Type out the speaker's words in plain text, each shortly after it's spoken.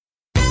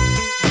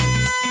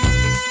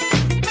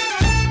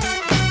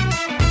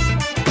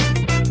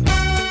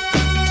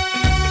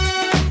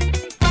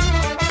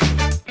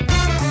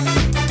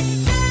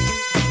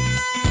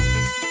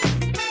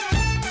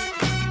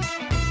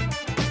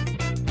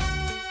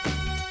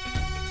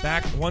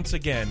back once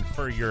again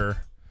for your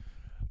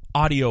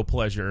audio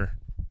pleasure,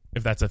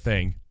 if that's a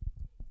thing.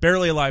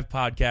 Barely Alive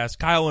podcast.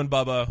 Kyle and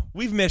Bubba,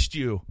 we've missed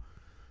you.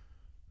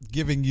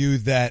 Giving you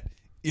that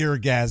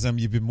eargasm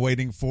you've been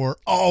waiting for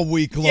all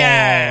week long.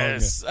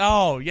 Yes.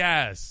 Oh,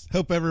 yes.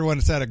 Hope everyone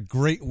has had a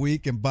great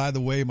week. And by the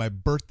way, my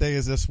birthday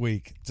is this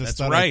week. That's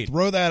thought right. I'd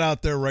throw that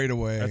out there right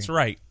away. That's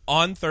right.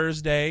 On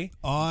Thursday,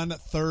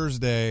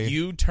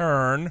 you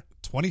turn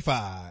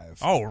 25.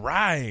 All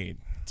right.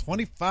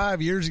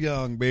 25 years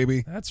young,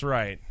 baby. That's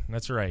right.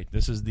 That's right.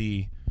 This is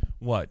the,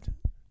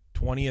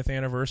 20th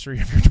anniversary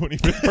of your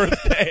 25th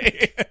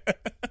birthday.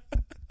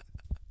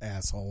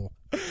 Asshole.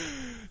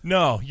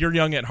 No, you're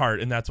young at heart,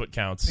 and that's what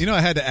counts. You know,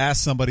 I had to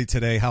ask somebody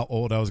today how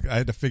old I was. I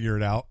had to figure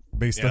it out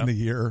based on the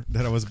year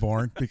that I was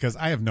born because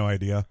I have no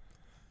idea.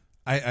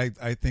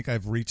 I think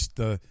I've reached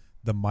the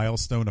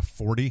milestone of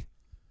 40,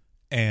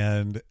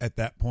 and at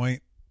that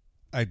point,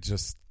 I'm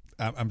just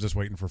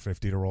waiting for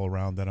 50 to roll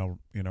around. Then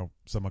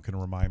someone can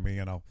remind me,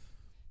 and I'll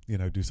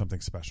do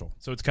something special.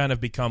 So it's kind of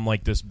become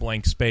like this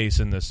blank space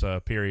in this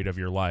period of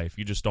your life.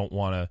 You just don't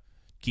want to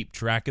keep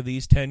track of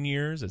these 10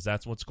 years. Is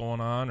that what's going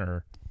on,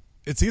 or?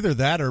 It's either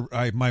that or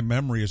my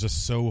memory is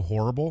just so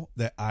horrible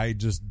that I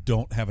just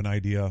don't have an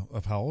idea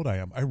of how old I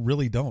am. I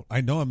really don't. I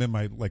know I'm in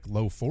my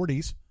low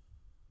 40s.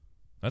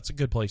 That's a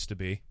good place to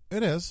be.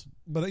 It is.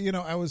 But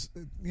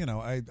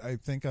I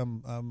think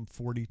I'm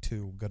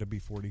 42, got to be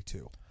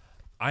 42.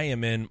 I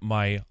am in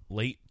my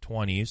late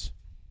 20s.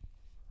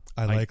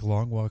 I like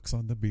long walks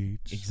on the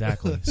beach.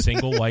 Exactly.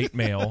 Single white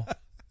male.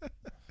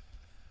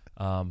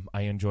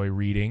 I enjoy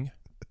reading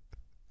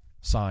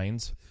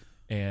signs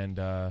and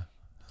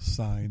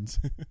signs.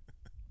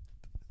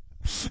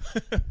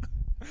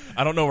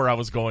 I don't know where I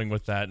was going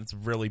with that. It's a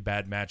really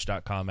bad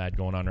Match.com ad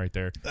going on right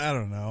there. I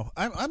don't know.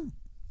 I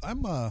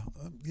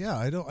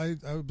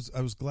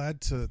was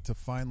glad to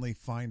finally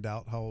find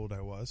out how old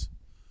I was.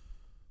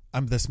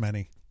 I'm this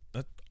many.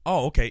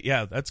 Oh, okay.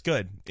 Yeah, that's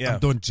good. Yeah. I'm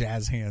doing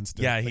jazz hands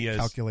to he is.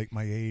 calculate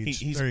my age.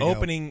 He's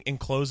opening and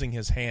closing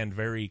his hand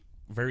very,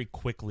 very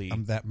quickly.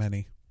 I'm that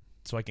many.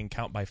 So I can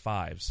count by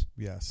fives.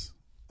 Yes.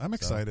 I'm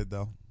excited,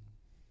 though.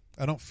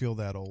 I don't feel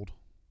that old.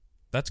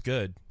 That's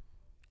good.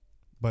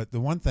 But the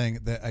one thing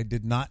that I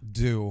did not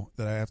do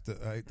that I have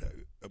to,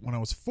 when I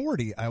was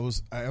 40,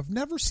 I've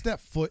never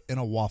stepped foot in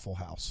a Waffle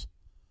House.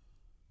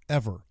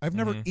 Ever. I've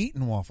never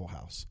eaten Waffle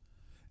House.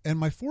 And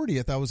my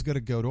 40th, I was going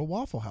to go to a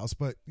Waffle House,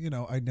 but,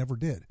 I never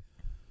did.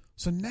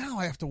 So now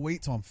I have to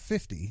wait till I'm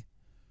 50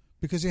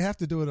 because you have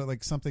to do it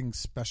at something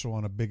special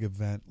on a big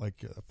event,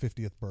 like a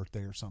 50th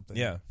birthday or something.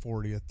 Yeah.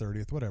 40th,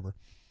 30th, whatever.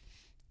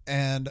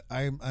 And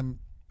I'm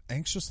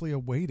anxiously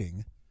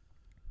awaiting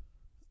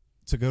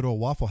to go to a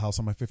Waffle House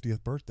on my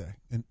 50th birthday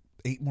in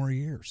 8 more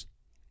years.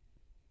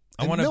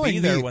 I want to be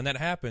there when that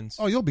happens.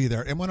 Oh, you'll be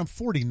there. And when I'm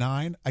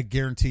 49, I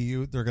guarantee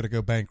you they're going to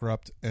go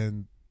bankrupt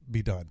and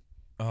be done.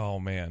 Oh,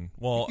 man.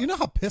 Well, you know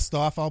how pissed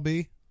off I'll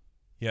be?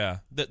 Yeah.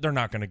 They're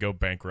not going to go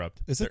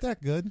bankrupt. Is it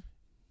that good?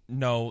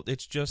 No,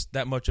 it's just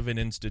that much of an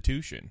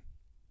institution.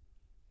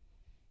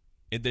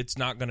 It's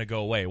not going to go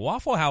away.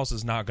 Waffle House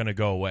is not going to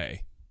go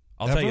away.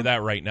 I'll tell you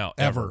that right now.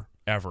 Ever.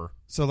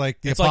 So like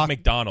like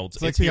McDonald's.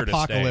 It's like the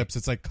apocalypse.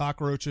 It's like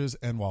cockroaches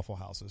and Waffle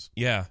Houses.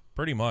 Yeah,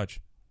 pretty much.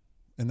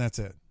 And that's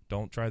it.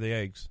 Don't try the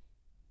eggs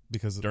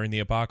because during the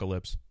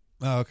apocalypse.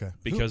 Oh, okay.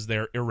 Because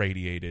they're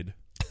irradiated.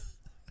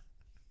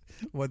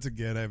 Once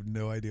again, I have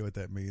no idea what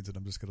that means, and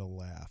I'm just going to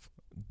laugh.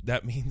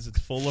 That means it's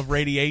full of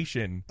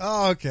radiation.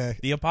 Oh, okay.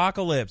 The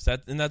apocalypse.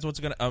 That's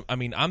what's going to...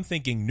 I'm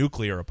thinking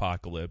nuclear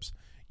apocalypse.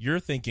 You're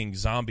thinking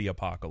zombie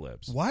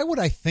apocalypse. Why would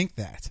I think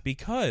that?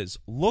 Because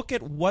look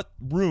at what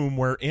room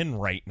we're in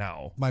right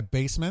now. My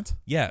basement?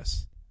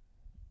 Yes.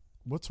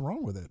 What's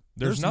wrong with it?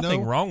 There's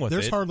nothing wrong with it.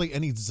 There's hardly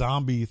any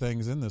zombie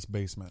things in this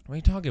basement. What are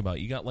you talking about?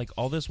 You got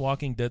all this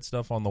Walking Dead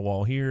stuff on the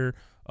wall here,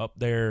 up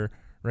there,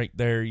 right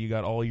there. You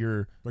got all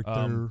your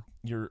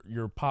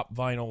your pop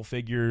vinyl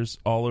figures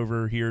all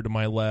over here to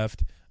my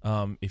left.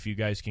 If you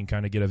guys can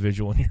kind of get a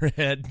visual in your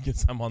head,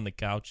 because I'm on the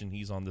couch and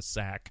he's on the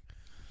sack.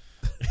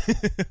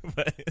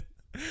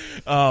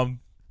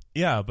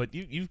 But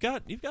you've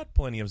got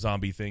plenty of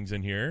zombie things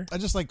in here. I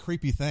just like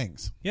creepy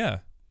things. Yeah.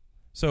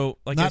 So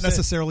not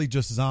necessarily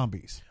just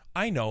zombies.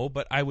 I know,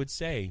 but I would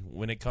say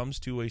when it comes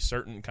to a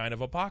certain kind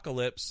of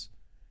apocalypse,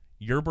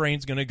 your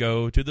brain's going to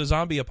go to the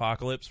zombie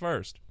apocalypse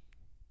first.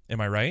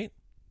 Am I right?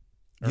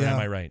 Or am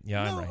I right?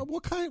 Yeah, no, I'm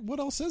right. What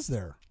else is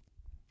there?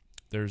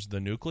 There's the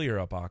nuclear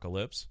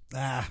apocalypse.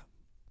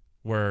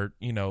 Where,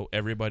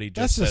 everybody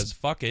just says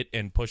fuck it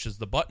and pushes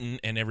the button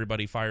and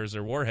everybody fires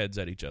their warheads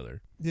at each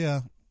other.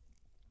 Yeah.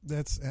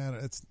 That's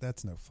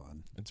no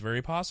fun. It's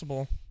very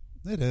possible.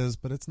 It is,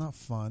 but it's not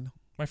fun.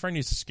 My friend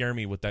used to scare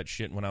me with that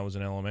shit when I was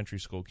in elementary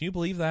school. Can you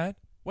believe that?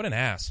 What an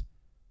ass.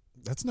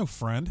 That's no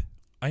friend.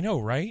 I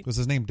know, right? Was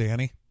his name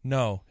Danny?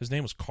 No, his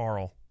name was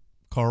Carl.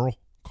 Carl?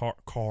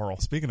 Carl.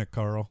 Speaking of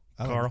Carl.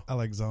 I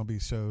like zombie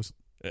shows.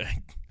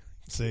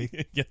 See?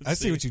 Yes, I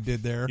see what you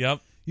did there.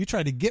 Yep. You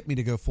tried to get me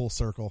to go full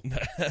circle.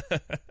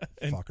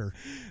 Fucker.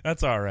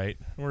 That's all right.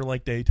 We're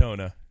like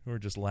Daytona. We're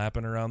just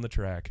lapping around the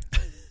track.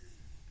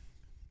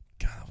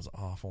 was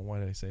awful. Why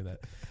did I say that?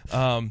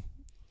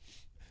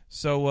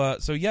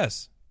 So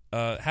yes,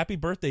 happy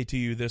birthday to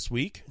you this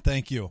week.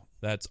 Thank you.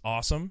 That's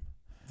awesome.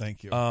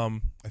 Thank you. I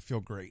feel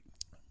great.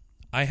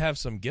 I have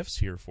some gifts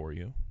here for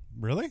you.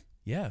 Really?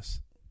 Yes.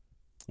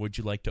 Would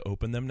you like to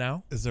open them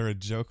now? Is there a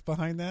joke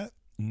behind that?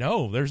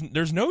 No,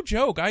 there's no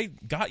joke. I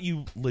got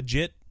you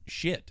legit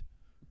shit.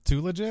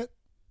 Too legit?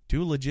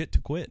 Too legit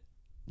to quit.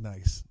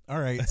 Nice. All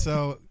right.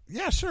 So,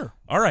 yeah, sure.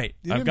 All right.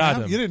 I've got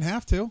them. You didn't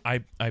have to.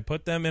 I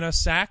put them in a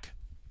sack.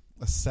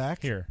 A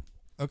sack? Here.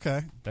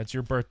 Okay. That's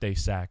your birthday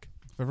sack.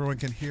 If everyone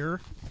can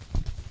hear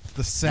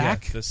the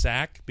sack. Yeah, the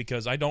sack,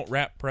 because I don't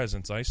wrap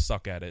presents. I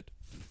suck at it.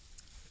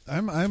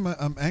 I'm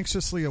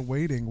anxiously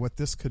awaiting what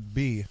this could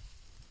be.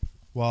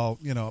 While,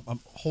 I'm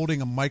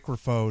holding a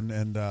microphone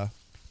and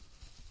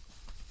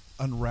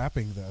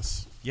unwrapping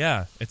this.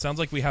 Yeah, it sounds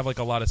like we have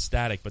a lot of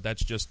static, but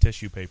that's just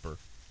tissue paper.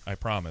 I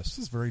promise. This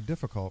is very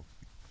difficult.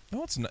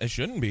 No, it's not, it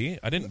shouldn't be.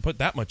 I didn't put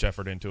that much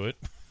effort into it.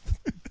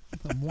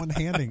 I'm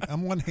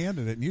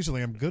one-handed it, and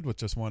usually I'm good with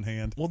just one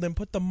hand. Well, then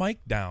put the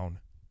mic down.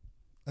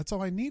 That's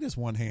all I need is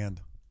one hand.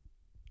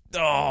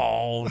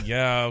 Oh,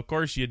 yeah, of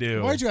course you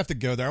do. Why'd you have to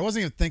go there? I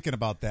wasn't even thinking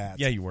about that.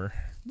 Yeah, you were.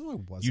 No, I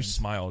wasn't. You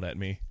smiled at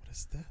me. What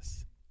is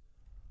this?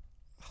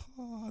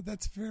 Oh,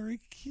 that's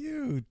very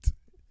cute.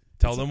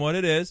 Tell them what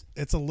it is.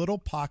 It's a little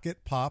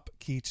pocket pop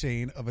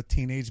keychain of a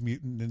Teenage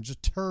Mutant Ninja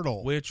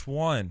Turtle. Which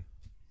one?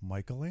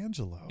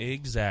 Michelangelo.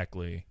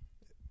 Exactly.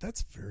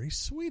 That's very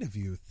sweet of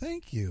you.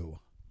 Thank you.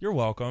 You're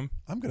welcome.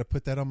 I'm going to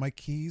put that on my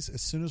keys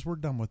as soon as we're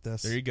done with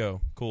this. There you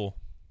go. Cool.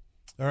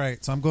 All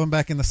right, so I'm going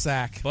back in the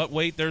sack. But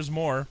wait, there's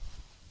more.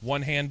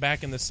 One hand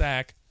back in the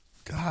sack.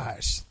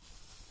 Gosh.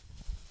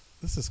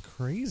 This is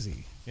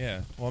crazy.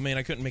 Yeah. Well, I mean,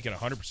 I couldn't make it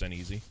 100%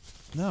 easy.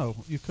 No,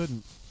 you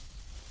couldn't.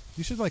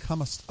 You should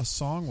hum a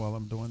song while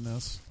I'm doing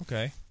this.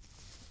 Okay.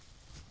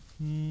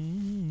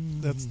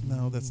 That's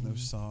no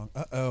song.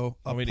 Uh-oh.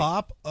 A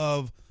pop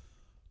of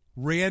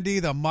Randy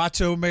the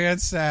Macho Man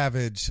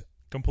Savage.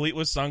 Complete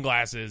with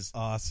sunglasses.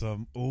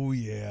 Awesome. Oh,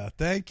 yeah.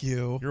 Thank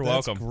you. You're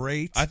welcome.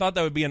 Great. I thought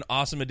that would be an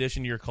awesome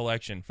addition to your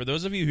collection. For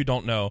those of you who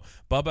don't know,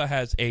 Bubba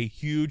has a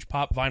huge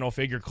pop vinyl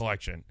figure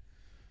collection.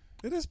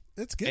 It is.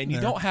 It's getting And you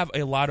there. don't have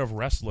a lot of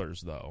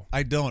wrestlers, though.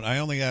 I don't. I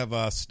only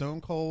have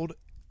Stone Cold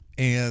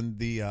and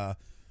the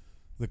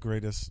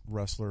greatest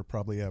wrestler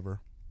probably ever,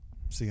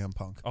 CM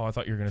Punk. Oh, I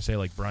thought you were going to say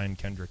Brian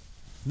Kendrick.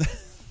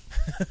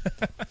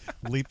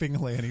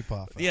 Leaping Lanny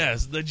Poffo.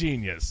 Yes, the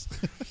genius.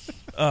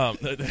 You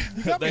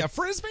got me a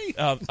frisbee.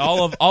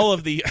 All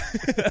of the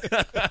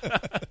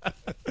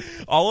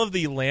all of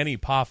the Lanny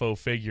Poffo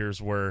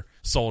figures were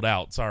sold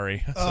out.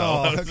 Sorry.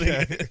 Oh,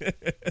 okay.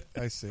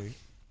 I see.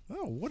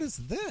 Oh, what is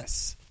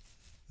this?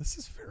 This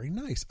is very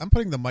nice. I'm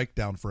putting the mic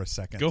down for a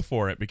second. Go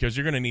for it, because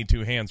you're going to need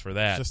two hands for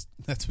that.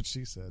 That's what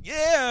she said.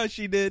 Yeah,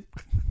 she did.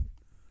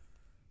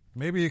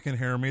 Maybe you can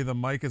hear me. The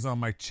mic is on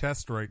my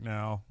chest right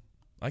now.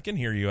 I can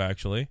hear you,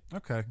 actually.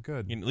 Okay,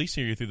 good. You can at least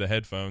hear you through the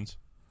headphones.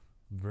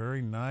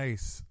 Very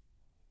nice.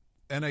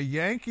 And a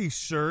Yankee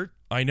shirt.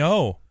 I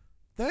know.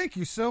 Thank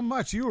you so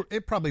much.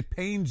 It probably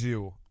pained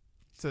you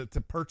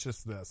to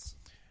purchase this.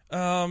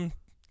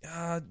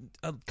 Kinda.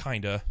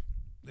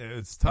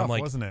 It's tough,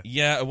 wasn't it?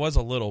 Yeah, it was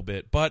a little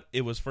bit, but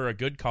it was for a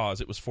good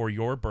cause. It was for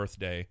your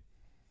birthday.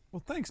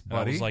 Well, thanks, And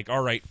buddy. I was like,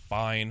 all right,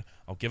 fine.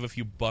 I'll give a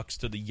few bucks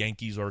to the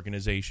Yankees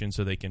organization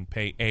so they can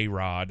pay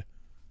A-Rod.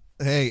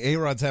 Hey,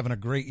 A-Rod's having a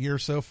great year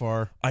so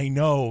far. I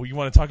know. You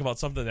want to talk about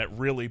something that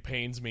really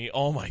pains me?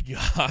 Oh, my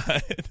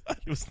God. I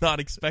was not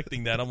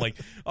expecting that. I'm like,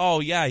 oh,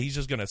 yeah, he's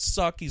just going to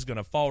suck. He's going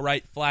to fall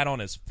right flat on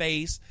his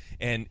face,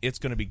 and it's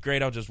going to be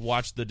great. I'll just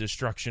watch the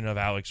destruction of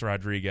Alex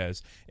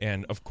Rodriguez.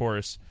 And, of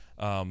course,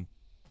 that's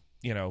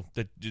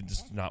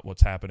not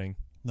what's happening.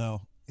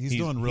 No, he's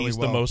doing really well. He's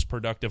the most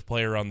productive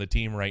player on the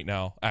team right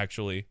now,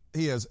 actually.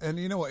 He is. And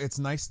you know what? It's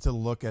nice to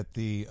look at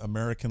the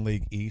American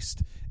League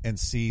East and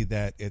see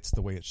that it's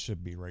the way it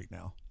should be right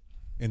now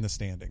in the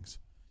standings.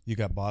 You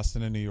got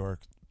Boston and New York,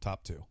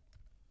 top two.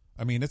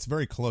 I mean, it's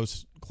very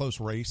close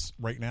race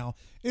right now.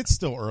 It's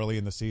still early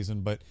in the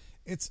season, but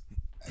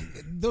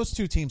those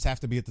two teams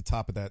have to be at the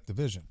top of that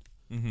division.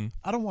 Mm-hmm.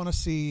 I don't want to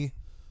see,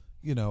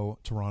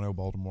 Toronto,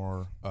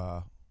 Baltimore,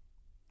 I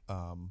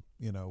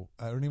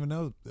don't even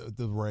know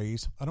the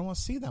Rays. I don't want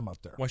to see them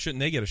up there. Why shouldn't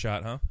they get a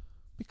shot, huh?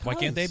 Why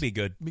can't they be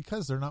good?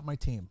 Because they're not my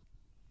team.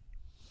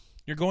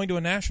 You're going to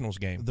a Nationals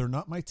game. They're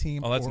not my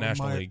team. Oh, that's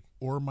National League.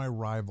 Or my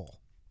rival.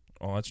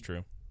 Oh, that's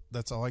true.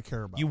 That's all I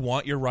care about. You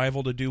want your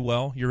rival to do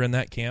well? You're in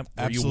that camp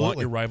where Absolutely. you want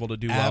your rival to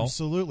do well?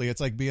 Absolutely. It's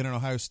like being an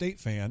Ohio State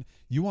fan.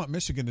 You want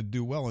Michigan to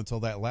do well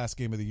until that last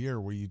game of the year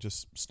where you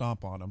just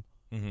stomp on them.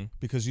 Mm-hmm.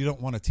 Because you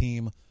don't want a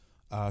team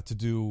to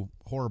do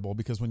horrible,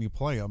 because when you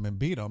play them and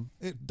beat them,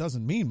 it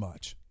doesn't mean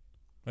much.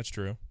 That's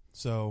true.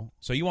 So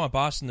you want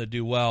Boston to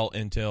do well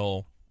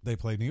until they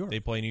play New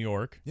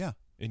York. Yeah.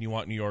 And you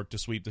want New York to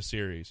sweep the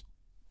series.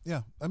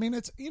 Yeah. I mean,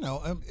 it's,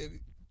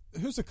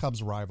 who's the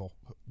Cubs' rival?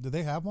 Do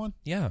they have one?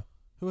 Yeah.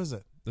 Who is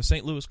it? The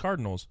St. Louis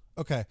Cardinals.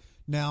 Okay.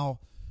 Now,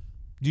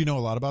 do you know a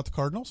lot about the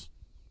Cardinals?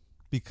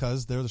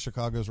 Because they're the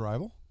Chicago's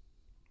rival?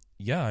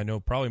 Yeah, I know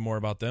probably more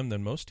about them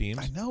than most teams.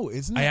 I know,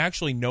 isn't it? I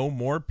actually know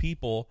more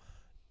people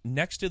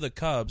next to the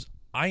Cubs.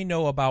 I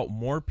know about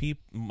more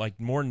people, like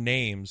more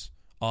names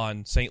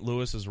on St.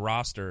 Louis's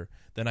roster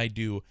than I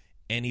do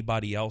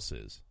anybody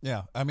else's.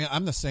 Yeah, I mean,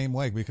 I'm the same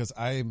way because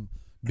I'm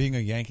being a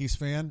Yankees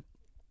fan.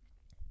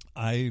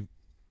 I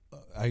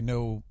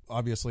know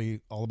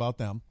obviously all about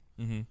them,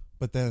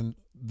 but then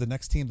the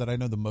next team that I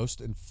know the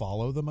most and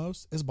follow the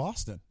most is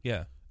Boston.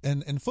 Yeah,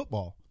 and in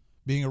football,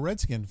 being a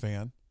Redskin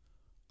fan,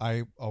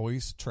 I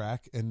always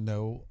track and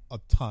know a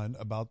ton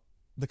about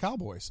the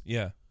Cowboys.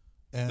 Yeah.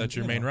 And, that's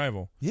your main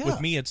rival. Yeah. With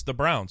me, it's the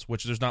Browns,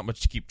 which there's not much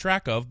to keep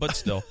track of, but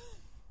still,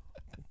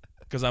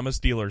 because I'm a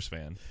Steelers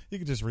fan. You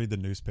can just read the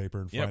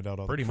newspaper and find out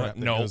all the crap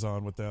that goes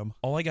on with them.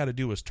 All I got to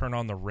do is turn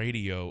on the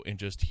radio and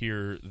just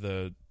hear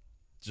the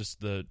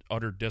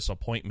utter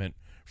disappointment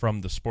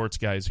from the sports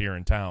guys here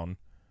in town.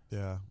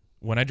 Yeah.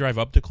 When I drive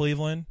up to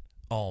Cleveland,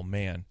 oh,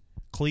 man.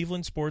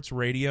 Cleveland sports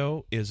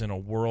radio is in a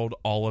world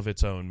all of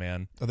its own,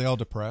 man. Are they all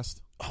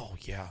depressed? Oh,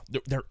 yeah.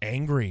 They're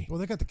angry. Well,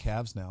 they got the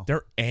Cavs now.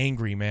 They're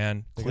angry,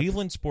 man.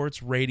 Cleveland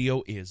sports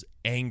radio is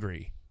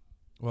angry.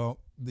 Well,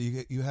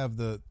 you have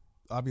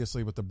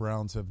obviously what the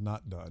Browns have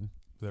not done.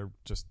 They're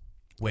just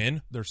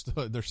win. They're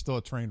still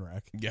a train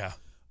wreck. Yeah.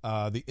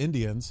 The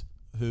Indians,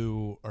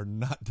 who are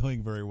not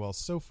doing very well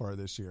so far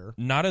this year.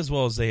 Not as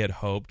well as they had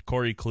hoped.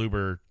 Corey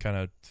Kluber kind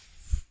of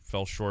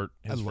fell short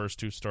his first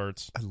two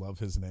starts. I love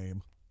his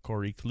name.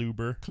 Corey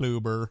Kluber.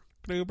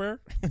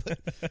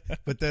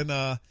 But then,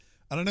 I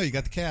don't know, you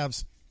got the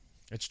Cavs.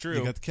 It's true.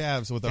 You got the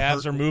Cavs.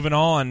 Cavs are moving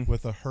on.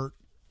 With a hurt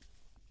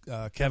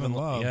Kevin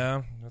Love.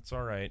 Yeah, that's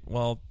all right.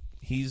 Well,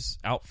 he's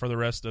out for the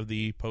rest of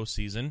the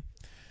postseason.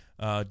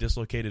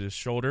 Dislocated his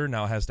shoulder.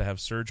 Now has to have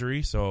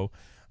surgery. So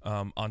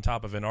on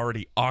top of an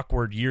already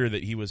awkward year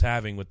that he was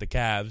having with the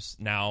Cavs,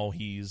 now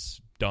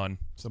he's done.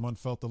 Someone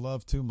felt the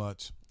love too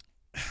much.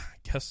 I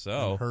guess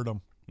so. And hurt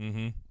him.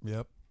 Mm-hmm.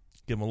 Yep.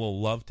 Give him a little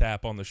love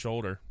tap on the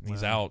shoulder.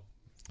 He's out.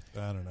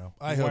 I don't know.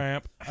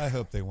 I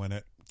hope they win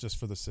it just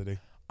for the city.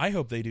 I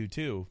hope they do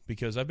too,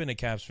 because I've been a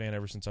Cavs fan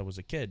ever since I was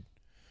a kid.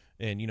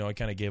 And, I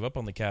kind of gave up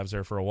on the Cavs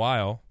there for a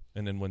while.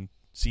 And then when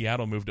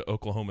Seattle moved to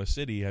Oklahoma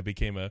City, I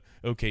became a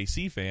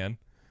OKC fan.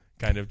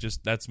 Kind of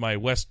just, that's my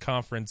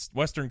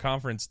Western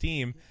Conference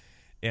team.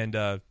 And,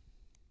 I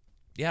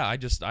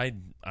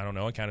don't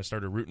know. I kind of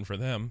started rooting for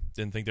them.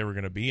 Didn't think they were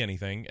going to be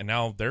anything. And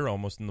now they're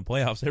almost in the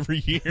playoffs every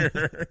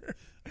year.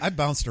 I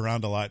bounced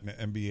around a lot in the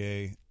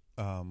NBA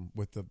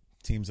with the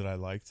teams that I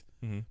liked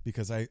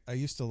because I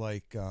used to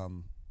like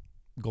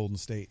Golden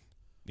State.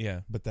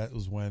 Yeah. But that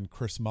was when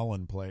Chris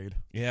Mullin played.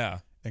 Yeah.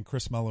 And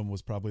Chris Mullin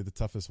was probably the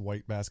toughest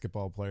white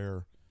basketball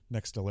player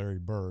next to Larry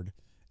Bird.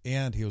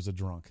 And he was a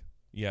drunk.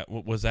 Yeah.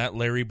 Was that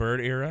Larry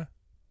Bird era?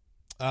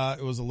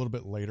 It was a little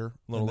bit later.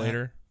 A little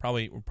later?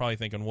 We're probably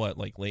thinking what,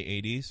 like late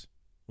 80s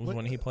was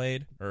when he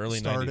played? Or early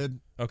 90s?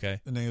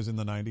 Okay. And then he was in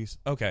the 90s.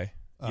 Okay.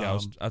 Yeah,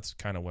 that's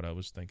kind of what I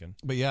was thinking.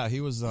 But yeah,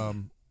 he was I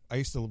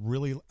used to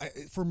really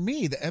for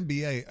me, the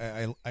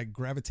NBA, I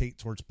gravitate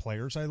towards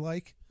players I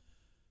like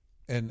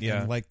and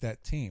like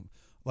that team.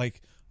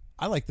 Like,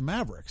 I like the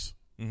Mavericks.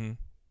 Mm-hmm.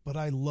 But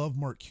I love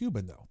Mark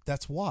Cuban, though.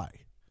 That's why.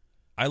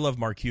 I love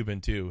Mark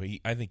Cuban, too.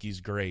 I think he's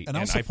great. And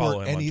I follow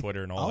him on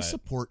Twitter and all that. I'll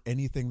support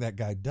anything that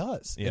guy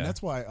does. Yeah. And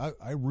that's why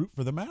I root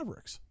for the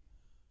Mavericks.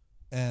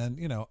 And,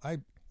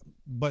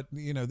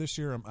 this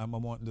year I'm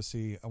wanting to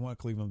see, I want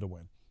Cleveland to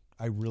win.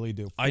 I really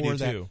do. I do,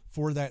 too.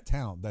 For that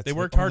town. They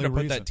worked hard to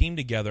put that team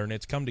together, and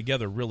it's come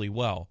together really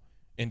well.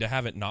 And to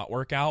have it not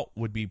work out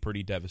would be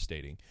pretty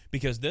devastating.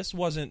 Because this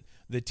wasn't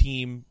the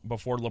team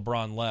before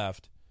LeBron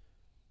left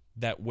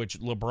which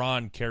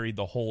LeBron carried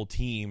the whole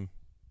team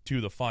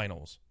to the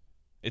finals.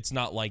 It's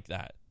not like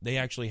that. They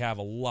actually have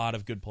a lot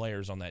of good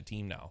players on that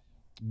team now.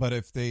 But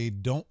if they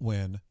don't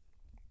win,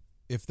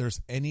 if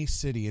there's any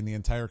city in the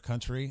entire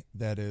country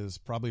that is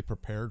probably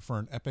prepared for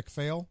an epic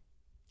fail,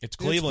 it's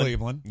Cleveland. It's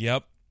Cleveland.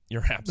 Yep.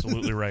 You're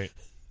absolutely right.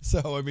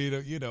 So, I mean,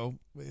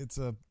 it's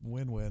a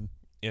win-win.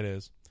 It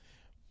is.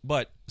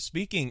 But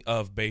speaking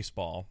of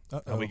baseball,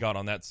 how we got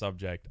on that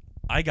subject,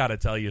 I got to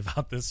tell you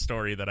about this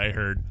story that I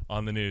heard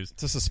on the news.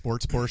 Is this a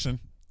sports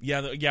portion?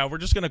 Yeah, we're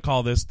just going to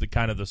call this the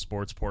kind of the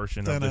sports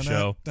portion of the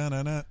show.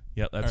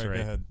 Yeah, that's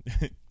right.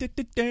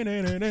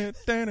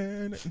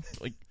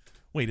 Like,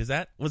 wait,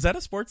 was that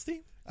a sports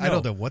team? No. I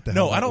don't know what the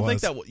hell No, I don't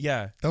think that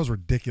yeah. That was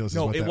ridiculous.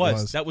 No, it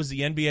was. That was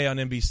the NBA on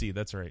NBC.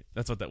 That's right.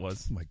 That's what that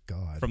was. Oh, my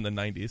God. From the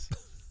 90s.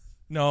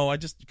 No,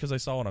 because I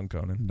saw it on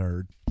Conan.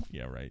 Nerd.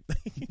 Yeah, right.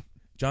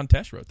 John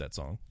Tesh wrote that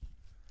song.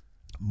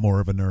 More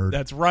of a nerd.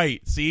 That's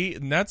right. See,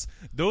 and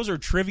those are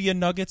trivia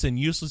nuggets and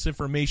useless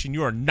information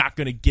you are not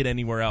going to get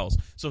anywhere else.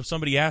 So if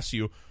somebody asks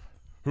you,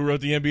 who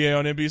wrote the NBA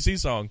on NBC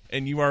song,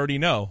 and you already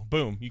know,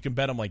 boom, you can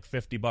bet them like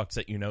 $50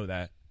 that you know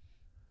that,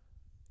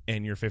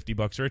 and you're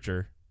 $50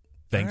 richer,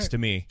 thanks to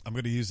me. I'm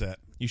going to use that.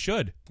 You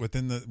should.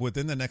 Within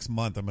the next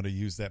month, I'm going to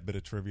use that bit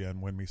of trivia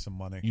and win me some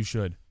money. You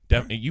should.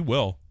 Definitely, you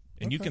will.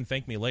 And you can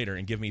thank me later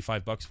and give me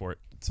 $5 for it.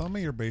 Tell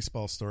me your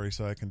baseball story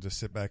so I can just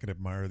sit back and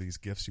admire these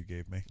gifts you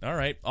gave me. All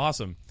right.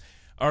 Awesome.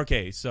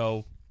 Okay,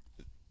 so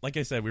like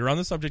I said, we were on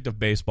the subject of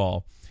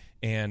baseball,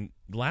 and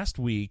last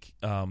week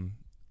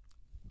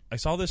I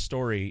saw this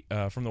story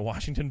from the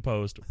Washington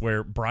Post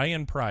where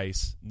Brian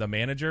Price, the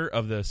manager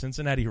of the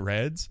Cincinnati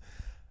Reds,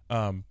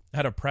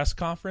 had a press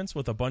conference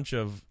with a bunch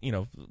of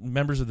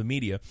members of the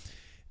media,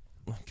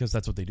 because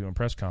that's what they do in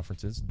press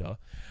conferences, duh.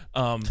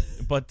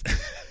 But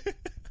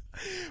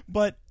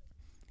but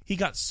he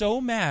got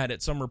so mad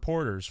at some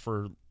reporters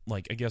for,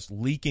 like, I guess,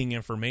 leaking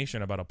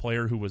information about a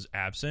player who was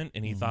absent,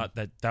 and he thought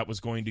that was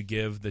going to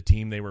give the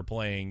team they were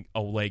playing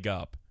a leg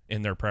up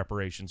in their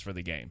preparations for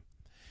the game.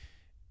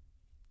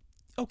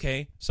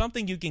 Okay,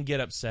 something you can get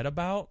upset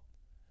about,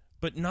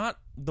 but not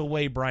the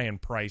way Brian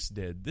Price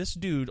did. This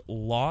dude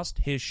lost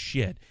his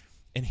shit,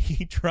 and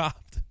he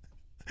dropped,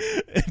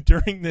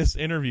 during this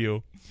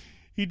interview,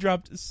 he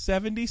dropped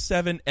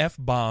 77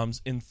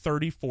 F-bombs in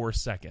 34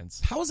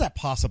 seconds. How is that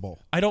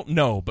possible? I don't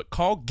know, but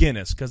call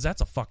Guinness, because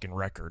that's a fucking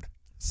record.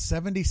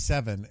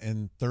 77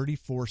 in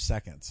 34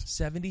 seconds.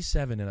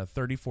 77 in a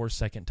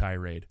 34-second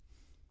tirade.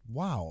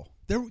 Wow.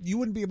 You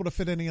wouldn't be able to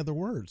fit any other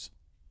words.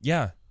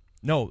 Yeah.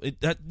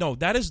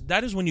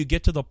 That is when you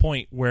get to the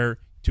point where,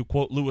 to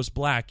quote Lewis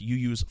Black, you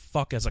use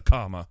fuck as a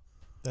comma.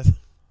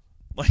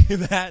 Like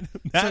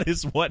that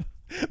is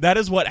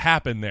what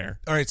happened there.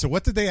 All right, so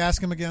what did they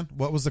ask him again?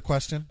 What was the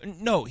question?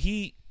 No,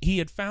 he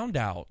had found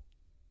out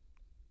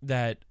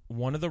that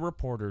one of the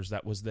reporters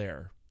that was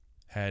there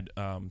had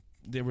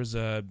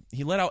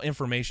he let out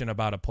information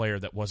about a player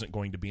that wasn't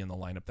going to be in the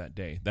lineup that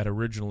day, that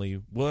originally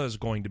was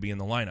going to be in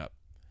the lineup.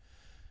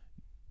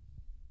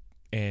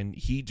 And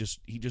he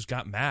just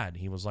got mad.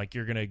 He was like,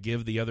 "You're going to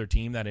give the other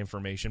team that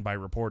information by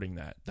reporting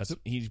that."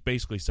 He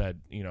basically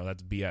said,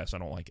 that's BS. I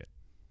don't like it.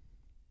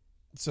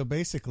 So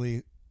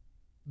basically,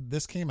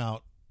 this came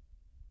out.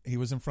 He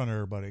was in front of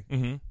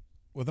everybody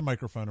with a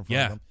microphone in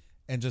front of him,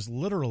 and just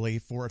literally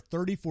for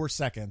 34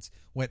 seconds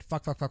went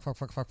fuck.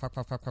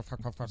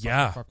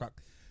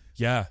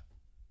 Yeah.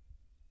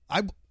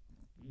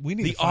 We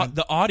need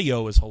the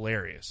audio is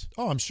hilarious.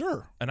 Oh, I'm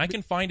sure. And I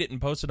can find it and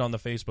post it on the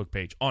Facebook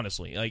page.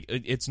 Honestly, like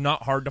it's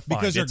not hard to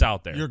find. Because it's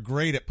out there. You're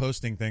great at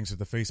posting things at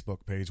the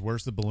Facebook page.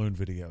 Where's the balloon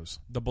videos?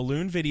 The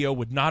balloon video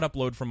would not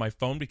upload from my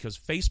phone because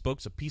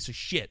Facebook's a piece of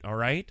shit. All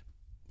right.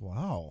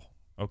 Wow.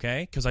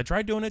 Okay, because I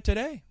tried doing it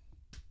today.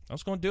 I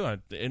was going to do it,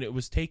 and it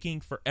was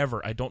taking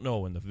forever. I don't know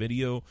when the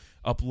video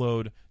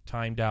upload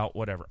timed out.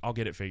 Whatever. I'll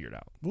get it figured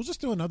out. We'll just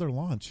do another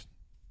launch.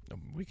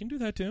 We can do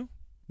that too.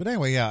 But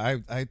anyway, yeah,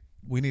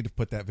 we need to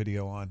put that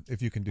video on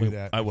if you can do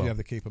that. I will. If you have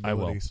the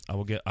capabilities.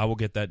 I will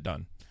get that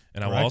done,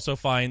 and I will also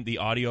find the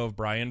audio of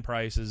Brian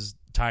Price's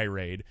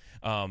tirade.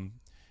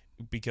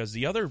 Because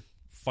the other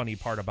funny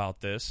part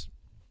about this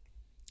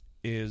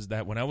is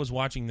that when I was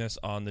watching this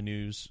on the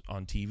news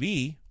on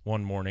TV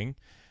one morning,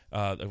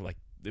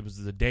 it was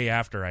the day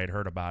after I had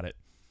heard about it.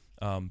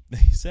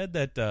 They said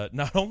that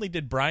not only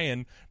did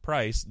Brian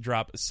Price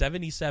drop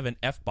 77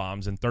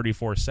 F-bombs in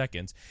 34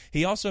 seconds,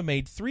 he also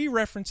made 3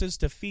 references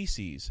to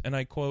feces, and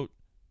I quote,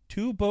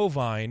 2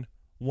 bovine,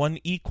 1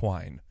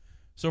 equine.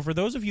 So for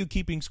those of you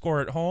keeping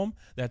score at home,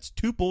 that's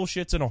 2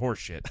 bullshits and a horse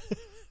shit.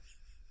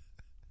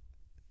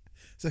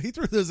 So he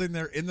threw those in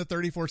there in the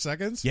 34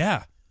 seconds?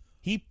 Yeah.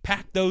 He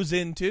packed those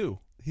in, too.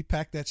 He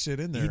packed that shit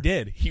in there. He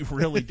did. He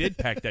really did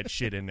pack that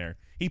shit in there.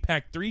 He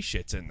packed 3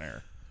 shits in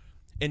there.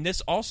 And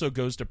this also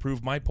goes to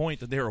prove my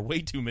point that there are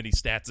way too many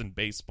stats in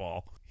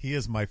baseball. He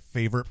is my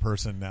favorite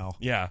person now.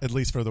 Yeah. At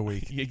least for the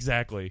week.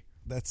 Exactly.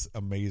 That's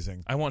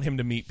amazing. I want him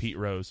to meet Pete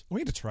Rose.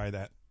 We need to try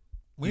that.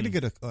 We need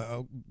to get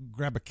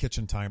grab a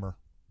kitchen timer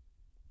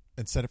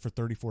and set it for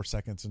 34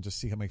 seconds and just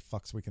see how many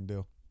fucks we can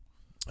do.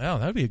 Oh,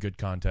 that would be a good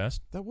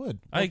contest. That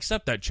would. I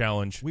accept that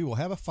challenge. We will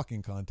have a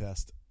fucking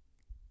contest.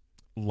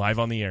 Live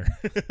on the air.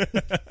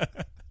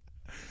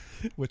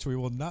 Which we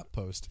will not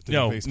post to the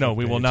Facebook No,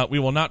 we page. will not. We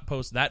will not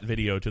post that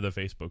video to the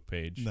Facebook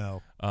page.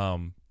 No.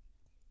 And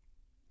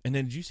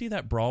then did you see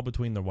that brawl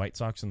between the White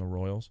Sox and the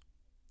Royals?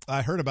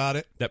 I heard about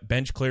it. That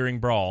bench clearing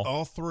brawl.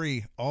 All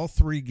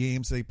three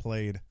games they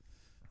played,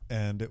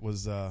 and it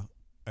was. I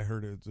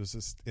heard it was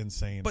just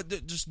insane.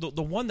 But just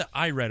the one that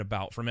I read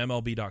about from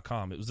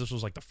MLB.com, this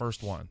was like the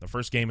first one, the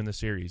first game in the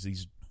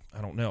series.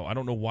 I don't know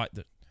why.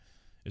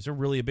 Is there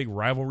really a big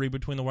rivalry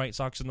between the White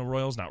Sox and the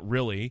Royals? Not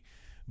really.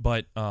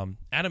 But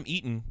Adam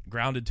Eaton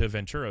grounded to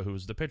Ventura, who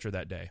was the pitcher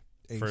that day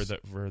for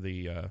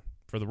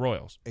the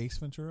Royals. Ace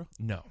Ventura?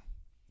 No.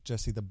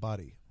 Jesse the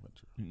Body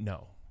Ventura?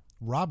 No.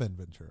 Robin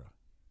Ventura?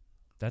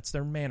 That's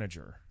their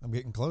manager. I'm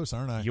getting close,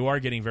 aren't I? You are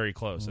getting very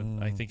close.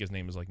 I think his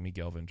name is like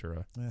Miguel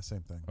Ventura. Yeah,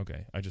 same thing.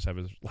 Okay, I just have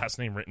his last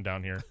name written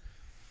down here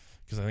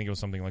because I think it was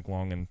something like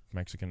long and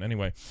Mexican.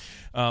 Anyway,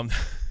 but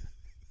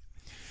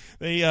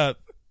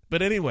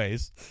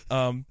anyways,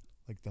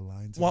 like the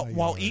lines.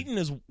 While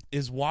Eaton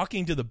is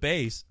walking to the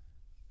base.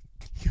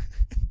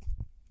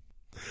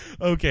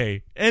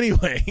 Okay.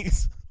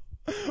 Anyways,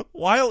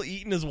 while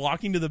Eaton is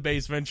walking to the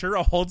base,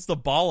 Ventura holds the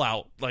ball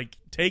out like,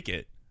 take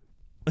it.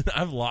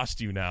 I've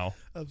lost you now.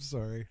 I'm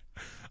sorry.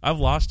 I've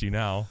lost you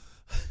now.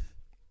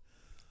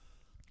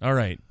 All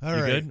right. All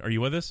you right. good? Are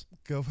you with us?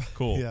 Go.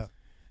 Cool. Yeah.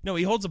 No,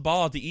 he holds the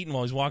ball out to Eaton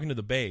while he's walking to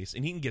the base,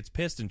 and Eaton gets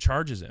pissed and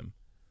charges him.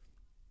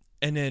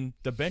 And then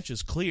the bench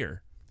is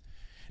clear.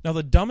 Now,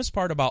 the dumbest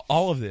part about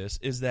all of this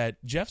is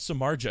that Jeff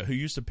Samardzija, who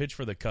used to pitch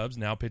for the Cubs,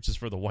 now pitches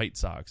for the White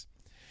Sox,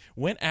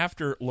 went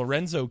after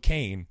Lorenzo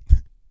Cain,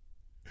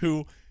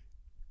 who,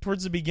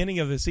 towards the beginning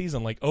of the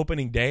season, like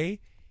opening day,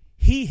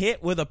 he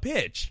hit with a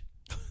pitch.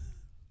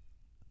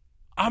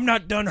 I'm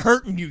not done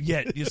hurting you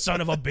yet, you son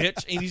of a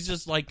bitch. And he's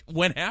just like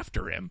went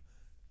after him.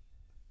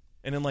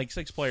 And then like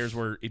 6 players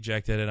were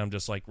ejected, and I'm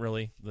just like,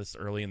 really? This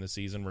early in the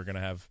season, we're going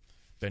to have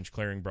bench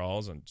clearing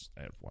brawls and just,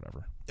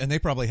 whatever. And they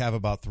probably have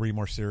about 3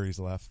 more series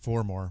left.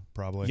 4 more,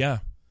 probably. Yeah.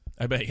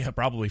 I bet,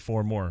 probably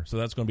 4 more. So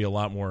that's going to be a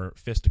lot more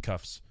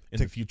fisticuffs in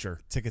the future.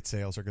 Ticket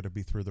sales are going to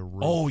be through the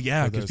roof. Oh,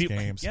 yeah. For those people,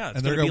 games. Yeah,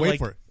 and they're going to wait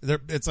for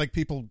it. It's like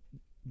people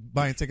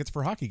buying tickets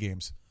for hockey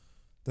games.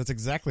 That's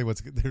exactly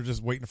they're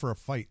just waiting for a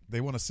fight.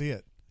 They want to see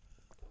it.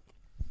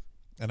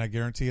 And I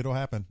guarantee it'll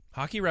happen.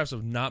 Hockey refs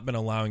have not been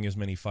allowing as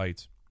many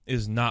fights. It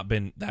has not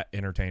been that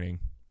entertaining.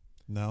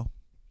 No.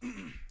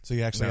 So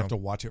you actually have to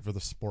watch it for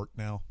the sport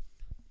now.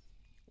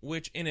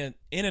 Which in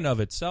and of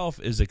itself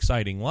is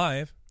exciting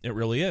live. It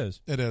really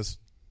is. It is.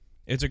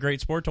 It's a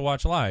great sport to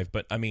watch live.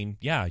 But, I mean,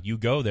 yeah, you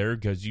go there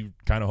because you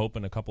kind of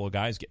hoping a couple of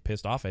guys get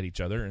pissed off at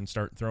each other and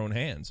start throwing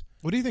hands.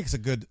 What do you think is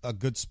a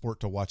good sport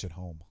to watch at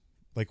home?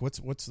 Like, what's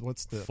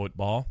the...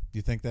 Football.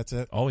 You think that's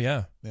it? Oh,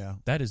 yeah. Yeah.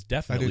 That is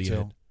definitely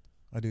it.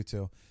 I do,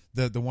 too.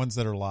 The ones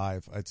that are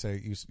live, I'd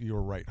say you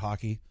were right.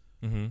 Hockey.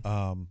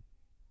 Mm-hmm.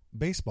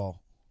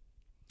 Baseball.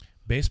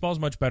 Baseball is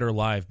much better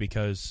live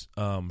because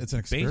it's an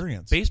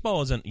experience.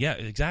 Baseball isn't. Yeah,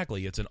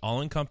 exactly. It's an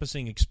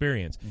all-encompassing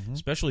experience,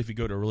 especially if you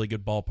go to a really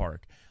good ballpark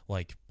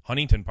like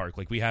Huntington Park,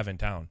 like we have in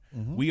town.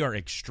 We are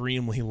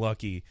extremely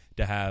lucky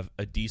to have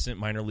a decent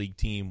minor league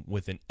team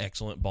with an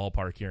excellent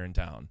ballpark here in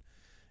town,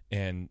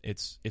 and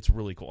it's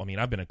really cool. I mean,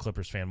 I've been a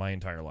Clippers fan my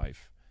entire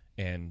life,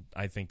 and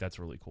I think that's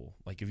really cool.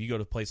 Like if you go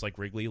to a place like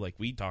Wrigley, like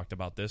we talked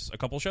about this a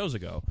couple shows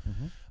ago.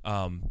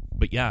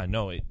 But yeah,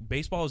 no,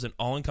 baseball is an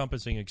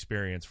all-encompassing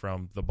experience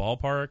from the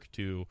ballpark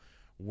to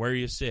where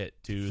you sit,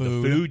 to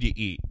the food you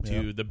eat,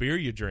 to the beer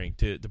you drink,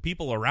 to the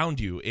people around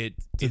you.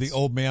 To the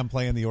old man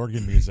playing the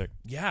organ music.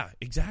 Yeah,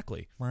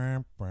 exactly.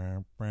 I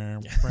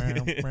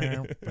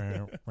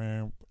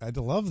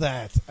love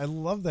that. I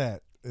love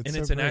that.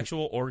 It's an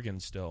actual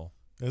organ still.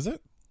 Is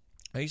it?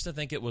 I used to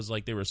think it was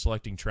like they were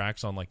selecting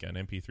tracks on like an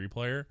MP3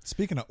 player.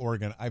 Speaking of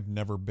Oregon, I've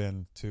never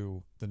been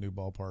to the new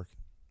ballpark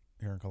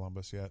here in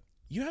Columbus yet.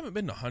 You haven't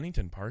been to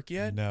Huntington Park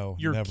yet? No,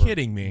 You're never.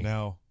 kidding me.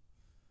 No.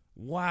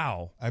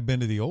 Wow. I've been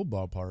to the old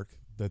ballpark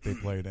that they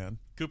played in.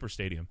 Cooper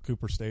Stadium.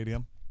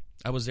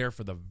 I was there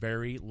for the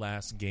very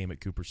last game at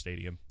Cooper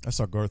Stadium. I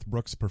saw Garth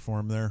Brooks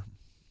perform there.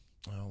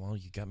 Oh, well,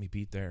 you got me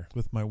beat there.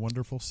 With my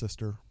wonderful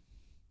sister.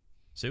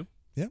 Sue?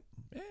 Yep.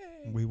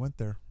 Hey. We went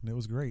there, and it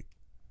was great.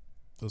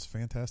 It was a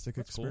fantastic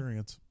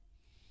experience.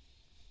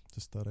 Cool.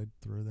 Just thought I'd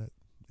throw that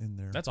in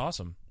there. That's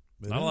awesome.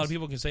 Not a lot of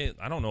people can say it.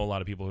 I don't know a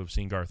lot of people who've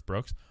seen Garth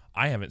Brooks.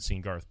 I haven't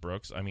seen Garth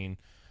Brooks. I mean,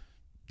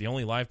 the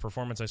only live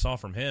performance I saw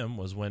from him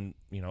was when,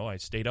 I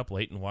stayed up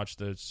late and watched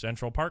the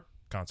Central Park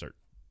concert.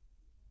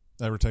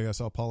 Ever tell you I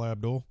saw Paula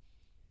Abdul?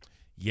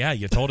 Yeah,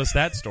 you told us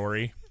that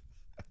story.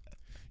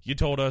 You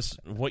told us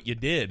what you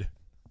did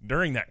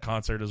during that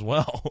concert as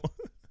well.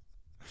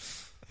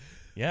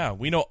 Yeah,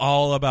 we know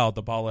all about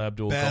the Paula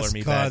Abdul Best Color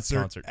Me Bad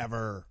concert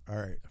ever. All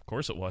right. Of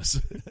course it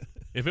was.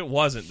 If it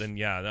wasn't, then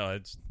Yeah,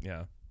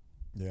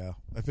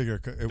 I figure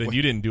then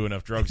you didn't do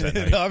enough drugs that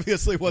night. It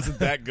obviously wasn't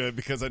that good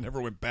because I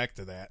never went back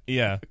to that.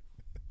 Yeah.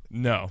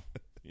 No.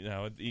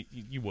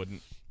 You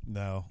wouldn't.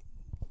 No.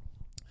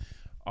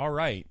 All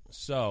right.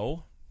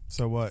 So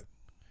what?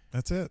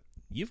 That's it.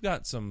 You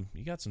got some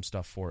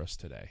stuff for us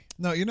today.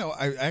 No,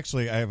 I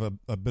have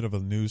a bit of a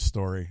news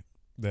story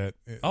that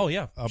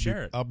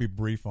share it. I'll be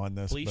brief on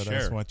this, Please but share. I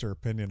just want your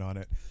opinion on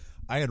it.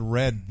 I had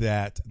read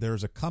that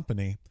there's a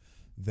company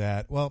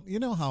that, well, you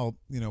know how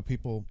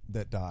people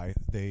that die,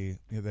 they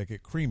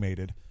get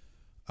cremated.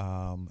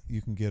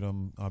 You can get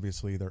them,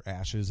 obviously, their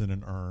ashes in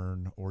an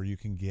urn, or you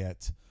can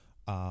get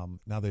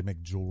now they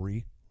make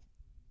jewelry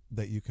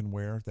that you can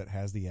wear that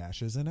has the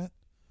ashes in it,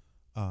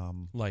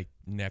 like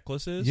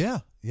necklaces.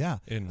 Yeah,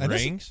 and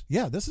rings.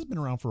 This has been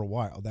around for a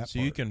while.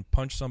 You can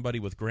punch somebody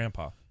with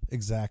grandpa.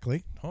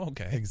 Exactly. Oh,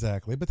 okay.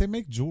 Exactly. But they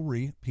make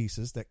jewelry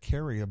pieces that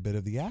carry a bit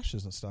of the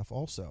ashes and stuff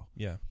also.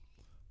 Yeah.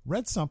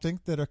 Read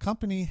something that a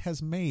company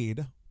has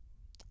made.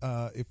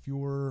 If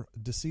your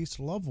deceased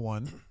loved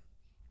one,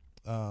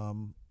 if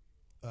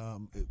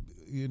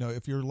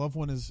your loved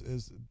one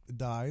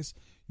dies,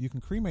 you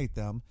can cremate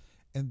them,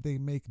 and they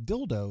make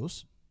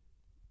dildos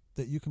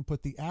that you can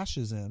put the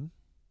ashes in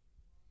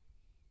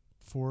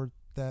for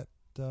that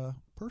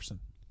person.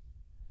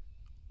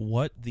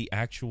 What the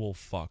actual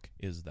fuck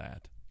is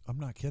that? I'm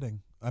not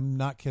kidding.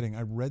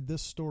 I read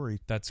this story.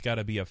 That's got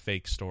to be a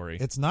fake story.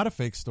 It's not a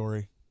fake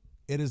story.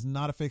 It is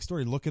not a fake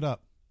story. Look it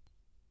up.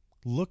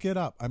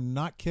 I'm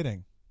not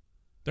kidding.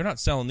 They're not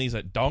selling these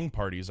at dong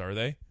parties, are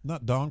they?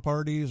 Not dong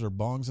parties or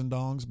bongs and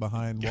dongs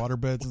behind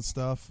waterbeds and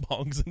stuff.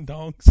 Bongs and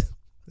dongs.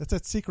 That's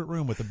that secret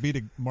room with the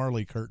beaded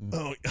Marley curtain.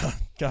 Oh,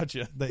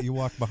 gotcha. That you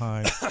walk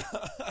behind.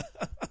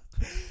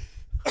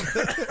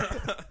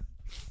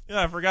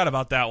 Yeah, I forgot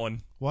about that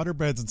one.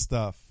 Waterbeds and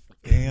stuff.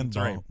 And,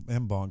 right.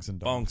 And bongs and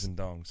dongs. Bongs and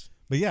dongs.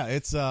 But yeah,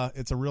 it's a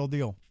real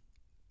deal.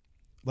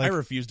 Like, I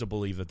refuse to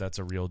believe that that's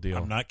a real deal.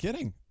 I'm not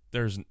kidding.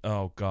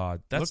 Oh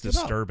God, that's Looked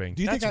disturbing.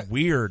 Do you that's think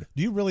weird.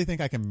 Do you really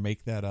think I can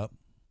make that up?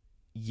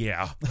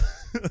 Yeah.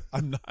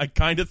 I'm not, I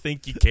kind of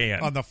think you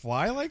can. on the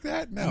fly like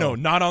that? No. No,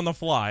 not on the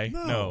fly.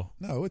 No,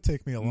 it would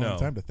take me a long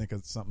time to think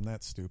of something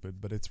that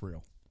stupid, but it's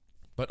real.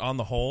 But on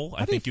the whole,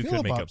 I think you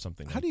could make up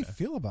something like that. How do you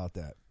feel about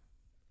that?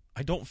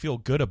 I don't feel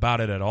good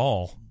about it at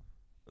all.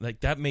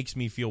 Like, that makes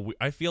me feel...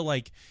 I feel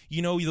like,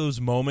 you know,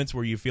 those moments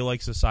where you feel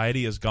like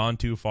society has gone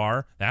too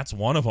far? That's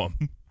one of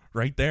them.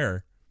 Right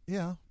there.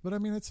 Yeah, but I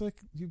mean, it's like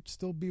you'd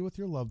still be with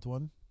your loved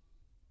one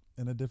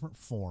in a different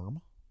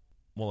form.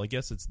 Well, I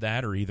guess it's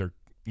that or either,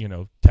 you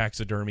know,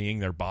 taxidermying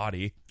their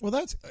body. Well,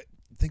 that's...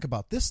 Think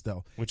about this,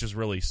 though. Which is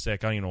really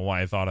sick. I don't even know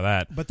why I thought of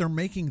that. But they're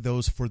making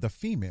those for the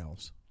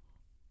females.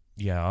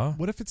 Yeah.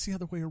 What if it's the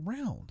other way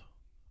around?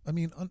 I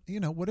mean, you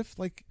know, what if,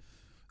 like...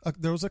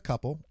 there was a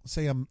couple,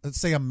 say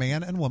a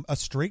man and woman, a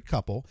straight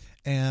couple,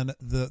 and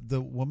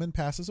the woman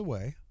passes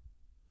away.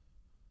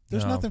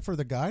 There's nothing for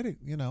the guy to,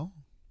 you know.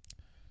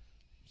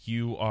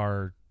 You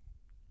are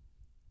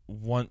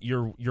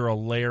you're a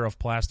layer of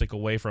plastic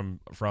away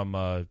from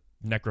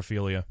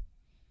necrophilia.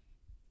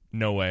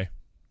 No way.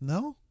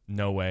 No?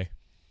 No way.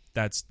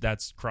 That's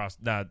cross.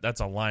 That's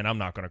a line I'm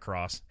not going to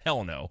cross.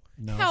 Hell no.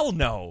 No. Hell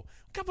no.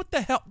 God, what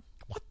the hell?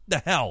 What the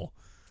hell?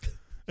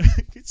 What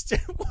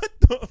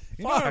the fuck?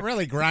 You know what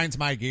really grinds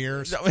my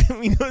gears? I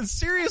mean,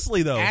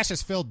 seriously though,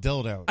 ashes-filled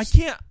dildos.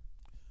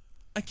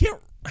 I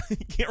can't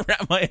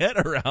wrap my head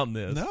around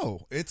this.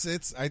 No,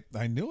 it's.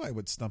 I knew I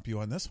would stump you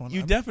on this one.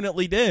 You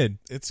definitely did.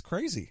 It's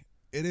crazy.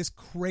 It is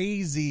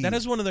crazy. That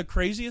is one of the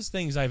craziest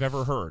things I've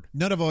ever heard.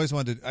 None I've always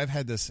wanted. I've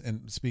had this.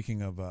 And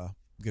speaking of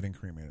getting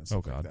cremated and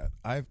stuff like that,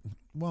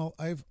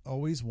 I've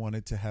always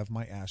wanted to have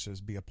my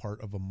ashes be a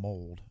part of a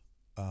mold.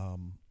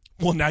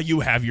 Well, now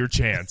you have your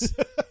chance.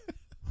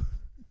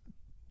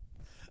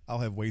 I'll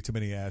have way too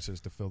many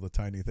ashes to fill the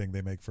tiny thing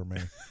they make for me.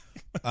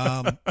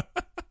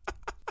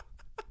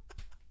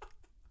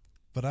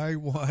 But I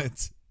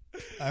want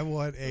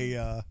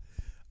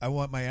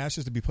my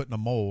ashes to be put in a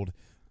mold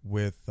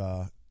with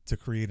to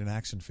create an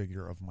action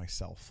figure of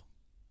myself.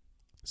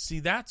 See,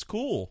 that's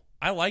cool.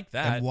 I like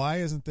that. And why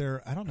isn't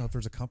there? I don't know if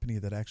there's a company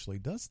that actually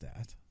does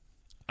that.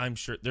 I'm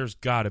sure there's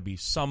got to be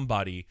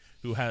somebody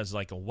who has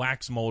like a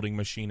wax molding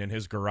machine in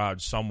his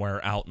garage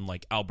somewhere out in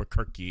like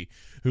Albuquerque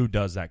who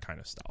does that kind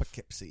of stuff.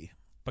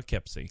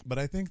 Poughkeepsie. But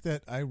I think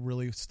that I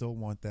really still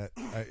want that,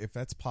 if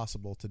that's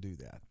possible, to do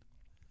that.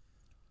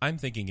 I'm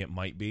thinking it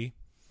might be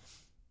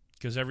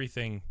because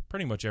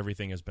pretty much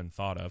everything has been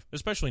thought of,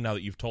 especially now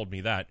that you've told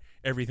me that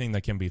everything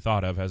that can be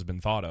thought of has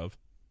been thought of.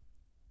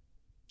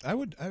 I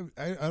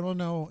don't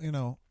know, you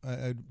know,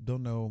 I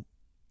don't know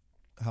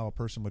how a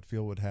person would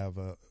feel to have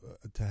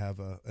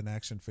an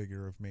action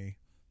figure of me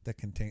that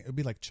it would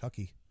be like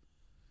Chucky.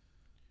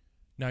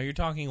 Now you're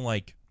talking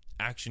like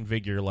action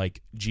figure,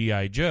 like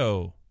G.I.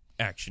 Joe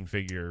action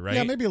figure, right?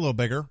 Yeah, maybe a little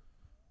bigger.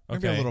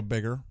 Maybe Okay. a little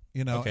bigger,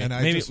 you know. Okay. And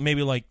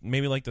maybe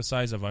like the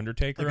size of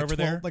Undertaker like over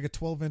there, like a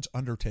 12-inch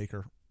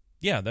Undertaker.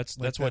 Yeah, that's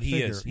Like what that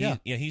he figure. is. Yeah.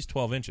 He's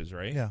 12 inches,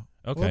 right? Yeah.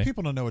 Okay. Well,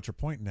 people don't know what you're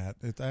pointing at.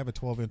 I have a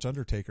 12-inch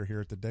Undertaker here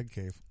at the Dead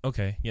Cave.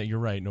 Okay. Yeah, you're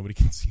right. Nobody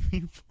can see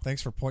me.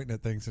 Thanks for pointing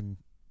at things, and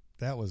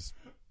that was.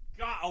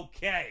 God,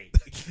 okay.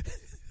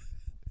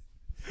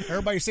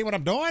 Everybody see what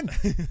I'm doing?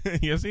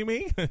 You see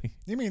me?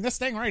 You mean this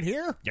thing right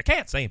here? You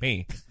can't see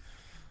me.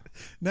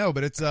 No,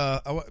 but it's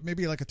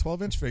maybe like a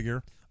 12-inch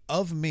figure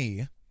of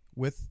me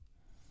with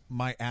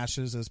my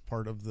ashes as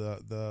part of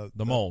the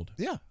mold.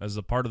 Yeah, as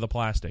a part of the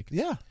plastic.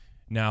 Yeah.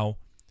 Now,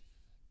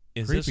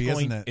 is Creepy,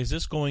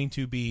 this going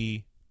to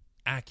be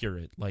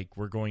accurate? Like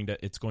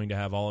it's going to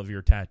have all of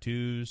your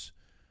tattoos,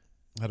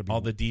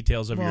 all the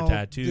details of your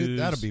tattoos.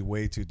 That'll be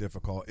way too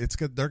difficult.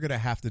 They're going to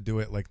have to do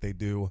it like they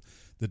do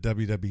the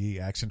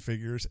WWE action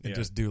figures and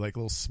just do like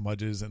little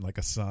smudges and like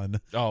a sun.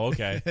 Oh,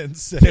 okay. And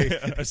say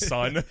a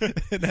sun.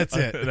 And that's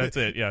it. That's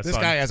it. Yeah. This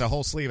guy has a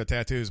whole sleeve of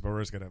tattoos, but we're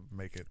just going to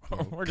make it.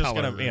 We're just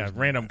going to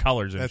random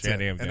colors and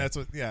shenanigans. And that's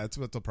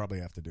what they'll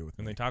probably have to do with.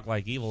 And they talk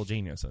like evil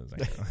geniuses.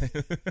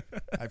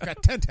 I've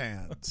got 10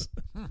 hands.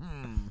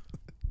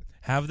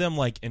 Have them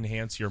like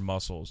enhance your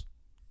muscles.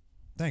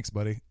 Thanks,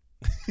 buddy.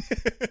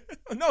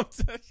 No, I'm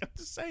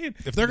just saying.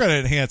 If they're going to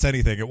enhance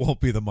anything, it won't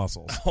be the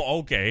muscles. Oh,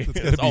 okay.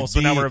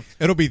 Now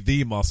it'll be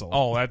the muscle.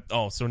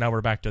 So now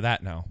we're back to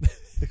that now.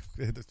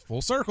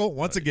 Full circle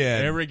once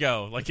again. There we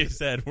go. Like I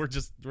said, we're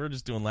just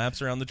doing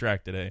laps around the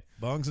track today.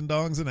 Bongs and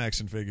dongs and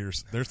action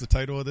figures. There's the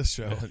title of this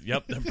show.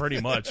 Yep, pretty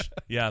much.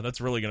 Yeah,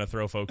 that's really going to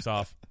throw folks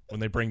off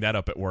when they bring that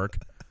up at work.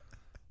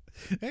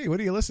 Hey, what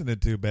are you listening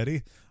to,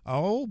 Betty?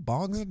 Oh,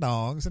 bongs and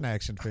dongs and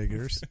action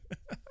figures.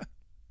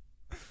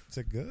 Is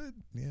it good?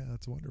 Yeah,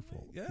 it's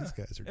wonderful. Yeah, these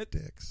guys are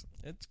dicks.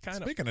 It's kind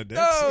of. Speaking of dicks.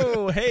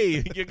 Oh,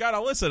 hey, you got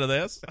to listen to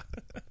this.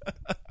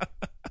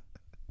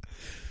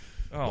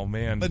 Oh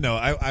man, But no,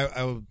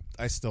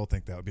 I still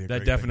think that would be a that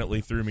great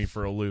definitely thing. threw me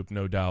for a loop,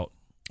 no doubt.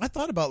 I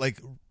thought about like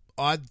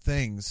odd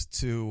things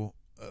to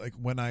like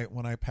when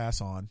I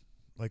pass on,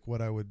 like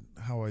what I would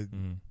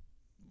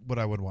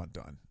want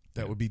done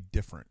that would be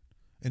different.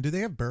 And do they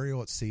have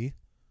burial at sea?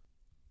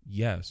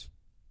 Yes.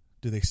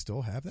 Do they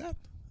still have that?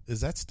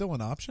 Is that still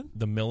an option?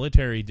 The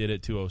military did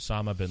it to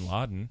Osama bin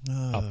Laden,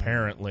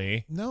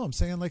 apparently. No, I'm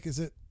saying like,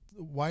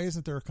 why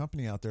isn't there a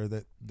company out there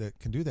that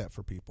can do that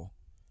for people?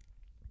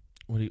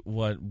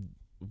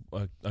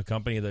 A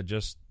company that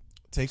just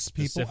takes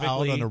people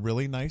out on a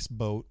really nice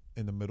boat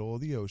in the middle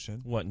of the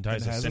ocean. What, and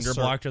ties a cinder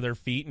block to their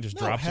feet and just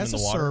drops them in the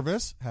water?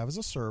 Has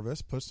a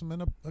service, puts them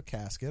in a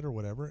casket or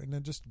whatever, and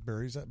then just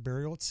buries that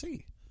burial at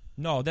sea.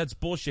 No, that's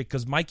bullshit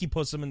because Mikey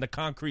puts them in the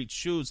concrete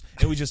shoes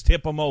and we just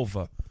tip them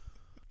over.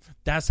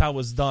 That's how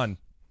it's done.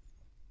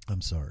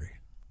 I'm sorry.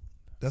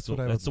 That's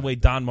the way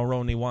Don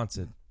Maroney wants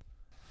it.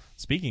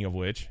 Speaking of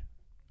which,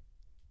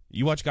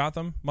 you watch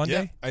Gotham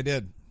Monday? Yeah,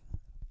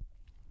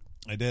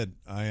 I did.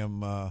 I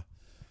am.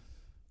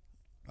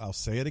 I'll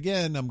say it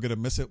again. I'm gonna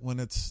miss it when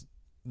it's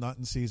not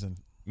in season.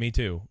 Me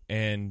too.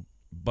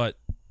 But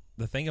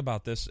the thing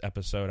about this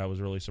episode, I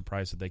was really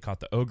surprised that they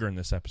caught the ogre in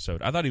this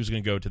episode. I thought he was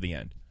going to go to the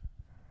end.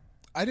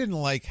 I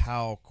didn't like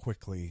how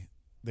quickly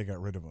they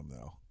got rid of him,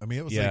 though. I mean,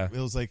 it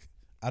was like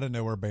out of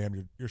nowhere,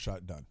 bam, you're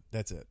shot, done.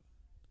 That's it.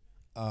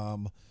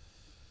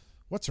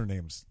 What's her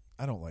name's?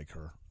 I don't like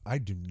her. I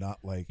do not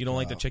like. You don't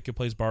like the chick who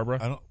plays Barbara?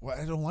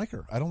 I don't like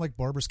her. I don't like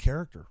Barbara's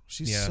character.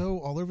 She's so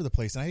all over the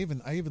place.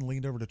 And I even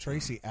leaned over to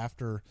Tracy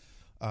after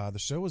the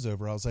show was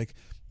over. I was like,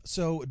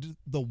 so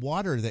the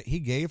water that he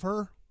gave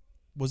her,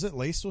 was it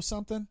laced with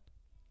something?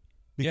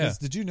 Because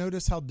did you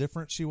notice how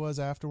different she was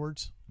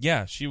afterwards?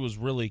 Yeah, she was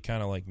really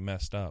kind of like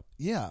messed up.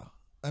 Yeah.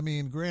 I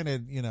mean,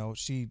 granted,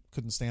 she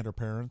couldn't stand her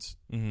parents,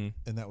 and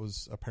that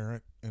was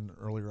apparent in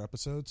earlier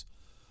episodes.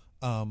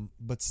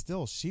 But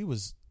still, she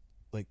was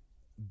like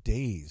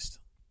dazed,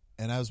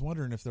 and I was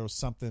wondering if there was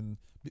something.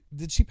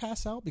 Did she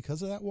pass out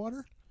because of that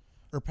water,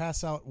 or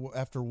pass out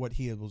after what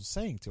he was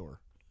saying to her?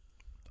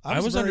 I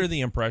was under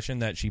the impression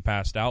that she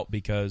passed out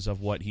because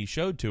of what he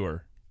showed to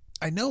her.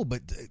 I know,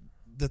 but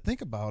to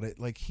think about it,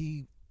 like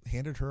he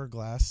handed her a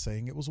glass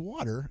saying it was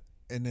water,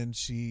 and then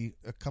she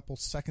a couple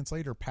seconds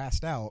later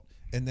passed out,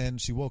 and then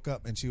she woke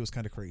up and she was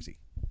kind of crazy.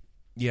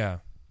 Yeah.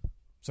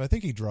 So I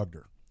think he drugged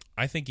her.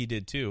 I think he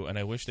did too, and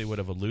I wish they would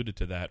have alluded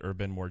to that or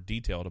been more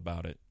detailed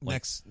about it.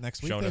 Like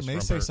next week they may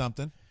say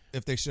something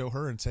if they show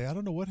her and say, "I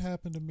don't know what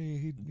happened to me."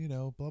 He,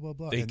 blah blah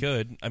blah. They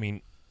could. I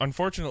mean,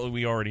 unfortunately,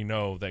 we already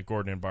know that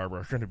Gordon and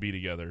Barbara are going to be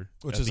together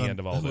at the end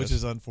of all this, which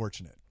is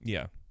unfortunate.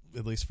 Yeah,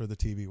 at least for the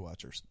TV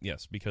watchers.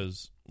 Yes,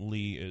 because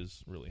Lee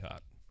is really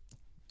hot.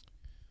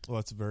 Well,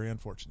 that's very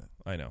unfortunate.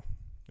 I know.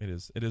 It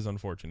is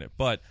unfortunate,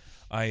 but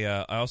I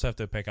also have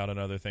to pick out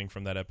another thing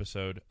from that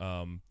episode.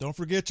 Don't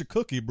forget your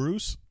cookie,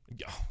 Bruce.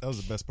 That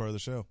was the best part of the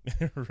show.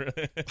 And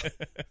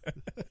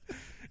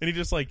he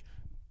just like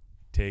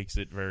takes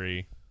it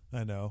very,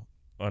 I know,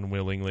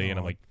 unwillingly, and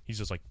I'm like, he's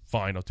just like,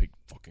 fine, I'll take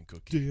fucking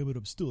cookie. Damn it,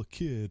 I'm still a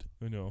kid.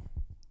 I know.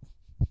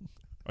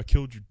 I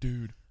killed your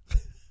dude.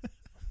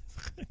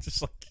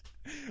 Just like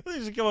they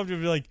just come up to me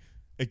and be like,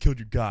 I killed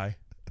your guy.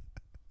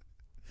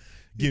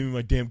 Give me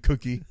my damn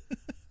cookie.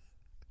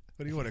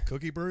 What do you want, a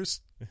cookie, Bruce?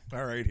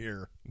 All right,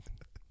 here.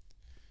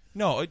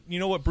 No, you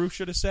know what Bruce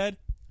should have said?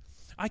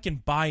 I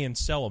can buy and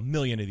sell 1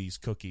 million of these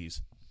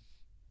cookies.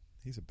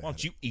 Why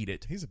don't you eat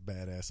it? He's a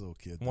badass little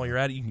kid. While you're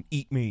at it, you can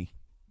eat me.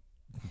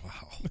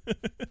 Wow.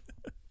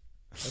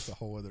 That's a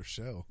whole other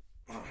show.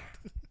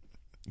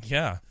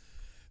 Yeah.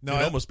 No,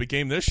 it almost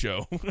became this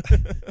show.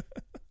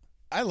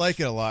 I like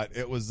it a lot.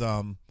 It was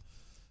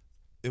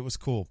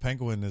cool.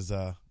 Penguin is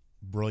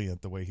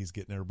brilliant the way he's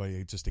getting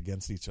everybody just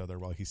against each other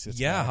while he sits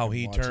back how and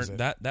he watches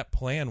turned it. that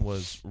plan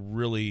was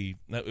really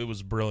it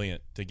was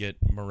brilliant to get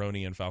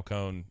Maroni and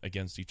Falcone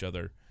against each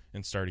other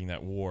and starting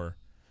that war.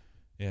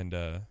 And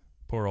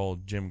poor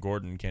old Jim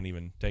Gordon can't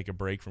even take a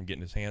break from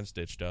getting his hand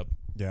stitched up.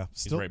 Yeah,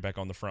 he's right back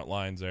on the front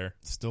lines there.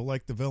 Still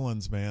like the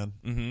villains, man.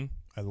 Mm-hmm.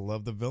 I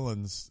love the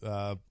villains.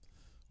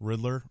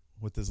 Riddler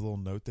with his little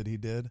note that he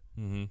did,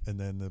 and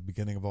then the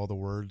beginning of all the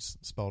words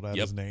spelled out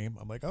his name.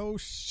 I'm like, oh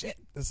shit,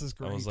 this is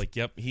great. I was like,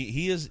 yep,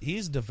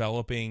 he's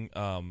developing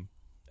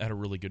at a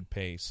really good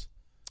pace.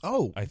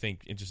 Oh, I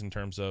think just in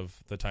terms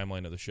of the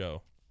timeline of the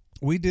show,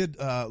 we did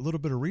a little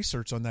bit of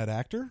research on that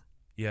actor.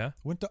 Yeah,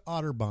 went to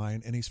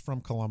Otterbein, and he's from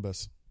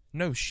Columbus.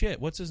 No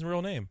shit, what's his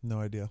real name? No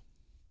idea.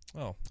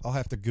 Oh, I'll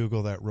have to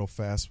Google that real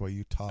fast while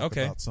you talk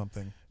about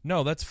something.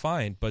 No, that's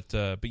fine, but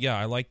yeah,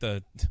 I like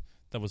the.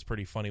 That was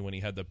pretty funny when he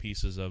had the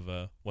pieces of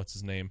what's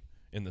his name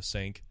in the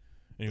sink,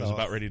 and he was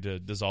about ready to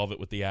dissolve it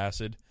with the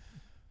acid.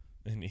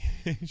 And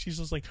she's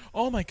just like,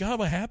 "Oh my god,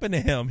 what happened to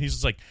him?" He's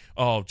just like,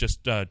 "Oh,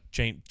 just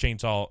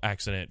chainsaw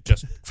accident,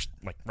 just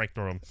like right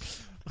through him."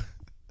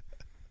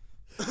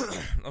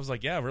 I was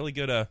like, "Yeah, really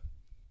good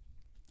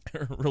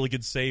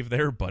save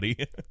there,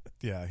 buddy."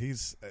 Yeah,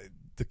 he's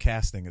the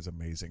casting is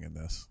amazing in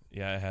this.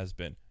 Yeah, it has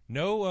been.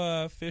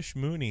 No Fish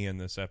Mooney in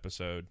this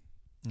episode.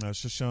 No,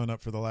 it's just showing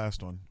up for the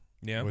last one.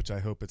 Yeah. Which I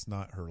hope it's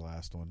not her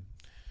last one.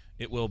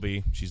 It will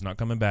be. She's not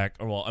coming back.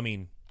 Well, I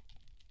mean,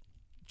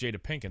 Jada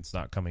Pinkett's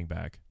not coming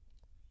back.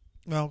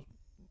 Well,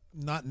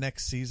 not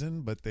next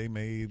season, but they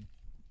may.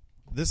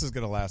 This is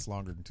going to last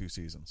longer than 2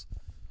 seasons.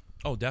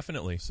 Oh,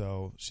 definitely.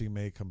 So she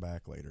may come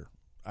back later.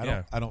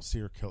 I don't see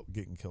her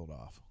getting killed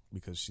off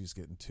because she's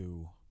getting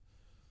too.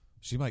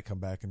 She might come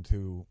back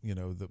into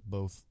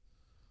both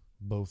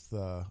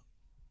the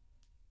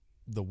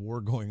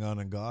war going on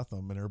in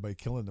Gotham and everybody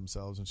killing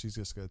themselves, and she's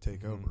just going to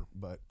take over.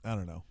 But I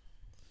don't know.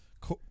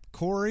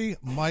 Corey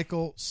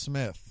Michael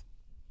Smith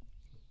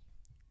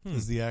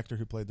is the actor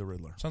who played the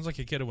Riddler. Sounds like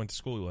a kid I went to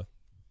school with.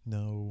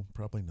 No,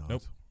 probably not.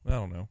 Nope. I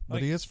don't know.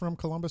 But he is from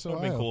Columbus, Ohio.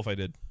 It would be cool if I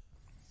did.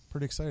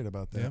 Pretty excited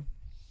about that.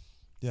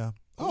 Yeah.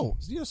 Oh,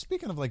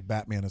 speaking of like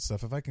Batman and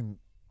stuff, if I can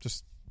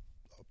just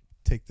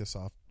take this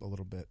off a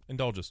little bit.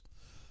 Indulge us.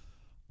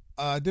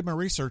 I did my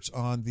research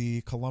on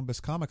the Columbus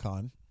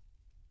Comic-Con,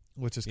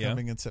 which is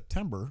coming in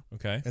September.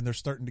 Okay. And they're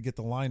starting to get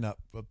the lineup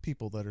of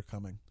people that are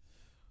coming.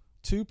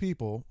 2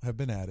 people have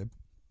been added.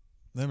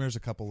 Then there's a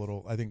couple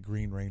little, I think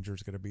Green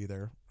Ranger's going to be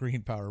there.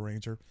 Green Power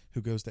Ranger,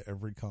 who goes to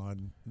every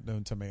con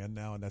known to man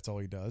now, and that's all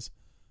he does.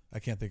 I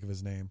can't think of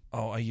his name.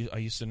 Oh, I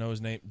used to know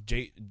his name.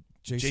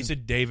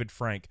 Jason David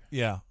Frank.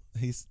 Yeah.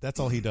 That's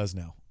all he does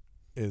now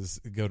is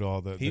go to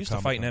all the He used to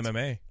fight in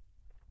MMA.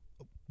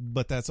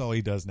 But that's all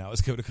he does now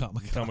is go to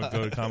Comic-Con.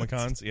 Go to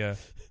Comic-Cons, yeah.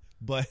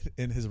 But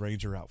in his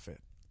Ranger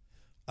outfit.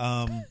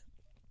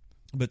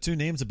 But 2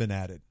 names have been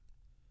added.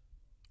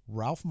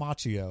 Ralph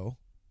Macchio.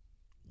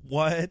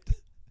 What?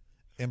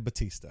 And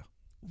Batista.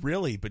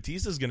 Really?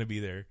 Batista's going to be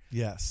there?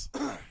 Yes.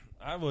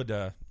 I would,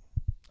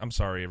 I'm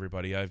sorry,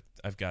 everybody.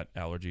 I've got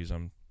allergies.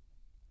 I'm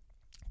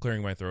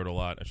clearing my throat a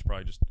lot. I should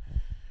probably just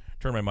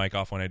turn my mic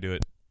off when I do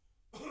it.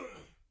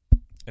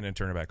 And then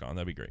turn it back on.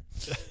 That'd be great.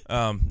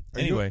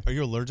 Anyway. Are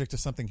you allergic to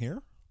something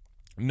here?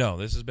 No,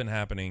 this has been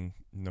happening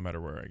no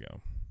matter where I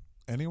go.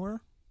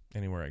 Anywhere?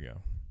 Anywhere I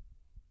go.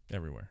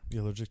 Everywhere.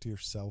 You allergic to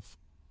yourself?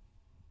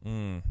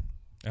 I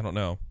don't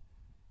know.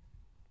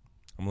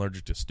 I'm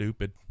allergic to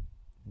stupid.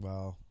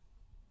 Well,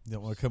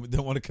 don't want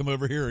to come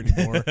over here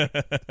anymore.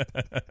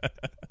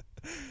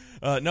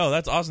 No,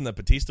 that's awesome that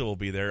Batista will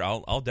be there.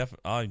 I'll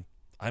definitely.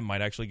 I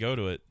might actually go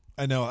to it.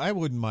 I know. I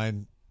wouldn't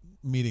mind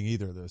meeting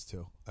either of those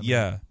 2.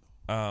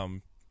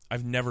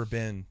 I've never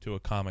been to a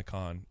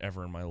Comic-Con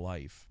ever in my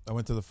life. I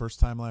went to the first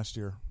time last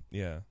year.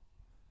 Yeah,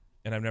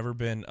 and I've never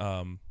been.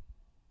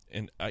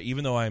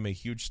 Even though I'm a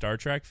huge Star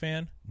Trek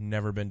fan,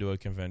 never been to a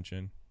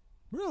convention.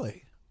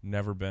 Really?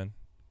 Never been.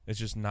 It's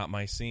just not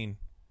my scene.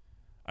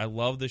 I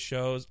love the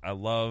shows. I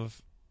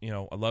love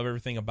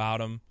everything about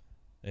them.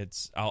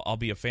 I'll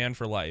be a fan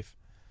for life,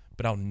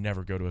 but I'll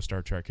never go to a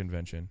Star Trek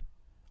convention.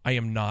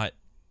 I'm not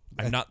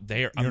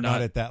there. You're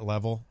not at that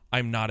level?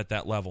 I'm not at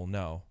that level,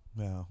 no.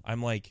 No.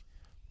 I'm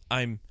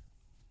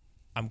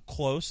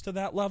close to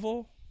that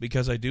level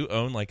because I do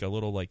own like a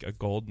little like a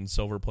gold and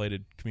silver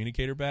plated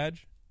communicator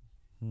badge.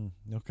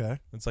 Okay.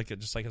 It's like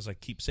just like as a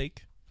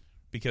keepsake.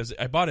 Because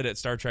I bought it at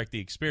Star Trek The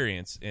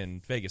Experience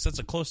in Vegas. That's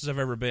the closest I've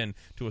ever been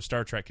to a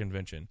Star Trek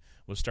convention,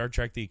 was Star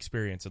Trek The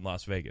Experience in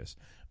Las Vegas,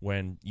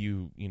 when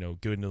you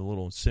go into the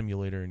little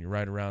simulator and you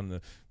ride around the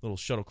little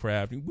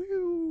shuttlecraft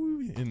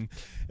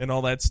and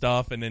all that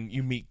stuff, and then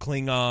you meet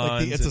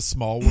Klingons. It's a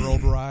small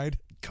world ride?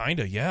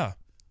 Kind of, yeah.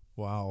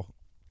 Wow.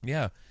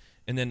 Yeah.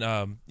 And then, there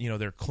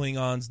are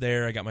Klingons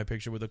there. I got my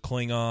picture with a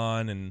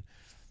Klingon, and,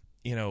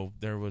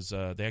 there was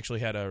they actually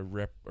had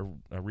a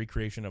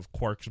recreation of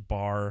Quark's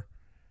bar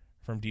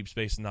from Deep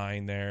Space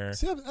Nine there.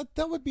 See,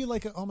 that would be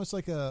like almost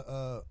like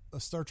a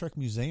Star Trek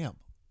museum.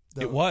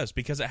 It was,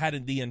 because it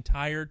had the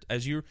entire,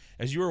 as you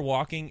were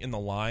walking in the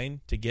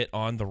line to get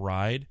on the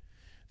ride,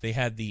 they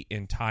had the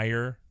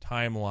entire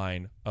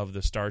timeline of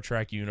the Star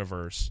Trek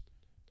universe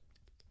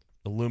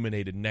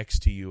illuminated next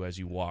to you as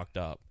you walked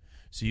up.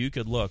 So you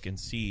could look and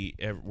see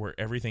where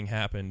everything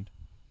happened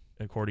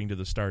according to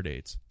the star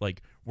dates,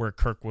 like where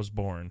Kirk was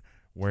born,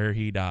 where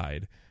he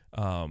died,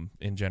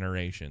 in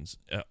Generations,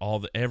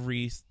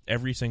 every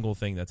single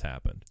thing that's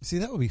happened. See,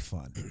 that would be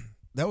fun.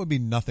 That would be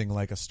nothing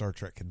like a Star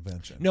Trek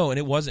convention. No, and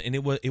it wasn't, and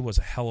it was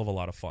a hell of a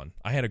lot of fun.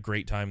 I had a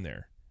great time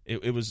there.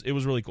 It was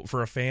really cool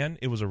for a fan.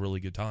 It was a really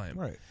good time,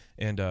 right?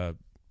 And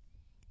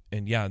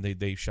yeah,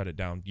 they shut it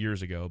down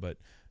years ago, but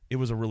it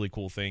was a really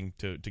cool thing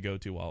to go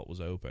to while it was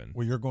open.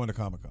 Well, you're going to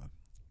Comic-Con.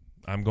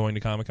 I'm going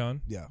to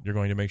Comic-Con. Yeah, you're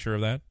going to make sure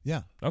of that.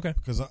 Yeah, okay.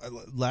 Because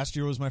last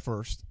year was my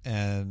first,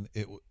 and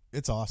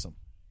it's awesome.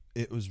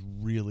 It was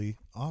really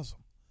awesome.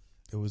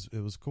 It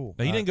was cool.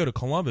 Now, you didn't go to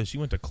Columbus. You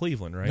went to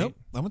Cleveland, right? Nope.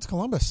 I went to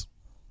Columbus.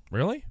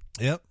 Really?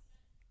 Yep.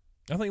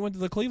 I thought you went to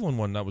the Cleveland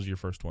one. That was your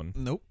first one.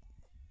 Nope.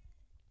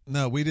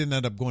 No, we didn't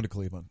end up going to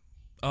Cleveland.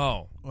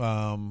 Oh.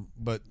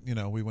 But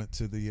we went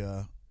to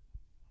the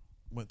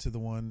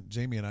one.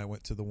 Jamie and I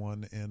went to the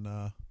one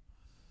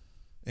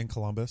in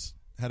Columbus.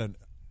 Had an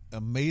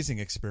amazing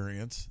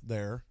experience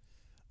there,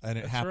 and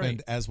it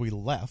happened as we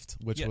left,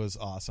 which was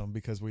awesome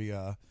because we.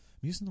 I'm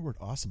using the word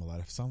awesome a lot.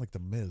 I sound like the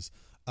Miz.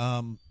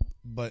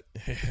 But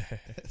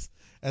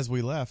as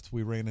we left,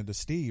 we ran into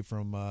Steve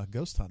from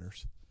Ghost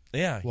Hunters.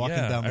 walking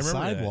yeah, down I the remember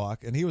that.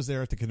 sidewalk, and he was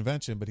there at the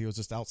convention, but he was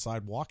just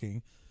outside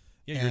walking.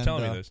 Yeah, you were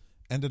telling me this.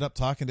 Ended up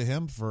talking to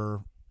him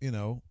for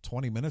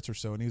 20 minutes or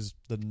so, and he's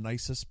the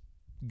nicest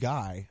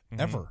guy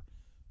ever.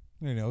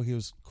 He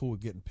was cool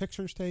with getting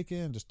pictures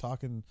taken, just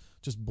talking,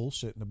 just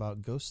bullshitting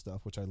about ghost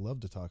stuff, which I love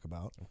to talk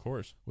about. Of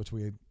course. Which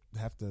we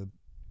have to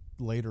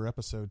later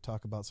episode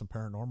talk about some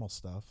paranormal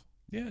stuff.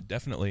 Yeah,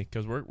 definitely,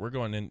 because we're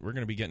going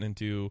to be getting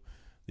into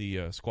the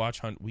Squatch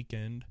Hunt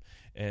weekend,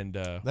 and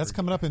that's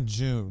coming up in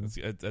June.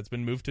 That's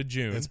been moved to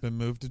June. It's been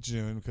moved to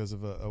June because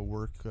of a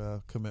work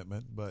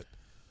commitment, but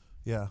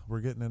yeah,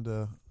 we're getting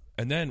into.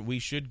 And then we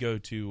should go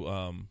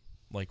to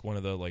like one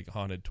of the like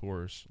haunted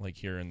tours, like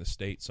here in the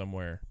state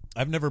somewhere.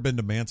 I've never been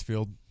to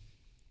Mansfield.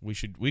 We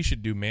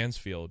should do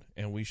Mansfield,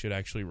 and we should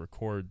actually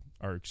record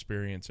our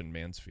experience in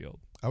Mansfield.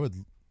 I would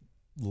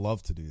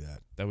love to do that.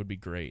 That would be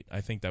great.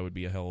 I think that would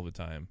be a hell of a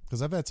time.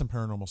 Because I've had some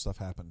paranormal stuff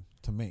happen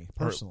to me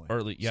personally.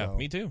 Yeah, so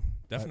me too.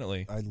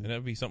 Definitely. And that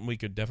would be something we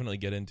could definitely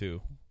get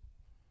into.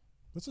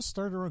 Let's just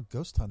start our own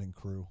ghost hunting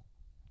crew.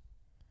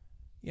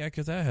 Yeah,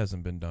 because that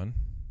hasn't been done.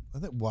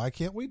 Why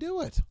can't we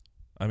do it?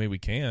 I mean, we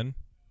can.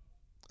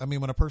 I mean,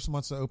 when a person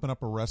wants to open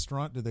up a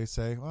restaurant, do they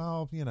say,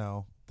 well,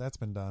 that's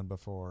been done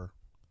before?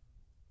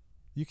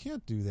 You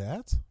can't do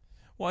that.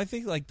 Well, I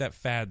think like that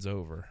fad's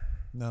over.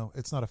 No,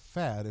 it's not a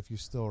fad if you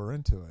still are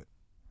into it.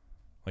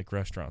 Like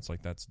restaurants,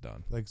 like that's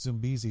done. Like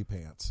Zumbizi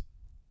pants.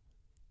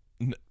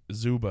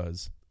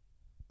 Zubas.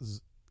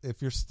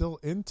 If you're still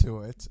into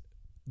it,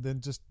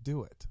 then just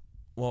do it.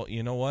 Well,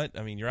 you know what?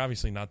 I mean, you're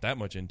obviously not that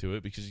much into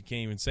it because you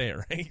can't even say it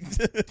right.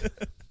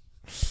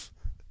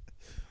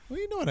 Well,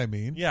 you know what I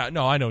mean. Yeah,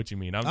 no, I know what you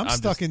mean. I'm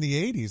stuck in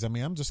the 80s. I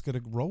mean, I'm just going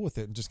to roll with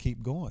it and just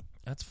keep going.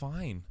 That's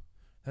fine.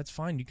 That's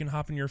fine. You can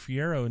hop in your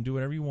Fiero and do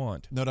whatever you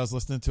want. Know what I was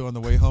listening to on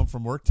the way home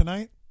from work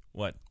tonight?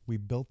 What? We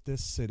Built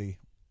This City.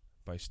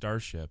 By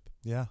Starship.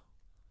 Yeah.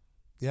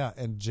 Yeah,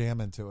 and jam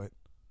into it.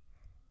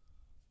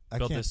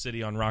 Built this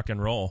city on rock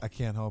and roll. I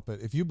can't help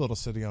it. If you built a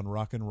city on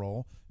rock and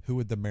roll, who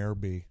would the mayor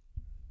be?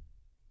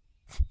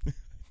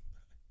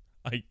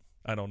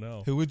 I don't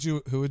know. Who would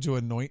you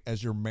anoint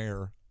as your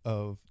mayor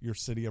of your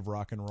city of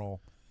rock and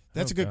roll?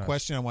 That's a good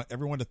question. I want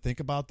everyone to think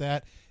about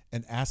that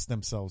and ask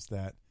themselves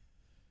that.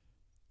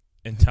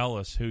 And tell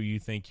us who you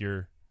think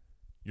your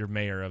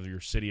mayor of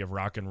your city of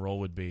rock and roll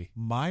would be.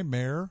 My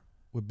mayor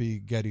would be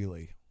Geddy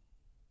Lee.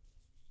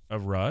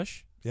 Of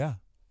Rush? Yeah.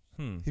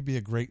 He'd be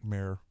a great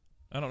mayor.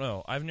 I don't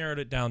know. I've narrowed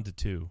it down to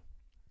two.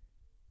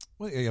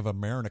 Well, you have a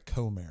mayor and a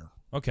co-mayor.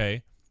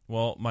 Okay.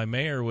 Well, my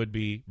mayor would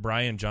be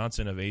Brian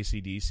Johnson of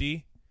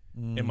AC/DC,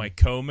 and my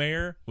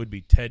co-mayor would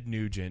be Ted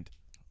Nugent.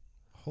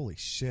 Holy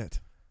shit.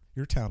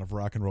 Your town of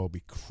rock and roll would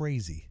be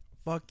crazy.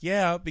 Fuck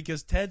yeah,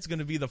 because Ted's going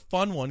to be the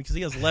fun one because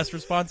he has less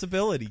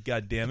responsibility,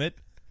 God damn it.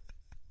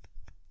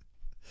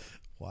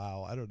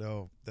 Wow, I don't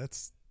know.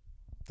 That's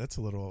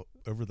a little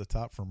over the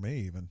top for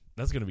me even.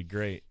 That's going to be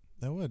great.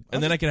 That would.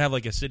 And then I could have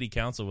like a city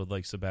council with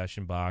like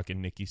Sebastian Bach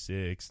and Nikki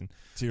Sixx.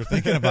 So you're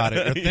thinking about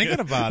it. You're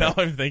thinking about it. Now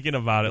I'm thinking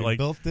about it. We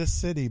built this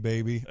city,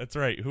 baby. That's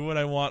right. Who would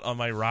I want on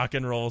my rock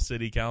and roll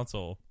city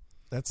council?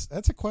 That's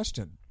a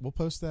question. We'll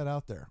post that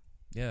out there.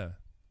 Yeah.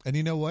 And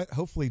you know what?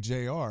 Hopefully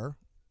JR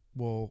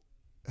will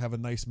have a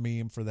nice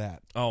meme for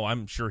that. Oh,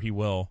 I'm sure he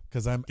will.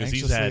 Because I'm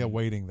anxiously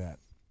awaiting that.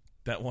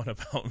 That one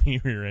about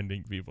me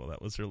rear-ending people.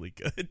 That was really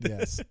good.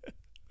 Yes.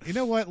 You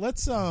know what?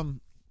 Let's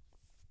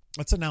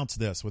announce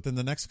this. Within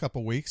the next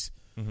couple weeks,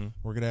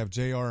 we're going to have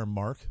JR and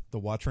Mark, the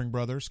Watchering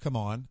Brothers, come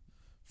on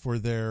for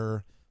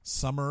their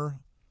summer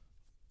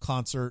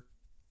concert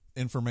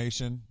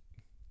information,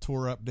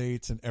 tour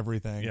updates, and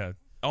everything. Yeah.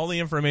 All the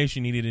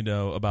information you need to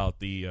know about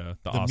the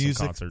awesome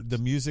music, concerts. The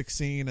music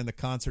scene and the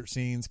concert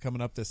scenes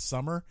coming up this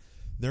summer.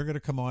 They're going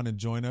to come on and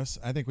join us.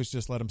 I think we should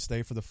just let them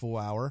stay for the full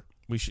hour.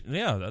 We should.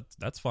 Yeah,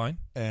 that's fine.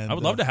 And I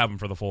would love to have them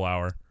for the full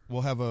hour.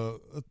 We'll have do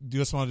you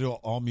just want to do an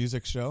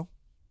all-music show?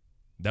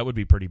 That would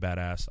be pretty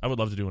badass. I would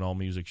love to do an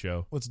all-music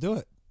show. Let's do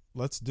it.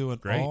 Let's do an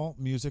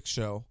all-music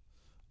show.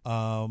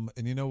 And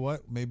you know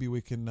what? Maybe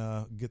we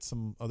can get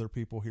some other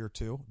people here,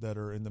 too, that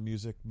are in the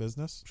music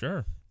business.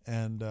 Sure.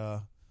 And,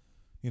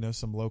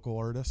 some local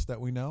artists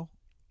that we know.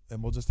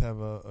 And we'll just have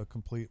a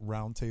complete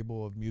round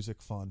table of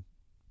music fun.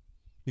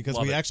 Because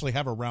we actually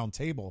have a round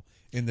table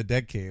in the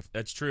Dead Cave.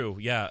 That's true.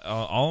 Yeah.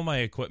 All of my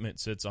equipment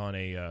sits on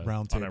a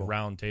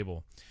round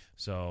table.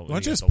 So why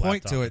don't you just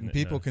point to it and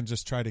people can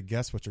just try to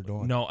guess what you're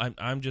doing? No,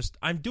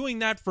 I'm doing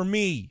that for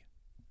me.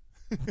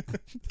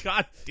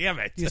 God damn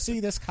it! You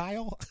see this,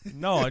 Kyle?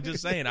 No, I'm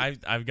just saying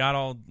I've got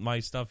all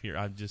my stuff here.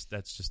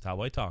 That's just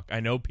how I talk. I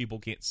know people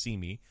can't see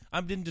me.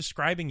 I've been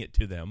describing it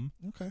to them.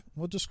 Okay,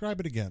 well, describe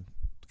it again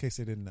in case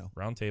they didn't know.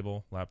 Round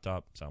table,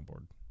 laptop,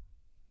 soundboard,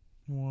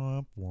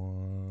 womp,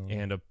 womp.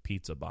 And a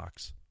pizza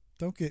box.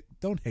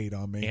 Don't hate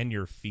on me. And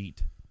your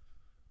feet.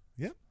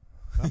 Yep.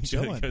 I'm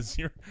chilling because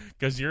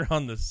you're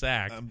on the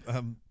sack,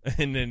 and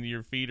then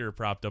your feet are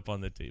propped up on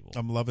the table.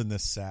 I'm loving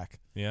this sack.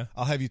 Yeah,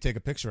 I'll have you take a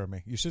picture of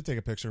me. You should take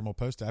a picture and we'll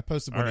post it. I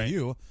posted one of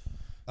you.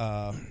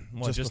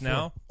 Just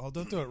now? Oh,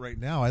 don't do it right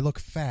now. I look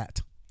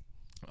fat.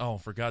 Oh,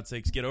 for God's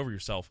sakes, get over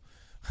yourself.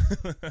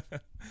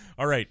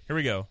 All right, here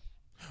we go.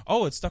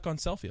 Oh, it's stuck on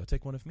selfie. I'll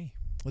take one of me.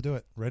 We'll do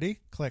it. Ready?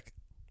 Click.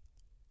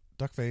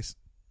 Duck face.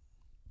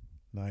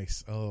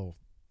 Nice. Oh,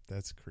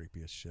 that's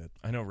creepy as shit.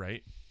 I know,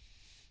 right?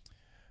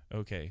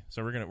 Okay,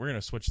 so we're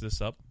gonna switch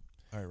this up.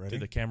 All right, ready? To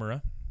the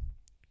camera.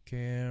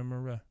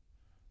 Camera.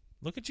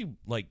 Look at you,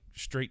 like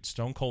straight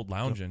stone cold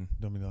lounging.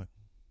 Don't be like.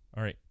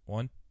 All right,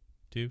 1,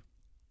 2,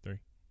 3.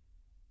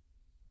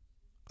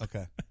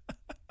 Okay.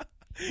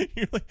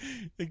 You're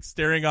like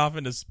staring off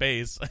into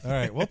space. All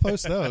right, we'll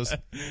post those.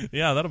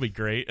 Yeah, that'll be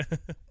great.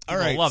 All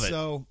right, love it.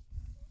 So,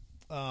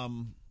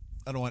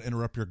 I don't want to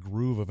interrupt your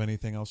groove of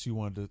anything else you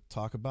wanted to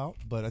talk about,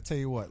 but I tell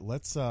you what,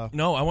 let's.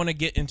 No, I want to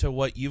get into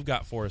what you've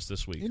got for us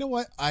this week. You know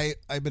what?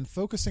 I've been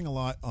focusing a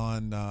lot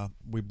on.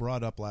 We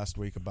brought up last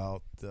week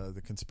about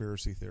the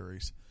conspiracy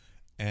theories,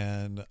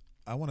 and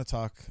I want to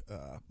talk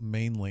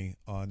mainly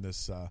on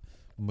this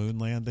moon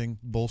landing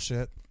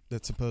bullshit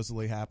that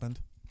supposedly happened.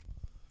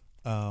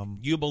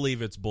 You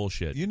believe it's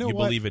bullshit. You know you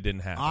what? believe it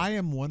didn't happen. I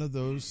am one of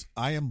those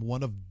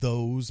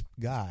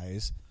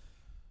guys.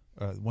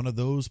 One of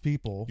those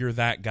people. You're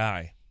that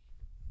guy.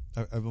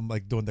 I'm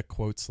like doing the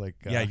quotes like.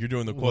 Yeah, you're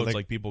doing the quotes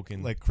like people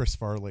can. Like Chris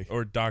Farley.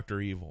 Or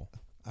Dr. Evil.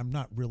 I'm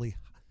not really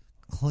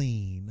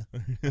clean.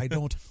 I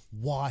don't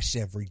wash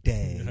every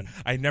day.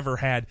 I never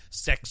had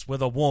sex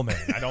with a woman.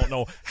 I don't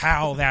know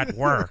how that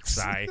works.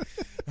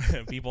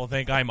 People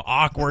think I'm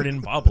awkward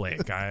in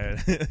public.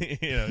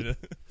 That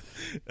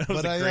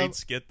was a great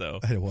skit,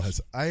 though. It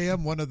was. I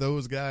am one of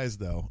those guys,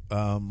 though.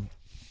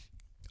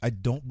 I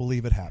don't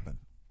believe it happened.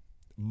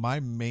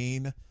 My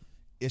main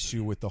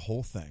issue with the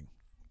whole thing,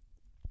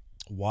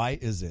 why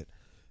is it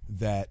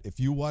that if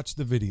you watch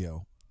the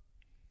video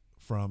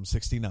from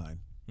 69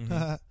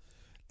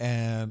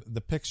 and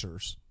the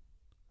pictures,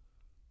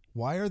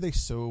 why are they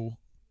so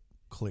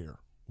clear?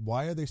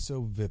 Why are they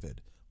so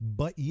vivid?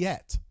 But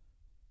yet,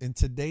 in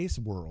today's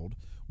world,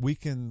 we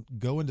can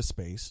go into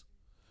space,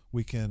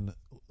 we can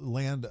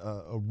land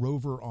a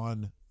rover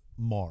on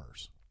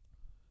Mars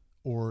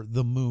or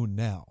the moon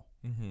now.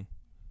 Mm-hmm.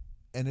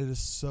 And it is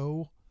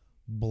so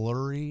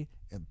blurry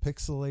and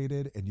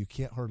pixelated, and you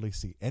can't hardly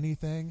see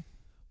anything.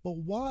 But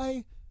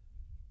why?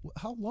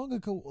 How long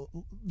ago?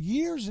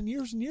 Years and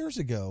years and years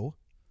ago.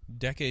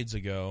 Decades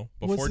ago,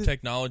 before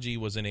technology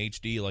was in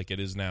HD like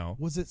it is now.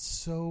 Was it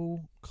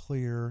so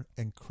clear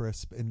and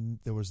crisp, and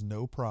there was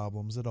no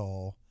problems at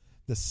all?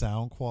 The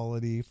sound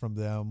quality from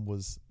them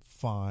was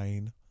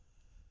fine.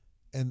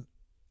 And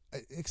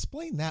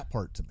explain that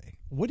part to me.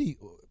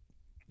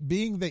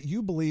 Being that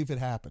you believe it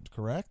happened,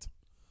 correct?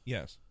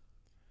 Yes.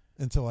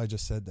 Until I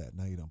just said that.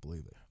 Now you don't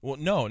believe it. Well,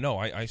 no.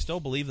 I still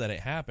believe that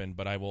it happened,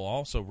 but I will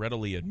also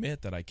readily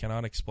admit that I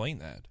cannot explain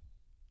that.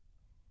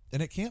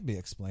 And it can't be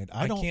explained.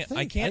 I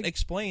can't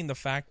explain the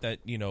fact that,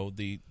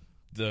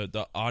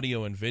 the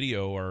audio and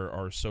video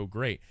are so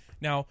great.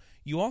 Now,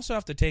 you also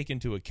have to take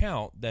into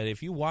account that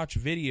if you watch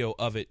video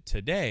of it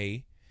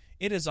today,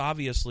 it has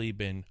obviously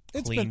been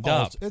cleaned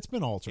up. It's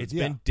been altered. It's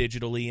been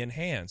digitally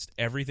enhanced.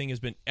 Everything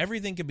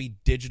can be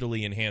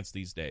digitally enhanced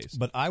these days.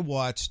 But I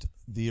watched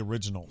the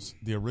original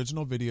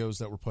videos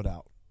that were put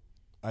out.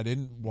 I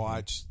didn't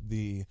watch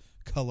the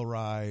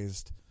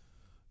colorized,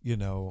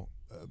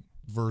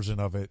 version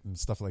of it and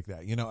stuff like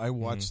that. I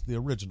watched the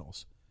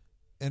originals.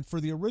 And for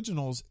the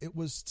originals, it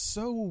was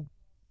so...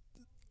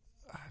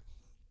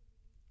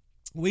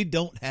 We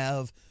don't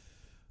have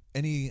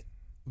any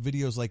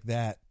videos like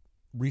that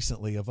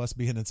recently of us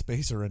being in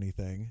space or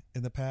anything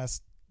in the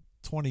past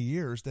 20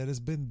 years that has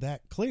been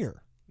that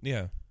clear.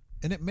 Yeah.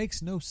 And it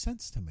makes no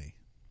sense to me.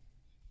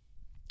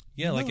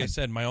 Yeah, like I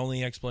said, my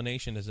only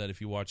explanation is that if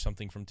you watch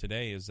something from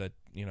today is that,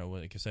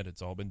 like I said,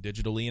 it's all been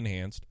digitally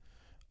enhanced.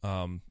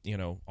 All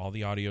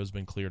the audio has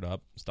been cleared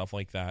up, stuff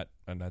like that.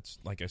 And that's,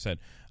 like I said,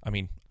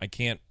 I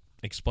can't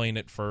explain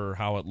it for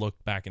how it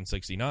looked back in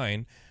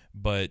 69,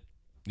 but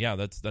yeah,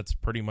 that's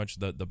pretty much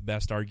the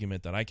best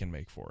argument that I can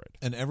make for it.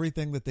 And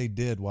everything that they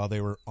did while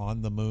they were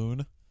on the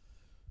moon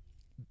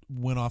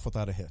went off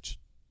without a hitch.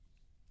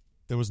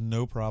 There was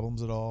no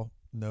problems at all.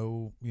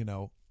 No,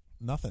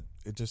 nothing.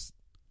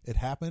 It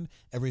happened.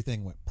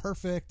 Everything went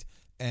perfect.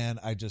 And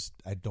I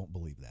don't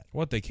believe that.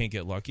 What, they can't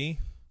get lucky?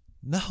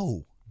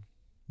 No,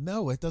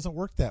 it doesn't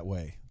work that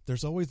way.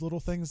 There's always little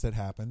things that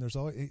happen. There's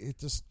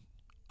always,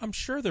 I'm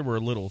sure there were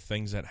little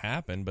things that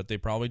happened, but they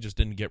probably just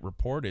didn't get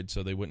reported,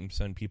 so they wouldn't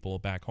send people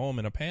back home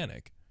in a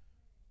panic.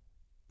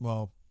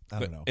 Well, I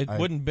don't know. It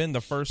wouldn't have been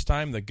the first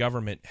time the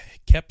government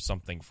kept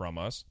something from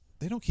us.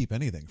 They don't keep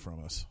anything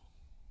from us.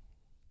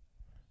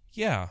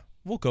 Yeah,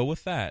 we'll go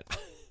with that.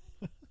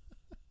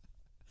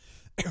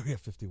 Area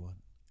 51.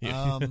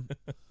 Yeah.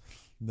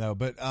 No,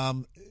 but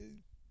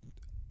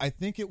I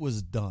think it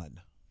was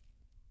done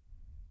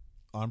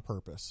on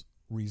purpose.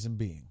 Reason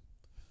being,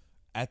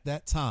 at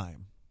that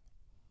time,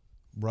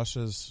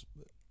 Russia's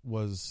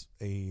was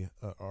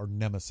our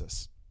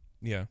nemesis.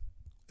 Yeah,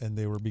 and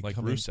they were becoming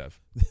like Rusev.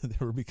 They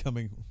were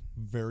becoming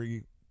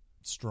very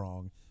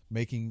strong,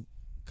 making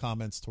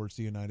comments towards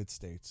the United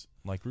States,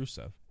 like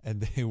Rusev,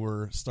 and they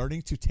were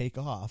starting to take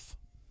off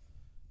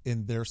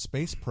in their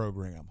space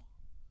program.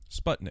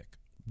 Sputnik.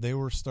 They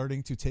were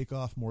starting to take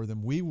off more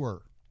than we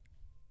were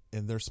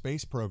in their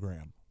space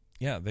program.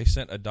 Yeah, they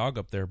sent a dog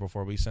up there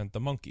before we sent the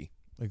monkey.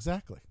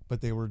 Exactly.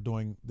 But they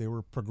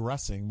were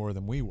progressing more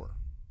than we were.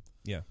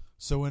 Yeah.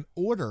 So in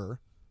order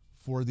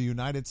for the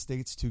United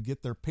States to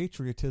get their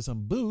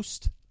patriotism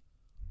boost,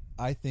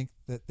 I think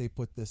that they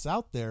put this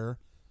out there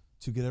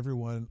to get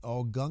everyone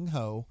all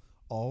gung-ho,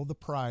 all the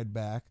pride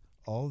back,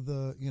 all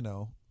the,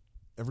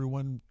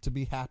 everyone to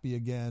be happy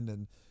again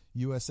and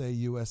USA,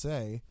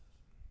 USA,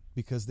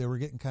 because they were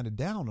getting kind of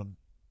down on,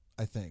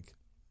 I think.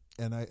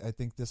 And I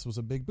think this was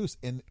a big boost.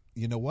 And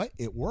you know what?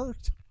 It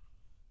worked.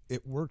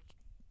 It worked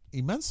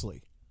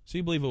immensely. So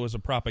you believe it was a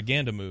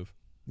propaganda move?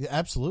 Yeah,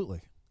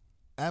 absolutely.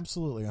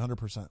 Absolutely,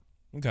 100%.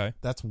 Okay.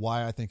 That's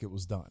why I think it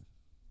was done.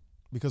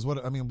 Because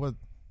what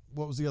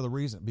was the other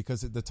reason?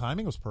 Because the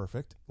timing was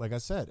perfect. Like I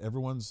said,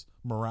 everyone's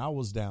morale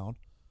was down.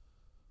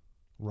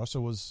 Russia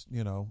was,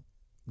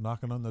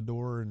 knocking on the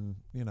door and,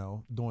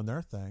 doing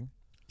their thing.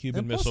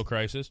 Cuban Missile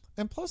Crisis.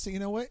 And plus, you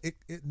know what?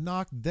 It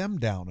knocked them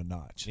down a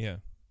notch. Yeah.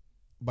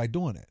 By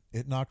doing it.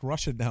 It knocked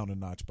Russia down a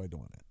notch by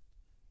doing it.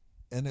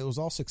 And it was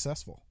all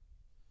successful.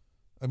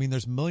 I mean,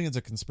 there's millions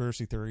of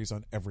conspiracy theories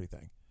on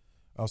everything.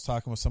 I was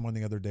talking with someone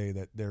the other day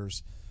that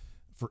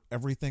for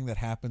everything that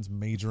happens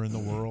major in the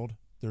world,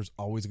 there's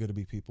always going to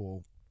be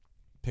people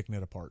picking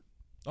it apart.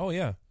 Oh,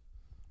 yeah.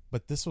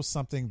 But this was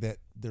something that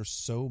there's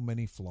so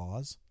many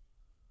flaws.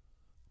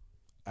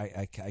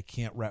 I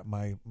can't wrap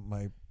my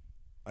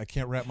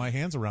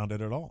hands around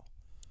it at all.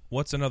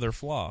 What's another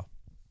flaw?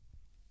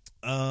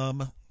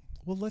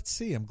 Well, let's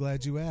see. I'm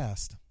glad you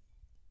asked.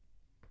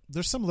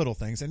 There's some little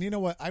things. And you know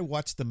what? I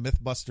watched the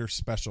Mythbuster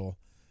special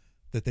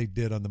that they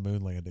did on the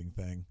moon landing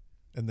thing.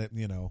 And that,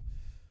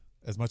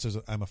 as much as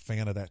I'm a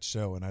fan of that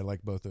show and I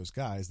like both those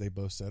guys, they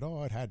both said,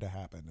 oh, it had to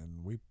happen.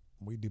 And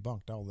we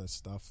debunked all this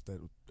stuff that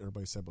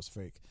everybody said was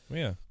fake.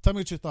 Yeah. Tell me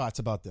what your thoughts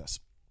about this.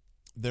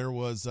 There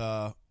was,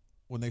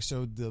 when they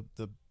showed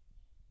the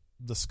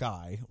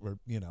sky, or,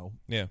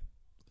 Yeah.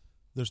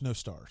 there's no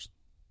stars.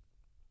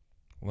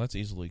 Well, that's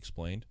easily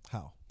explained.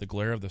 How? The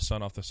glare of the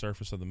sun off the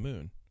surface of the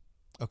moon.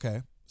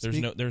 Okay.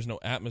 There's no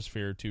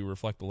atmosphere to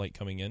reflect the light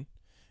coming in,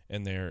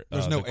 and there's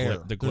no air.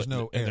 There's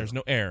no air. There's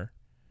no air.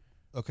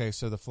 Okay,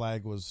 so the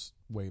flag was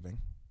waving.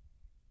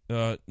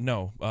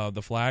 No,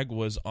 the flag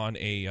was on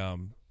a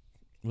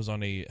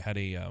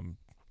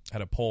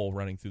had a pole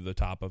running through the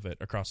top of it,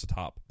 across the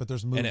top. But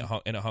there's movement,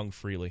 and it hung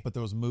freely. But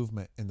there was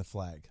movement in the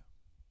flag.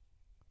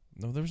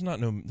 No,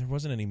 there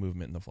wasn't any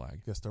movement in the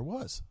flag. Yes, there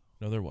was.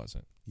 No, there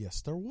wasn't.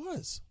 Yes, there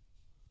was.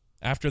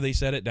 After they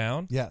set it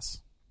down?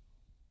 Yes.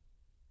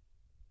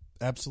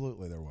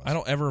 Absolutely, there was. I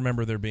don't ever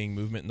remember there being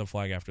movement in the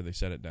flag after they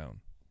set it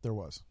down. There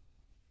was.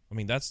 I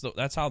mean, that's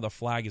how the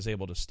flag is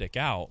able to stick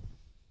out,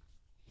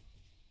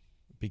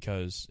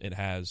 because it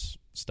has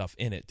stuff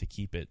in it to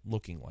keep it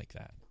looking like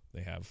that.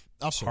 They have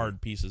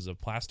hard pieces of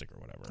plastic or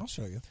whatever. I'll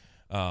show you.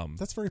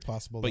 That's very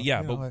possible. But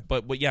yeah,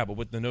 but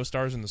with the no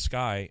stars in the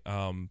sky,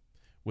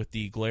 with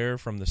the glare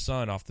from the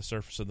sun off the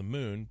surface of the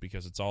moon,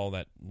 because it's all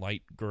that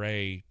light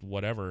gray,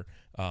 whatever,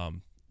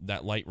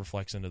 that light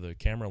reflects into the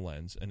camera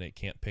lens, and it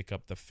can't pick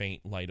up the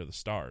faint light of the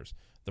stars.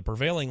 The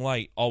prevailing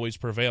light always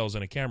prevails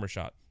in a camera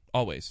shot,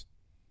 always.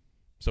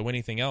 So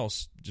anything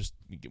else just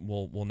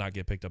will not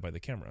get picked up by the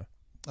camera.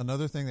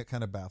 Another thing that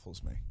kind of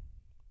baffles me,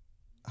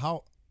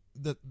 how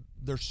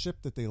their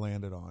ship that they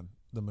landed on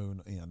the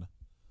moon in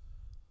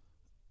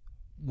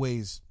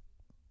weighs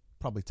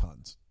probably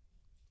tons,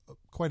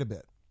 quite a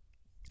bit.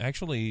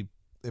 Actually,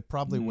 it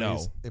probably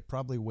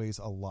weighs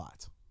a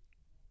lot.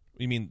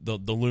 You mean the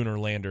lunar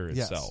lander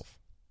itself?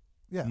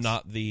 Yes.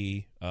 Not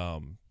the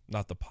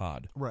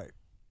pod. Right.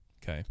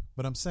 Okay.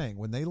 But I'm saying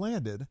when they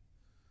landed,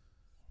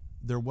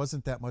 there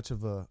wasn't that much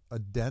of a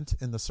dent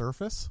in the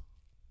surface.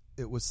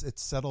 It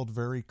settled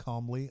very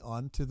calmly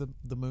onto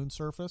the moon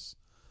surface,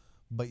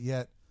 but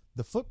yet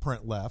the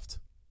footprint left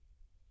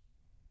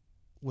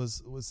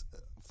was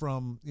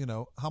from,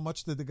 how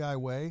much did the guy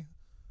weigh?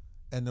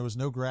 And there was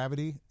no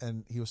gravity,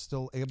 and he was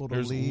still able to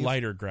leave. There's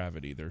lighter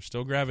gravity. There's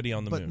still gravity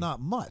on the moon. But not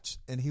much.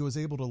 And he was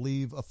able to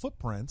leave a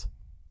footprint,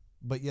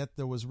 but yet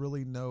there was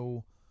really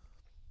no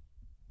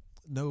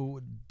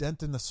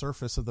dent in the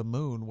surface of the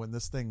moon when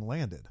this thing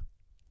landed.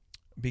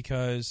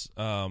 Because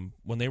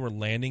when they were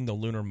landing the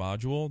lunar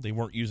module, they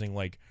weren't using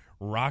like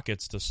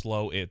rockets to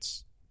slow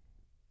its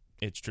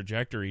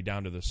trajectory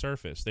down to the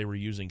surface. They were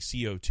using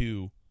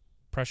CO2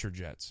 pressure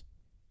jets.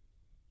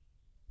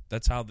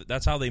 That's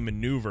how they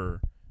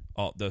maneuver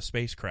the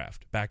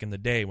spacecraft back in the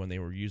day when they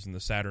were using the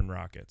Saturn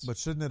rockets. But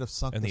shouldn't it have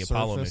sunk and the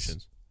Apollo surface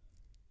missions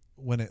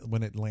when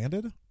it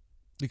landed?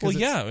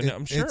 Because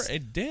I'm sure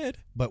it did.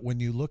 But when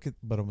you look at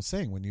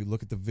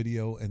the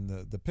video and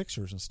the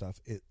pictures and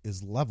stuff, it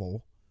is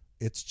level.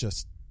 It's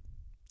just,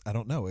 I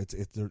don't know.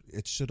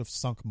 It should have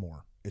sunk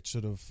more. It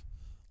should have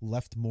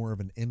left more of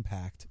an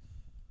impact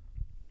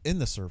in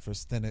the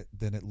surface than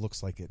it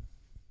looks like it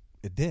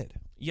did.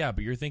 Yeah,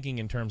 but you're thinking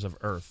in terms of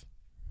Earth.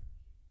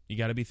 You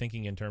got to be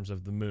thinking in terms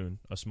of the moon,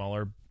 a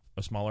smaller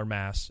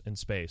mass in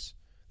space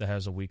that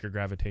has a weaker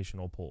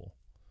gravitational pull.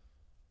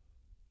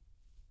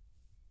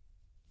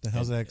 Then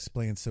how's that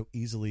explained so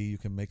easily you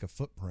can make a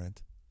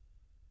footprint,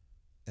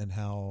 and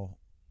how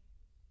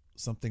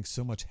something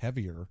so much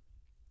heavier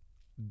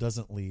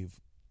doesn't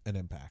leave an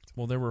impact?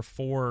 Well, there were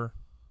 4.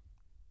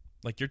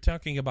 Like you're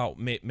talking about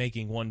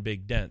making one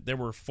big dent. There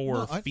were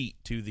 4 feet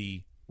to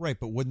the right,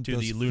 but wouldn't to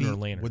those the lunar feet,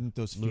 lander? Wouldn't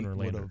those feet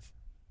would have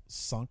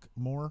sunk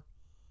more?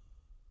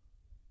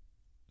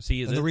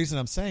 See, the reason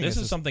I'm saying this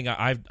is something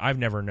I've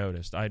never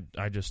noticed.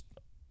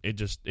 It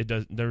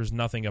does. There's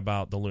nothing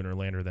about the lunar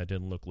lander that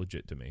didn't look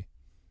legit to me.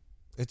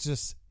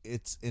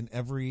 It's in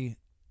every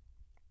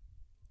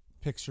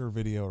picture,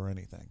 video, or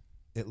anything.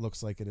 It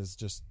looks like it is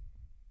just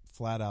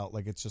flat out,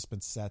 like it's just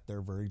been sat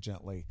there very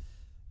gently,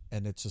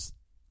 and it's just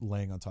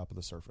laying on top of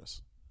the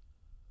surface.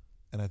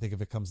 And I think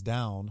if it comes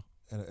down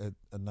at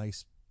a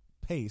nice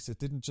pace, it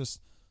didn't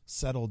just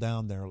settle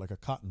down there like a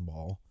cotton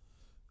ball.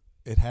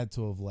 It had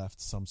to have left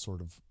some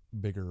sort of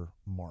bigger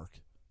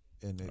mark,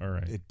 and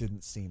it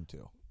didn't seem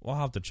to. Well,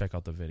 I'll have to check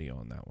out the video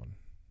on that one.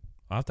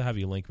 I'll have to have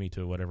you link me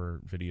to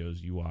whatever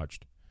videos you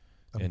watched,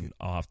 and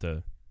I'll have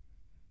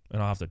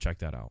to check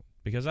that out,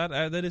 because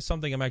that is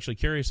something I'm actually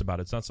curious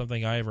about. It's not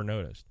something I ever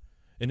noticed,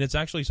 and it's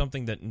actually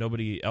something that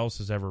nobody else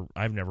has ever.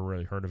 I've never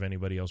really heard of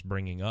anybody else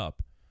bringing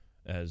up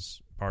as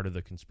part of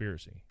the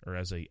conspiracy, or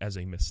as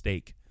a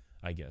mistake,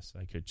 I guess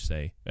I could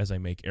say, as I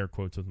make air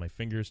quotes with my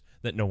fingers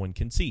that no one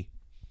can see.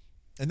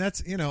 And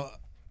that's,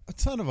 a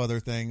ton of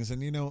other things.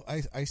 And,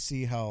 I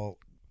see how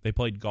they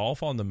played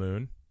golf on the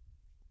moon.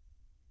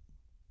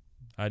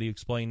 How do you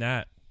explain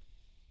that?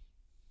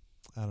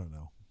 I don't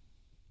know.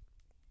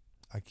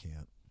 I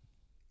can't.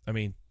 I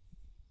mean,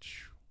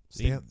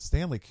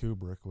 Stanley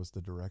Kubrick was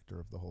the director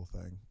of the whole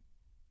thing.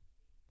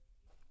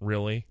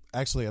 Really?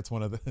 Actually, it's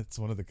one of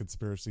the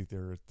conspiracy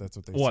theories. That's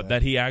what they said. What,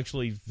 that he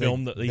actually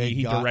filmed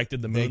he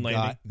directed the moon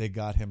landing? They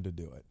got him to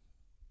do it.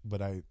 But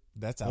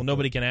that's out there.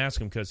 Nobody can ask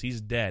him because he's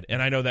dead.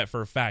 And I know that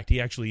for a fact. He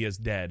actually is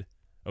dead.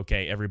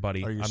 Okay,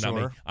 everybody. Are you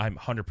sure? I'm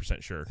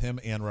 100% sure. Him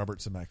and Robert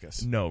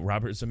Zemeckis. No,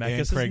 Robert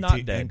Zemeckis is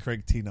not dead. And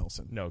Craig T.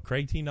 Nelson. No,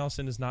 Craig T.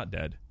 Nelson is not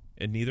dead.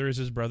 And neither is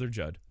his brother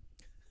Judd.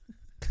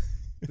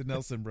 The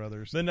Nelson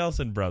brothers. The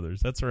Nelson brothers.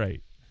 That's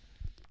right.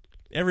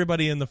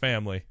 Everybody in the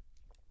family.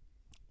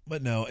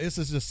 But no, this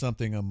is just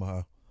something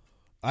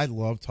I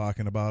love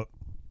talking about.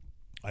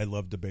 I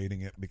love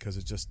debating it because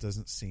it just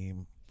doesn't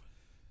seem,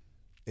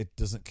 it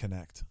doesn't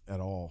connect at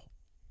all.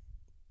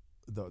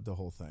 The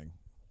whole thing,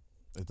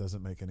 it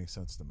doesn't make any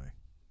sense to me.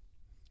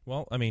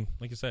 Well, I mean,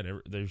 like I said,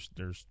 there's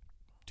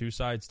 2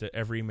 sides to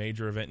every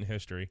major event in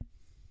history.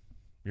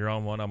 You're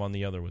on one, I'm on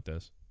the other with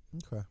this.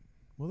 Okay,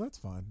 well that's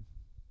fine.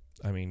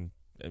 I mean,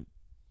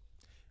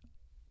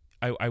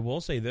 I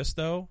will say this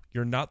though: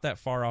 you're not that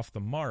far off the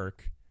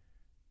mark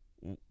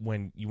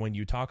when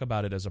you talk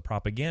about it as a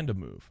propaganda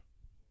move.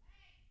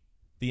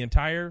 The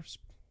entire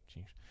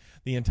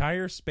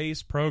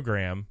space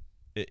program,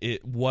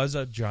 it was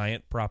a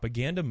giant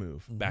propaganda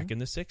move back in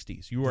the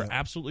 60s. You were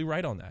absolutely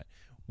right on that.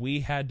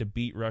 We had to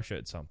beat Russia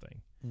at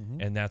something,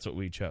 and that's what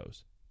we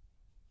chose.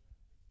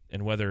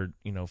 And whether,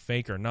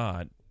 fake or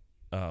not,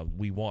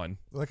 we won.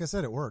 Like I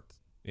said, it worked.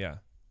 Yeah.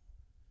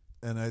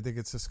 And I think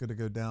it's just going to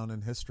go down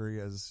in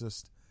history as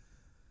just...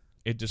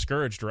 It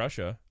discouraged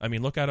Russia. I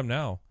mean, look at them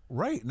now.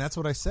 Right, and that's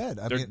what I said.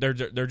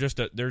 They're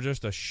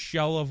just a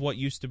shell of what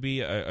used to be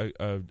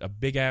a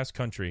big ass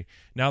country.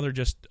 Now they're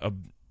just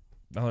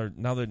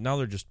now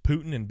they're just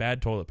Putin and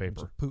bad toilet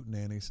paper. Putin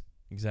nannies.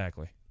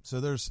 Exactly. So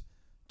there's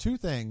 2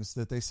 things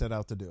that they set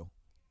out to do,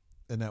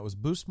 and that was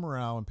boost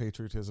morale and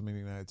patriotism in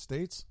the United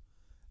States,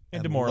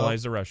 and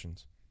demoralize the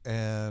Russians.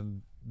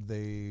 And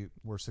they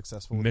were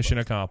successful. Mission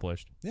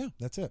accomplished. Yeah,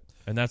 that's it.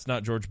 And that's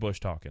not George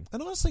Bush talking.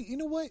 And honestly, you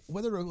know what?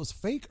 Whether it was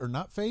fake or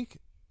not fake,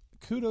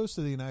 kudos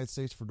to the United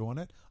States for doing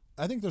it.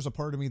 I think there's a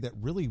part of me that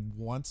really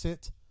wants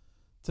it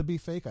to be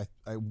fake.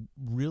 I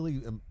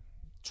really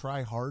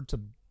try hard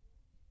to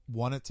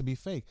want it to be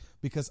fake,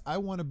 because I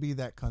want to be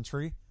that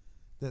country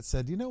that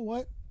said, you know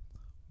what?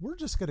 We're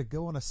just going to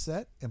go on a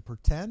set and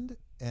pretend,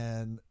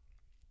 and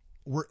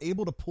we're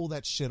able to pull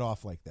that shit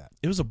off like that.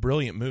 It was a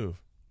brilliant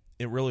move.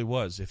 It really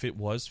was. If it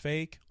was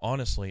fake,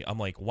 honestly, I'm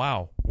like,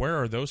 wow,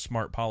 where are those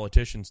smart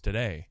politicians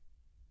today?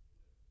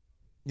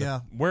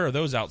 Yeah. Where are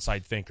those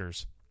outside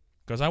thinkers?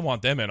 Because I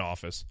want them in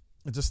office.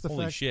 Just the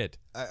Holy fact, shit.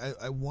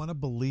 I want to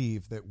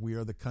believe that we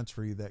are the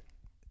country that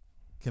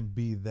can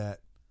be that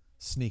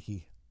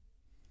sneaky.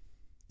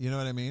 You know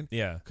what I mean?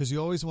 Yeah. Because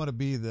you always want to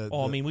be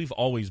I mean, we've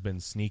always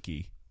been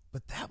sneaky.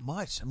 But that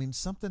much. I mean,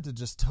 something to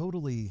just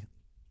totally...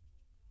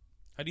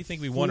 How do you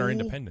think we won our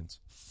independence?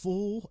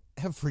 Fool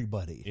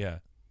everybody. Yeah.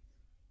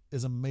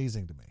 Is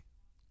amazing to me.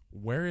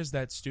 Where is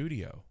that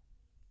studio?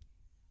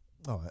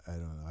 Oh, I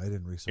don't know. I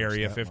didn't research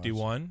Area that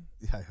 51?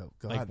 Yeah, I hope.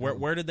 God, like,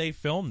 where did they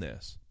film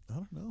this? I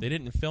don't know. They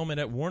didn't film it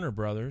at Warner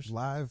Brothers.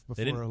 Live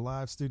before a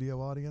live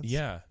studio audience?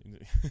 Yeah.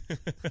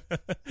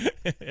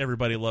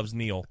 Everybody loves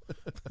Neil.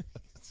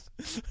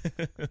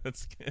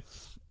 That's good.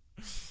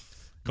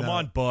 Come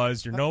on,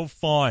 Buzz. You're no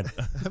fun.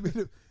 I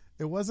mean,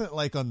 It wasn't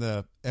like on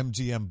the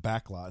MGM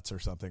backlots or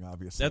something,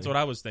 obviously. That's what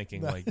I was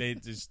thinking. Like they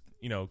just,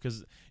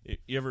 because do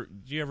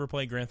you ever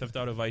play Grand Theft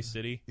Auto Vice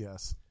City?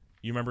 Yes.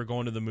 You remember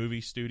going to the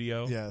movie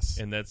studio? Yes.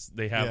 And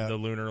they have the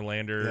lunar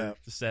lander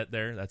set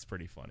there. That's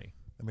pretty funny.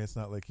 I mean, it's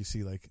not like you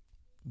see like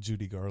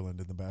Judy Garland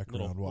in the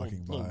background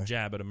walking by. Little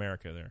jab at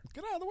America there.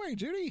 Get out of the way,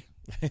 Judy.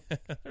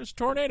 There's a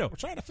tornado. We're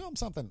trying to film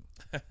something.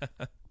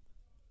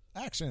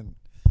 Action.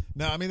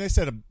 No, I mean, they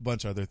said a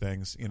bunch of other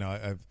things.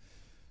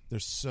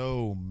 There's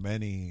so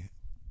many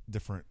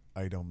different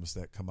items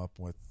that come up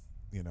with,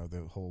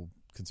 the whole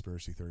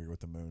conspiracy theory with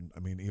the moon. I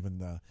mean,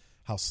 even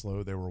how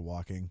slow they were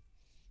walking,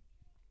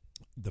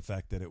 the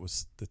fact that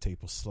the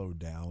tape was slowed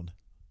down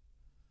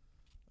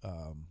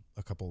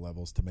a couple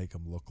levels to make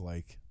them look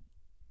like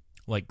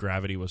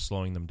gravity was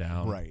slowing them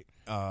down. Right.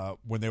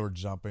 When they were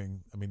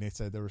jumping, I mean, they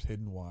said there was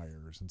hidden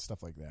wires and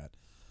stuff like that.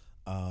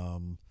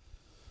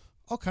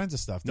 All kinds of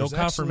stuff. No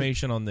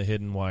confirmation on the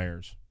hidden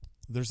wires.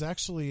 There's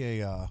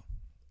actually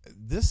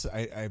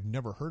I've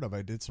never heard of.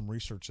 I did some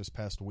research this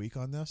past week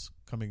on this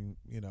coming,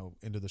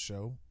 into the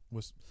show.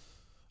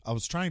 I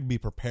was trying to be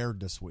prepared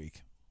this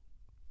week.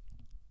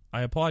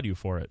 I applaud you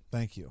for it.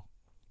 Thank you.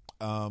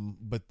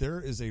 But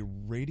there is a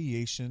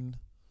radiation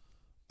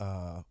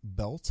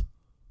belt.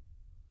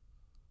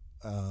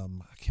 I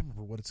can't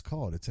remember what it's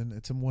called. It's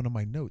in one of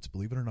my notes.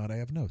 Believe it or not, I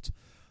have notes.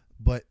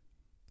 But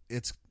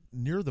it's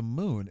near the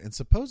moon, and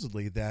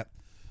supposedly that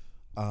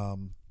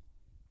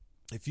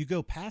if you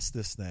go past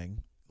this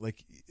thing,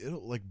 like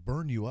it'll like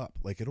burn you up.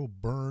 Like it'll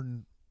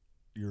burn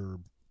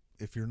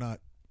if you're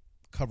not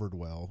covered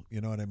well. You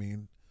know what I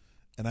mean?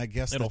 And I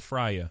guess it'll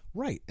fry you.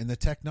 Right. And the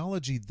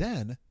technology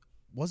then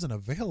wasn't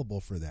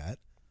available for that.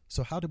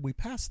 So how did we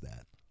pass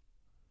that?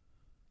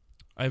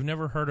 I've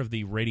never heard of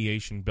the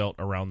radiation belt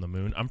around the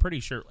moon. I'm pretty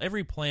sure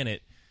every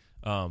planet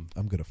I'm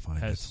going to find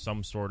has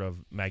some sort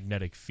of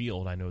magnetic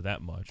field. I know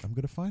that much. I'm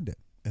going to find it.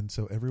 And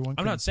so everyone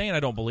I'm not saying I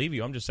don't believe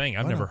you. I'm just saying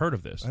I've never heard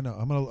of this. I know.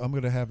 I'm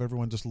going to have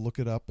everyone just look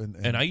it up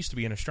and I used to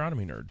be an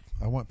astronomy nerd.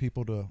 I want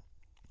people to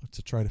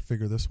try to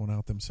figure this one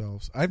out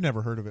themselves. I've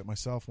never heard of it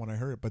myself when I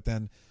heard it, but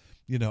then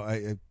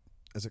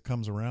as it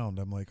comes around,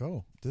 I'm like,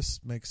 "Oh, this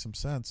makes some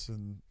sense,"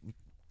 and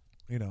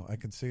I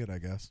can see it. I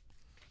guess.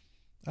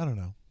 I don't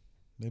know.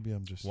 Maybe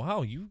I'm just.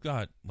 Wow, you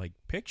got like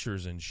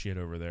pictures and shit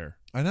over there.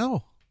 I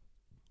know.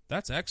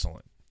 That's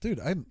excellent,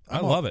 dude. I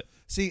love it.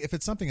 See, if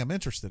it's something I'm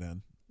interested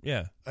in,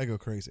 yeah, I go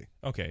crazy.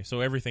 Okay,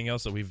 so everything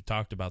else that we've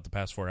talked about the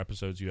past 4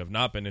 episodes, you have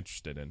not been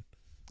interested in.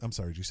 I'm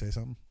sorry. Did you say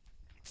something?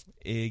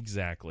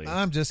 Exactly.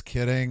 I'm just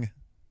kidding.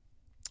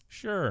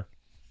 Sure.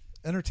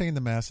 Entertain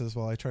the masses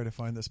while I try to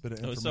find this bit of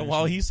information. So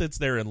while he sits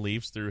there and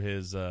leafs through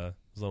his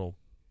little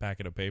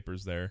packet of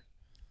papers there,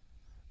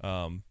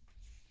 I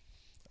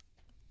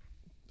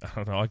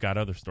don't know. I got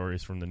other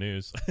stories from the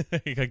news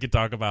I could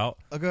talk about.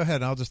 I'll go ahead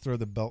and I'll just throw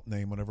the belt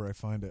name whenever I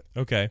find it.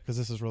 Okay. Because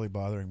this is really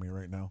bothering me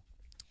right now.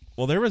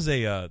 Well, there was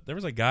a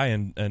guy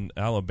in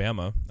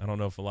Alabama. I don't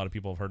know if a lot of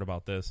people have heard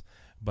about this,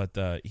 but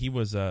he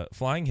was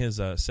flying his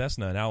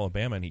Cessna in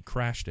Alabama and he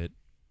crashed it.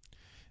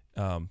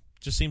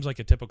 Just seems like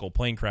a typical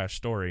plane crash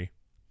story,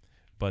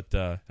 but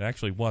it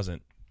actually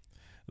wasn't.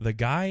 The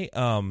guy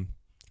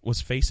was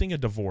facing a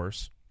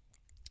divorce,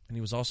 and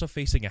he was also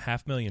facing a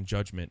 $500,000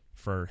 judgment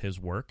for his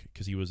work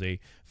because he was a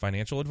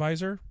financial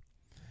advisor.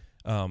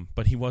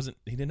 But he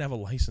didn't have a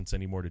license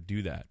anymore to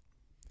do that,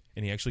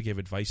 and he actually gave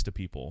advice to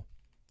people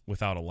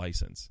without a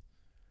license.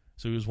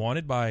 So he was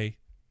wanted by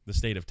the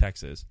state of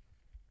Texas,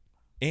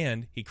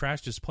 and he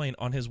crashed his plane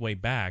on his way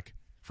back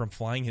from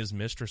flying his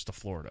mistress to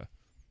Florida.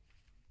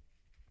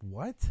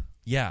 What?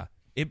 Yeah.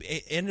 It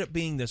ended up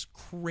being this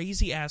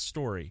crazy-ass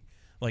story.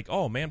 Like,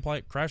 oh, man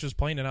crashes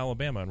plane in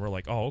Alabama. And we're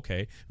like, oh,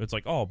 okay. It's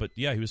like, oh, but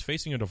yeah, he was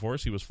facing a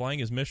divorce. He was flying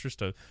his mistress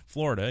to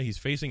Florida. He's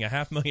facing a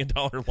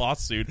 $500,000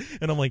 lawsuit.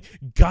 And I'm like,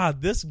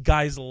 God, this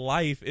guy's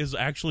life is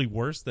actually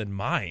worse than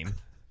mine.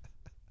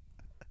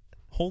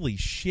 Holy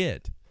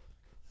shit.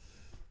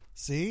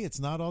 See, it's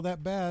not all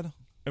that bad.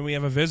 And we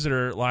have a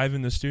visitor live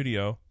in the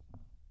studio.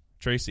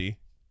 Tracy,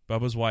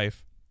 Bubba's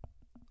wife.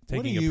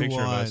 Taking a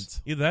picture of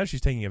us. Either that or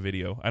she's taking a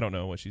video. I don't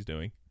know what she's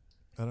doing.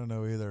 I don't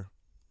know either.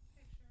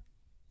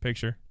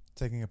 Picture.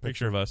 Taking a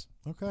picture of us.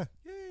 Okay.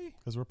 Yay.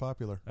 Because we're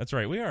popular. That's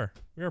right. We are.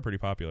 We are pretty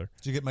popular.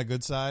 Did you get my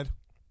good side?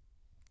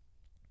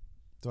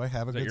 Do I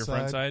have a good side? Is that your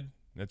front side?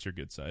 That's your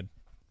good side.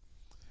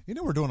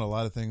 We're doing a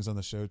lot of things on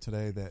the show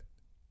today that,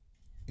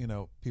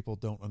 people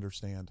don't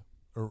understand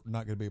or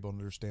not going to be able to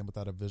understand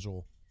without a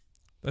visual.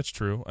 That's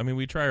true. I mean,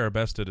 we try our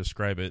best to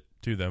describe it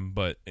to them,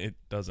 but it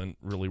doesn't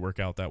really work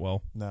out that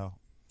well. No.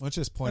 Let's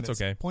just point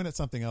at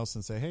something else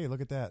and say, hey,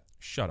 look at that.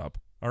 Shut up.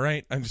 All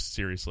right? I'm just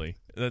seriously.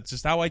 That's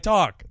just how I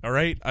talk. All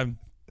right?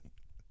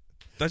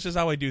 That's just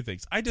how I do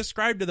things. I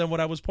described to them what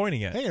I was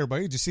pointing at. Hey,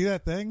 everybody, did you see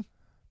that thing?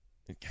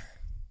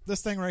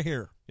 This thing right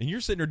here. And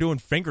you're sitting there doing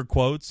finger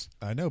quotes.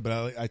 I know,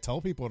 but I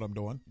tell people what I'm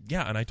doing.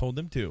 Yeah, and I told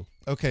them too.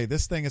 Okay,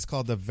 this thing is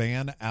called the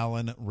Van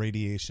Allen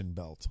Radiation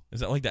Belt.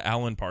 Is that like the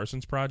Alan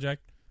Parsons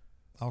Project?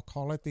 I'll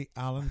call it the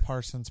Alan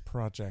Parsons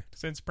Project.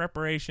 Since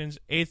preparations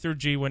A through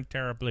G went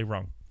terribly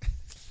wrong.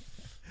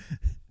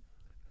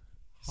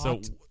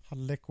 Hot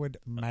liquid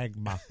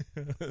magma.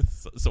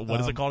 So what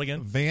is it called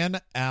again? Van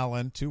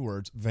Allen, 2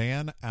 words,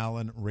 Van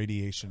Allen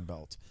radiation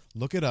belt.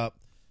 Look it up.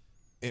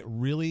 It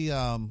really,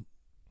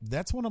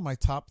 that's one of my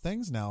top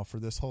things now for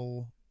the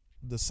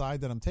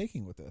side that I'm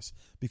taking with this,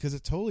 because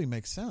it totally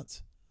makes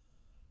sense.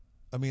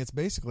 I mean, it's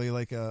basically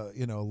like a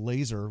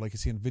laser, like you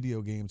see in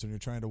video games when you're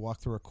trying to walk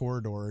through a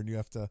corridor and you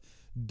have to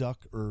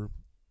duck or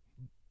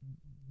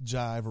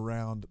jive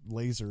around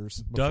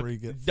lasers before you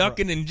get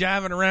ducking and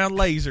jiving around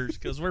lasers,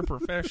 because we're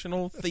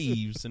professional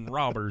thieves and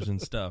robbers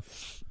and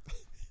stuff.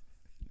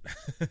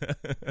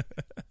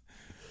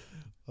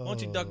 Why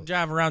don't you duck and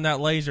jive around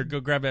that laser, go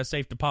grab that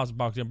safe deposit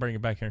box and bring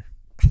it back here?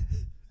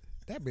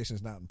 That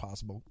mission's not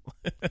impossible.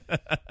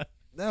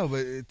 No,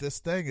 but this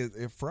thing,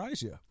 it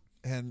fries you.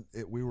 And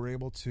we were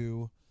able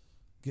to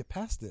get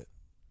past it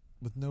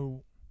with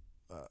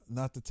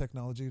not the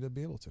technology to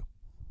be able to.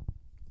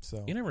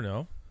 So you never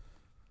know.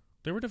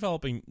 They were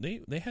developing.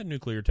 They had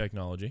nuclear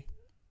technology.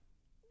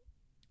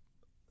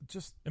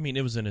 I mean,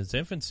 it was in its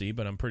infancy,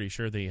 but I'm pretty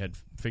sure they had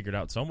figured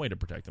out some way to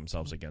protect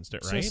themselves against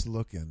it. Right? Just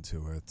look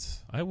into it.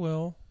 I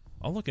will.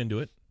 I'll look into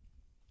it.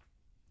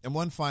 And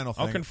one final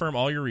thing. I'll confirm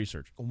all your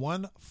research.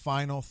 One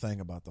final thing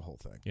about the whole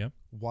thing. Yeah.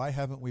 Why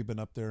haven't we been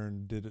up there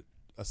and did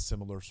a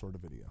similar sort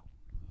of video?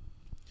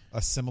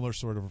 A similar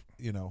sort of,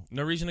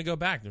 No reason to go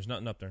back. There's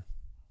nothing up there.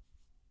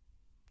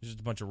 There's just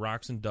a bunch of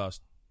rocks and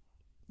dust.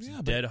 It's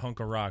a dead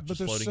hunk of rock just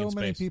floating in space. But there's so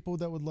many people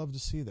that would love to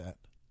see that.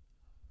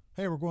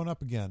 Hey, we're going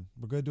up again.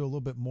 We're going to do a little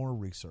bit more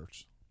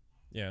research.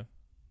 Yeah.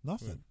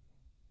 Nothing.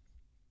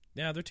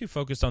 Yeah, they're too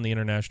focused on the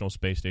International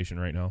Space Station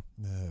right now.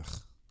 Ugh.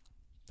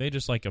 They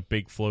just like a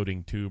big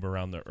floating tube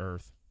around the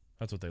Earth.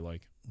 That's what they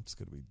like. It's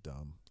going to be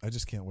dumb. I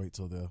just can't wait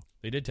till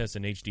They did test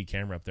an HD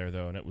camera up there,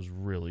 though, and it was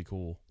really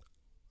cool.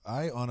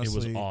 I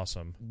honestly it was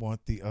awesome.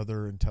 Want the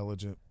other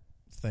intelligent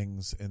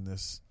things in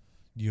this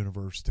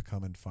universe to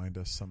come and find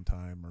us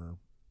sometime. Or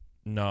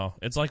no,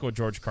 it's like what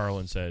George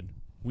Carlin said.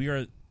 We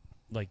are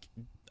like,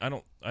 I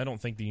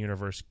don't think the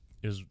universe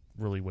is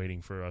really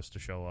waiting for us to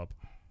show up.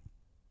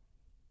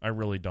 I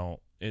really don't.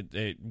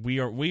 We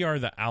are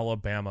the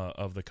Alabama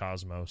of the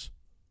cosmos.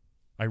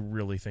 I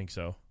really think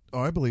so.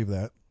 Oh, I believe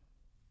that.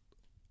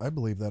 I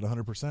believe that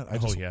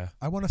 100%. Yeah.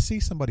 I want to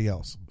see somebody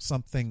else,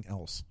 something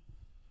else.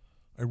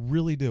 I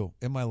really do,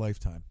 in my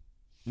lifetime.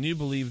 And you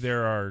believe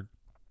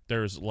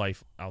there's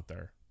life out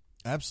there?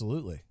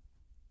 Absolutely.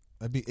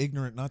 I'd be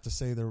ignorant not to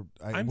say there.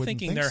 I'm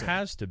thinking there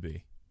has to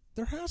be.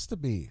 There has to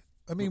be.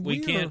 I mean,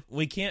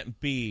 we can't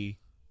be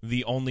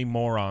the only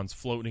morons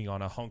floating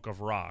on a hunk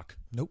of rock.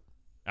 Nope.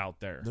 Out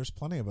there. There's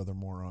plenty of other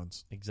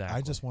morons. Exactly.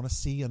 I just want to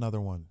see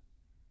another one.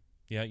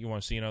 Yeah, you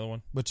want to see another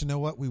one? But you know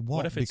what? We won't.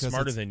 What if it's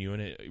smarter than you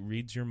and it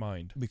reads your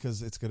mind?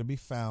 Because it's going to be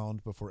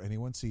found before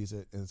anyone sees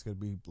it, and it's going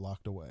to be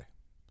locked away.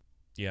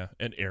 Yeah,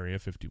 at Area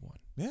 51.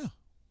 Yeah.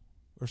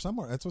 Or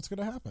somewhere. That's what's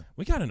going to happen.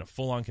 We got in a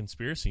full-on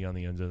conspiracy on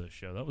the end of the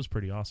show. That was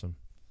pretty awesome.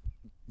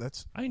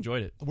 I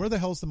enjoyed it. Where the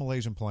hell's the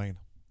Malaysian plane?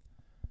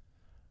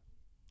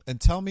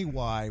 And tell me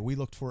why we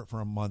looked for it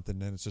for a month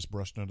and then it's just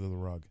brushed under the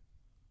rug.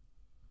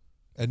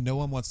 And no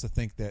one wants to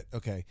think that,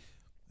 okay,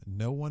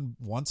 no one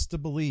wants to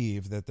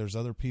believe that there's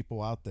other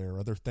people out there,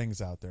 other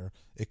things out there.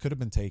 It could have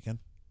been taken.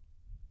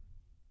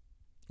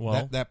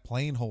 Well, that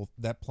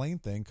plane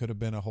thing could have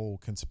been a whole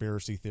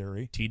conspiracy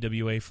theory.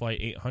 TWA Flight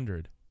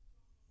 800.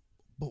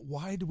 But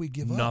why do we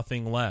give up?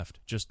 Nothing left.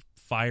 Just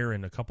fire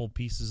and a couple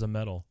pieces of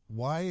metal.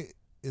 Why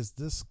is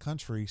this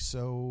country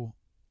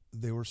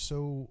they were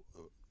so,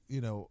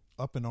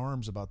 up in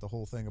arms about the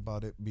whole thing,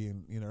 about it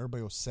being,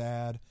 everybody was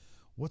sad.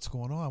 What's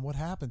going on? What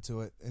happened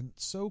to it? And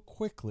so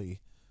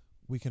quickly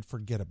we can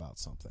forget about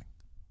something.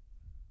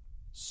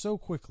 So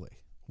quickly.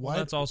 Well,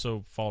 that's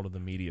also fault of the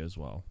media as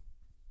well.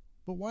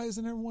 But why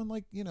isn't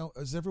everyone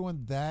is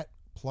everyone that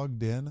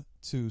plugged in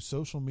to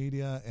social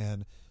media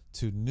and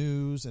to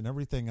news and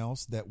everything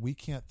else that we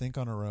can't think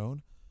on our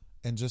own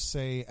and just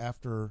say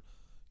after,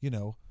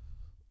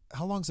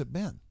 how long's it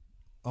been?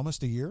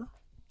 Almost a year?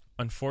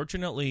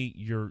 Unfortunately,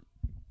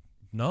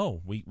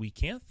 we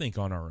can't think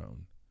on our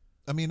own.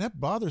 I mean, that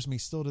bothers me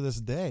still to this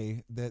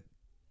day that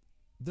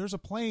there's a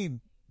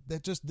plane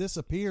that just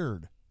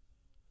disappeared.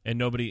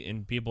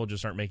 And people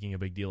just aren't making a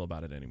big deal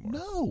about it anymore.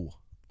 No.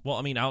 Well,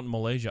 I mean, out in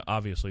Malaysia,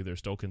 obviously, they're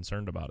still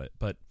concerned about it.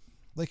 But,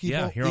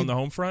 here on the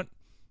home front,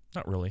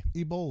 not really.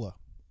 Ebola.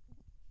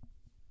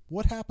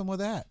 What happened with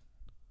that?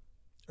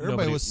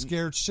 Everybody was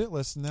scared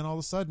shitless, and then all of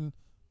a sudden,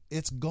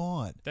 it's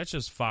gone. That's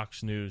just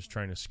Fox News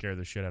trying to scare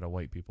the shit out of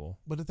white people.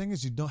 But the thing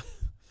is, you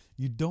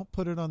don't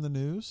put it on the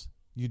news.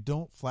 You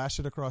don't flash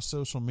it across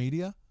social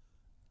media,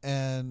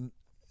 and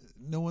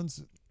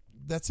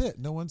that's it.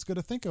 No one's going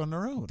to think on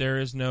their own. There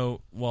is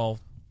we're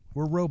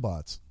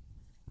robots.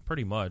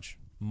 Pretty much.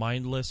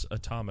 Mindless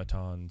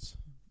automatons.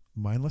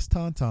 Mindless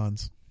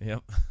tauntauns.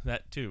 Yep,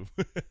 that too.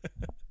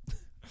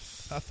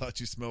 I thought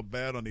you smelled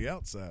bad on the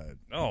outside.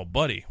 Oh,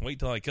 buddy, wait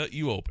till I cut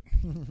you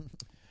open.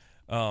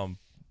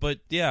 But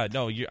yeah,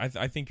 no,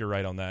 I think you're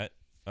right on that.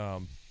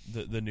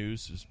 The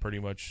news is pretty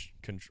much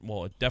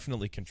it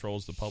definitely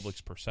controls the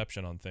public's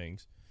perception on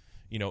things.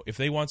 if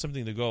they want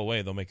something to go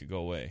away, they'll make it go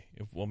away.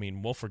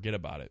 We'll forget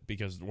about it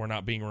because we're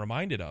not being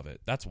reminded of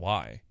it. That's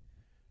why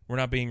we're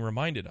not being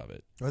reminded of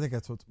it. I think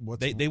that's what's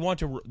they want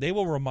to. They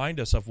will remind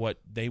us of what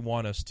they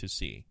want us to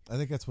see. I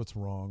think that's what's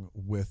wrong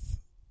with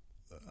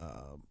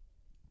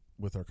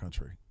our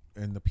country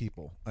and the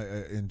people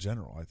in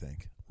general. I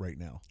think right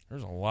now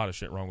there's a lot of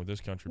shit wrong with this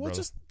country, brother.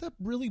 Just that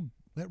really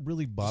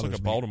bothers just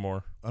like me.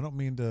 Baltimore. I don't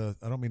mean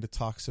to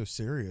talk so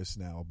serious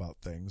now about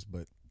things,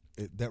 but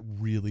that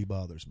really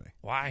bothers me.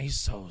 Why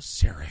so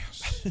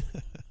serious?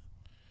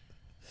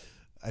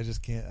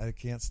 I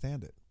can't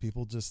stand it.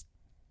 People just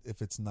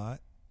if it's not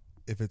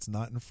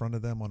in front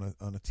of them on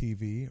a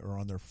TV or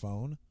on their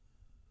phone,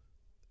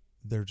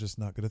 they're just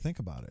not going to think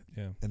about it.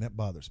 Yeah. And that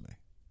bothers me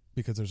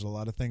because there's a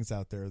lot of things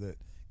out there that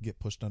get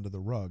pushed under the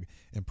rug,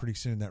 and pretty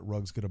soon that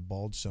rug's going to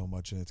bulge so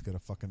much and it's going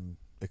to fucking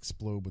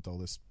explode with all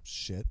this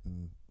shit,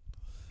 and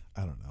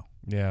I don't know.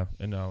 Yeah,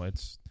 and no,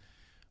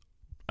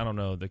 I don't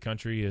know. The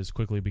country is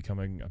quickly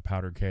becoming a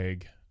powder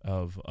keg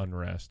of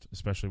unrest,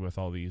 especially with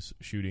all these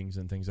shootings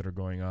and things that are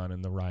going on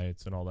and the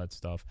riots and all that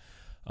stuff.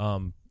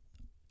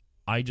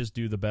 I just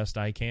do the best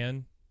I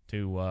can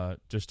to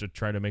just to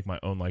try to make my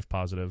own life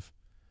positive.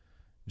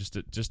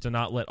 Just to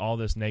not let all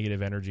this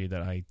negative energy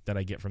that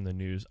I get from the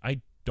news.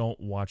 I don't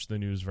watch the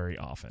news very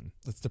often.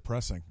 It's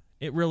depressing.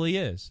 It really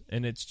is,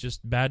 and it's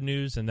just bad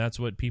news, and that's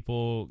what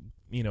people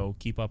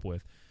keep up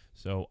with.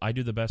 So I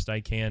do the best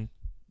I can.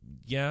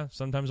 Yeah,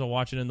 sometimes I'll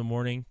watch it in the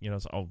morning.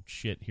 It's, oh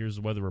shit, here's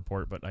the weather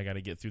report, but I got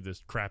to get through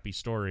this crappy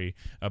story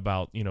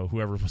about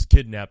whoever was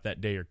kidnapped that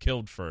day or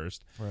killed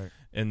first, right?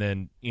 And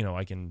then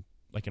I can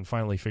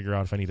finally figure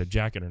out if I need a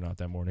jacket or not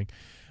that morning.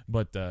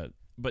 But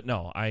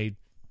no, I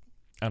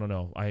don't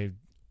know.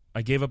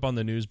 I gave up on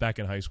the news back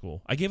in high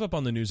school. I gave up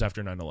on the news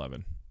after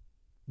 9/11.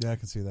 Yeah, I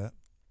can see that.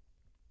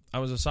 I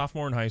was a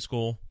sophomore in high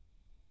school.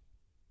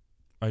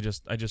 I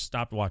just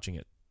stopped watching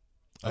it.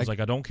 I was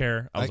like, I don't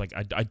care. I was like,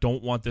 I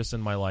don't want this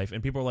in my life.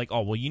 And people are like,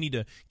 oh, well, you need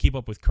to keep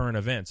up with current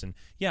events. And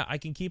yeah, I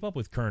can keep up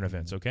with current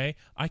events, okay?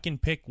 I can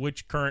pick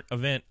which current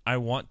event I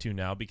want to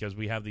now because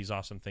we have these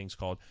awesome things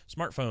called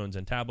smartphones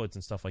and tablets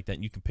and stuff like that.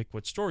 And you can pick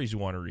what stories you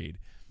want to read.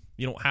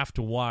 You don't have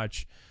to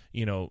watch,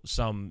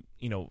 some,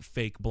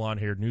 fake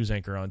blonde-haired news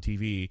anchor on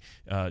TV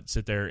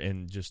sit there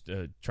and just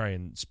try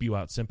and spew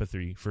out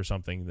sympathy for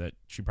something that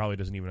she probably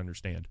doesn't even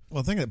understand.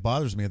 Well, the thing that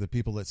bothers me are the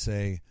people that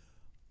say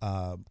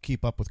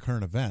keep up with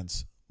current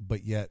events,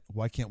 but yet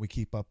why can't we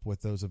keep up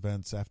with those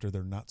events after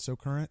they're not so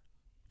current?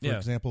 For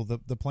example,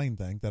 the plane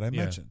thing that I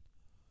mentioned.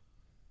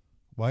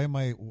 Why am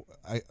I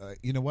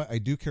you know what? I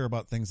do care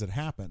about things that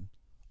happen.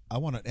 I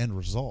want an end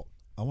result.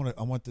 I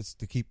want this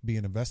to keep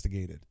being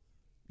investigated.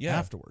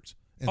 Afterwards,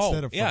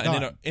 instead of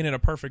and in a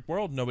perfect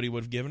world, nobody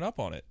would have given up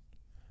on it.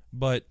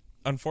 But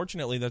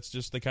unfortunately, that's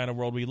just the kind of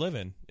world we live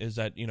in. Is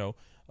that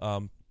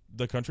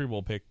the country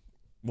will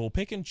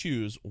pick and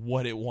choose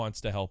what it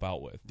wants to help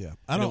out with. Yeah,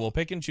 it will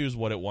pick and choose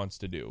what it wants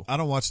to do. I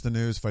don't watch the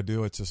news. If I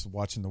do, it's just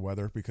watching the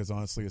weather because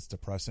honestly, it's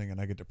depressing,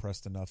 and I get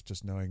depressed enough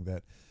just knowing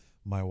that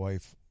my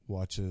wife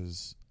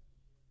watches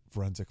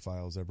Forensic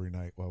Files every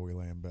night while we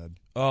lay in bed.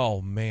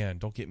 Oh man,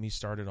 don't get me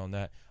started on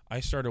that. I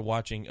started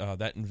watching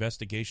that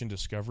Investigation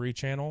Discovery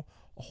channel.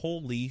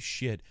 Holy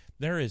shit,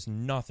 there is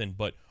nothing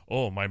but,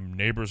 oh, my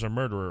neighbor's a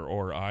murderer,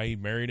 or I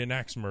married an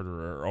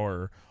ex-murderer,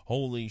 or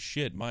holy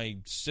shit, my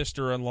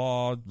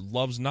sister-in-law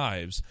loves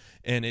knives.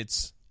 And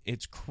it's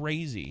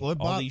crazy,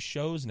 all these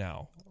shows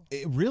now.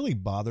 It really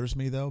bothers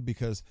me, though,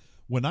 because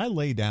when I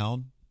lay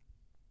down,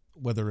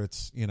 whether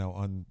it's,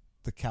 on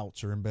the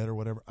couch or in bed or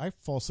whatever, I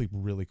fall asleep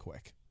really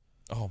quick.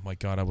 Oh, my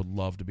God, I would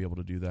love to be able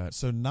to do that.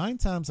 So 9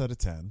 times out of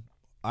 10,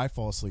 I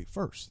fall asleep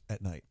first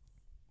at night.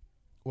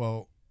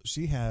 Well,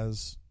 she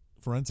has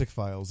Forensic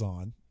Files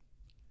on,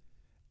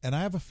 and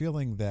I have a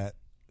feeling that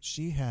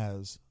she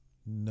has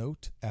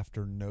note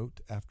after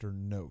note after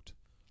note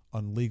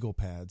on legal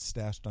pads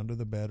stashed under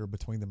the bed or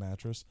between the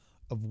mattress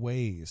of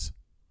ways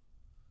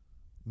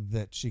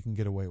that she can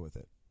get away with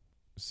it.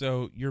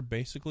 So you're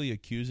basically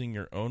accusing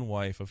your own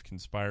wife of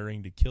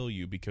conspiring to kill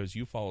you because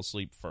you fall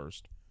asleep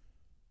first.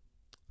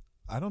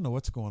 I don't know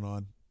what's going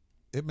on.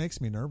 It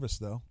makes me nervous,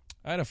 though.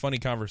 I had a funny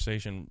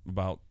conversation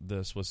about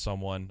this with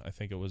someone. I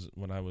think it was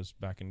when I was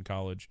back in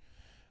college.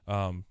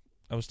 I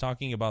was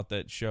talking about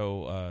that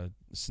show,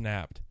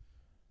 Snapped,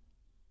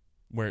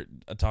 where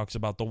it talks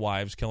about the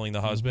wives killing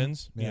the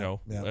husbands.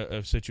 Mm-hmm.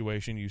 A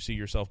situation you see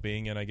yourself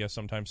being in, I guess,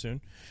 sometime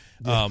soon.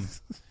 Yeah.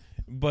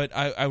 But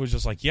I was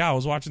just like, I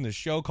was watching this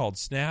show called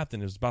Snapped,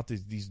 and it was about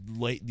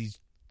these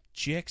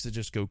chicks that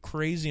just go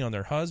crazy on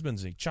their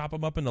husbands. They chop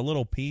them up into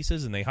little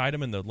pieces, and they hide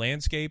them in the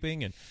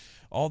landscaping and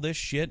all this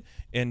shit.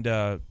 And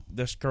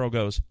this girl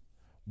goes,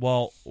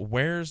 well,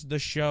 where's the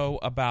show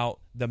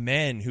about the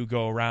men who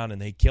go around and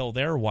they kill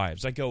their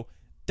wives? I go,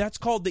 that's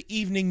called the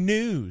evening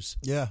news.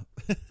 Yeah.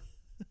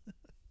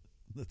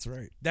 That's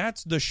right.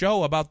 That's the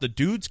show about the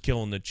dudes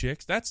killing the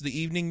chicks. That's the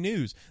evening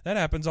news. That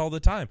happens all the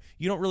time.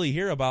 You don't really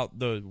hear about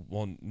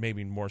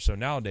maybe more so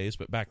nowadays,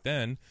 but back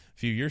then, a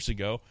few years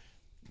ago,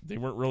 they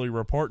weren't really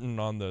reporting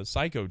on the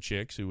psycho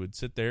chicks who would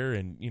sit there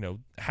and,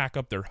 hack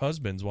up their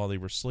husbands while they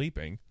were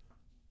sleeping.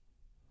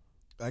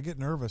 I get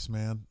nervous,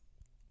 man.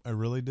 I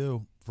really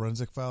do.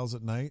 Forensic Files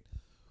at night.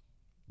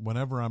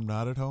 Whenever I'm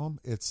not at home,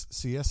 it's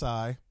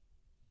CSI.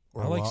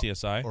 I like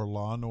CSI. Or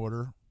Law and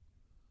Order.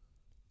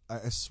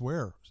 I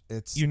swear.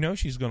 It's...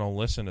 she's going to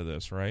listen to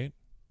this, right?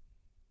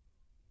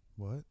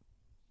 What?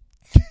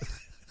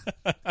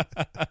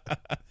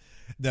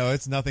 No,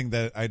 it's nothing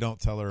that I don't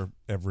tell her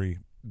every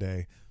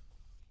day.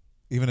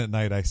 Even at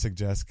night, I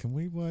suggest, can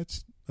we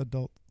watch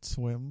Adult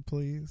Swim,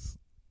 please?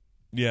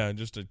 Yeah,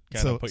 just to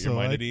kind of put your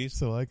mind at ease.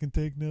 So I can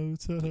take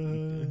notes.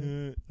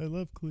 I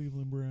love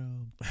Cleveland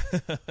Brown.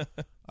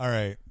 All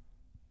right.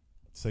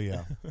 So,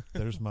 yeah,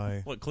 there's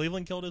my... What,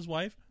 Cleveland killed his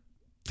wife?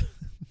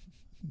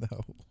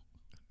 No.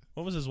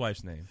 What was his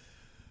wife's name?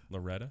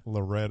 Loretta.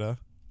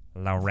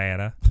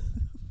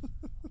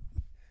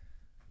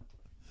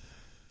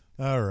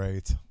 All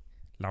right.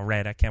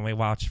 Loretta, can we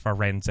watch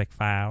Forensic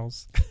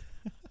Files?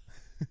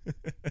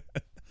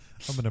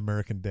 I'm an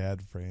American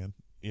Dad fan.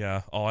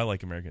 Yeah. Oh, I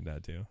like American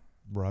Dad too.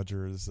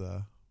 Roger's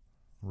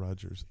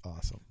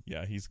awesome.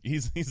 Yeah, he's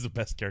the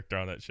best character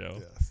on that show.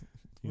 Yes.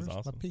 He's Where's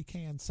awesome. my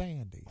pecan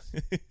sandies?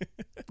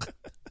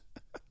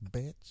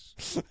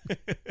 Bitch.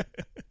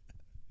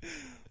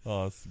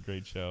 Oh, it's a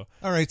great show.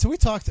 All right, so we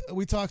talked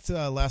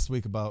last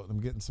week about I'm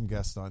getting some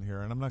guests on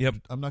here, and I'm not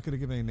going to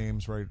give any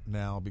names right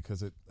now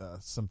because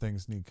some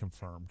things need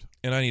confirmed.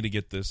 And I need to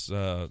get this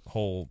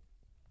whole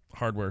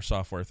hardware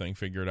software thing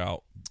figured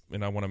out,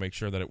 and I want to make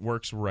sure that it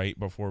works right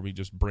before we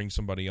just bring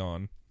somebody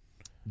on.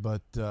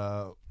 But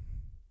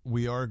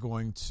we are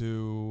going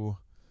to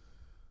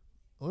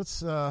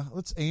let's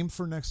aim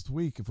for next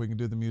week if we can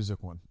do the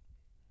music one.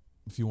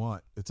 If you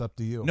want, it's up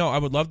to you. No, I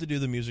would love to do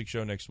the music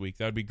show next week.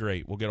 That would be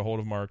great. We'll get a hold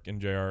of Mark and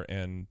JR,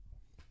 and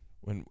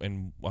I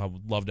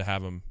would love to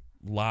have them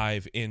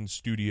live in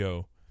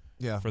studio.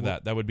 Yeah, for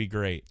that. That would be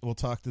great. We'll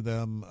talk to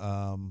them.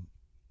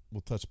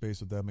 We'll touch base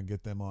with them and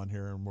get them on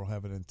here, and we'll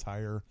have an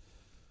entire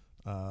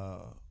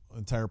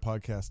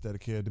podcast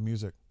dedicated to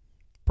music.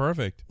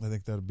 Perfect. I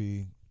think that'd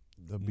be.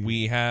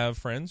 We have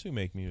friends who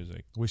make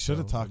music. We should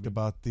have talked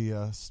about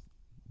the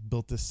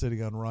built this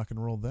city on rock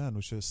and roll. Then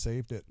we should have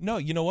saved it. No,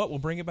 you know what? We'll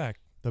bring it back.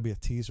 That'll be a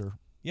teaser.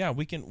 Yeah,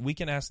 we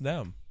can ask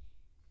them.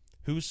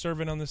 Who's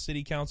serving on the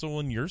city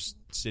council in your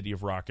city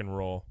of rock and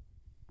roll?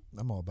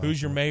 I'm all about.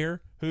 Who's your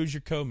mayor? Who's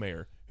your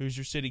co-mayor? Who's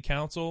your city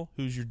council?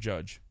 Who's your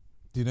judge?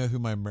 Do you know who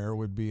my mayor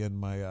would be in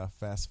my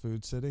fast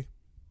food city?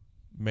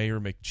 Mayor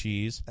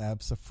McCheese.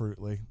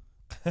 Absolutely.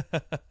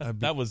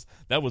 That was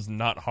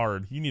not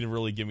hard. You need to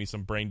really give me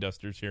some brain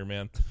dusters here,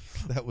 man.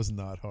 That was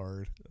not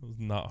hard. That was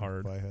not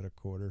hard. If I had a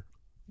quarter.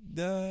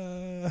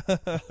 Yeah,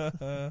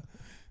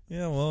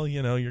 well,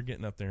 you're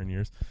getting up there in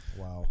years.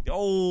 Wow.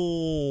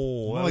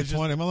 Oh, I'm only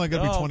 20. I'm only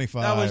going to be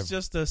 25. That was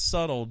just a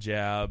subtle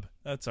jab.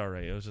 That's all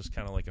right. It was just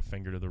kind of like a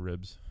finger to the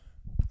ribs.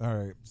 All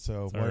right.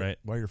 So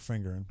while you're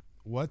fingering,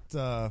 what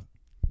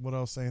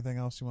else? Anything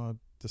else you want to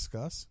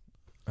discuss?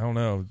 I don't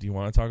know. Do you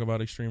want to talk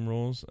about Extreme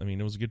Rules? I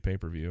mean, it was a good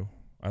pay-per-view.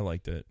 I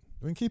liked it.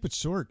 We can keep it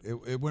short.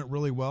 It went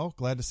really well.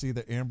 Glad to see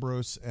that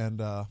Ambrose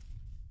and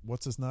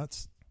what's his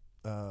nuts?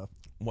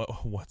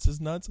 What's his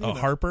nuts?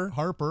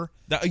 Harper.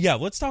 Yeah,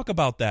 let's talk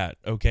about that,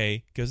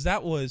 okay? Because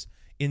that was,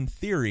 in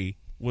theory,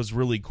 was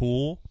really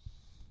cool,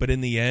 but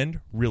in the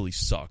end, really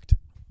sucked.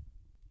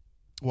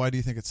 Why do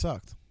you think it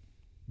sucked?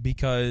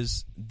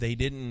 Because they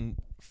didn't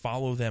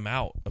follow them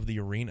out of the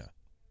arena.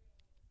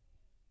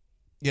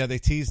 Yeah, they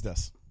teased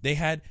us. They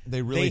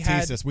really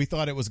teased us. We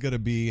thought it was going to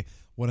be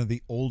one of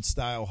the old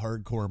style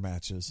hardcore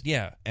matches.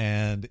 Yeah,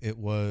 and it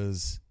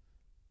wasn't.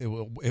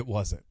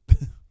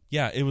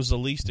 Yeah, it was the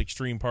least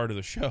extreme part of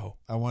the show.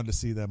 I wanted to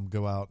see them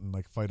go out and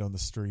fight on the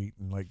street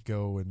and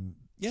go and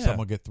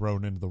someone get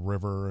thrown into the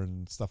river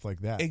and stuff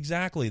like that.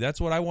 Exactly. That's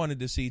what I wanted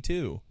to see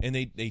too. And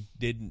they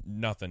did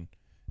nothing.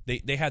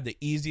 They had the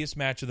easiest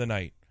match of the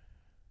night.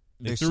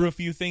 They threw a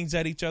few things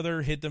at each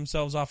other, hit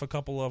themselves off a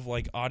couple of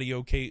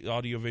audio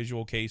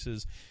visual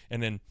cases,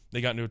 and then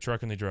they got into a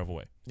truck and they drove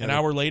away. An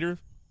hour later,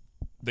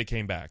 they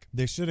came back.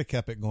 They should have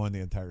kept it going the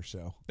entire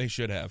show. They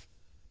should have.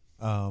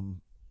 I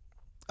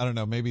don't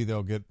know. Maybe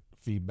they'll get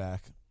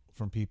feedback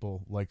from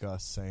people like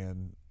us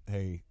saying,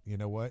 hey, you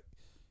know what?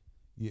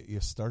 You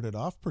started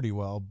off pretty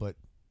well, but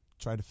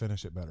try to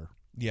finish it better.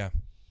 Yeah.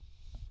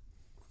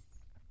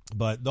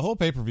 But the whole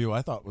pay-per-view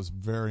I thought was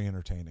very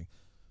entertaining.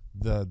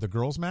 The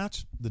girls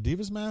match, the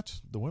Divas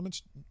match, the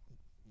women's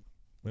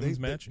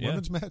match.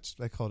 Women's match.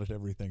 I called it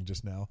everything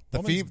just now.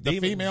 The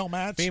female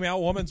match.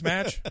 Female women's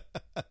match.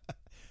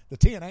 The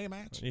TNA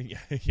match. Yeah.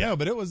 No,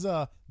 but it was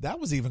that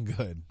was even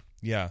good.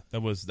 Yeah,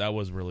 that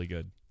was really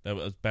good. That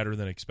was better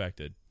than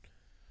expected.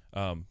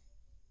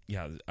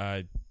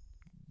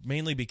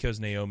 Mainly because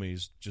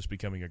Naomi's just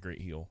becoming a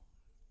great heel.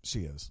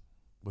 She is,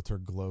 with her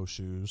glow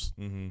shoes.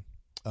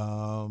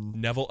 Mm-hmm.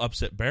 Neville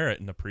upset Barrett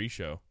in the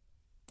pre-show.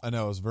 I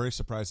know. I was very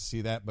surprised to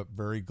see that, but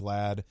very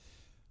glad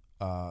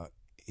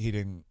he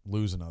didn't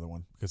lose another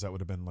one because that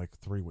would have been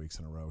 3 weeks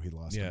in a row he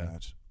lost a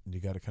match. and you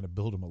got to kind of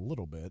build them a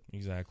little bit.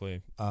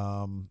 Exactly.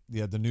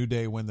 Yeah, the New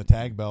Day win the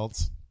tag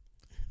belts,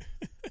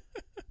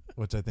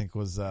 which I think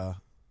was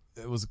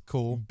it was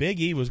cool. Big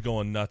E was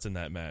going nuts in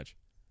that match.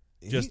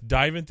 Just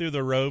diving through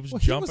the ropes,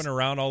 jumping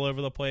around all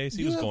over the place.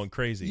 He was going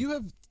crazy. You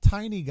have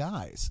tiny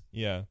guys,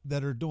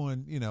 that are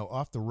doing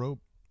off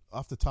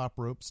the top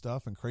rope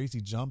stuff and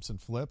crazy jumps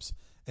and flips,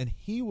 and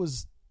he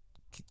was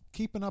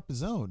keeping up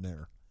his own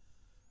there.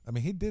 I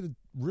mean, he did it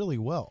really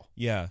well.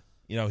 Yeah,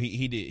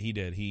 he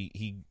did.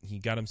 He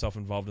got himself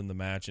involved in the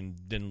match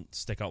and didn't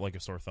stick out like a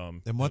sore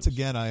thumb. And once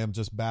again, I am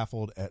just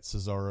baffled at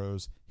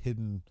Cesaro's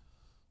hidden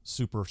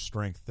super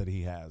strength that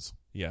he has.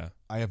 Yeah.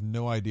 I have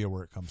no idea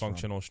where it comes from.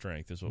 Functional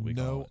strength is what we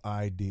call it. No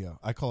idea.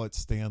 I call it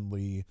Stan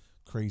Lee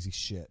crazy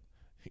shit.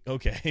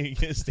 Okay.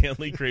 Stan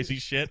Lee crazy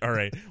shit. All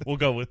right. We'll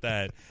go with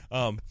that.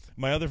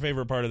 My other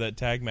favorite part of that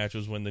tag match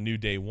was when the New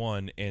Day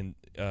won and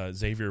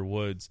Xavier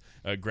Woods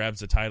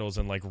grabs the titles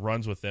and like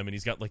runs with them, and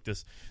he's got like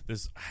this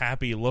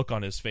happy look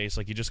on his face,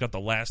 like he just got the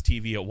last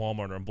TV at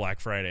Walmart on Black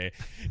Friday.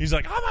 He's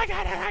like, "Oh my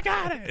god, I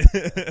got it!"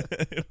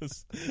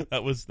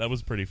 that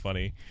was pretty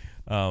funny.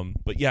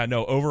 But yeah,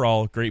 no.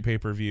 Overall, great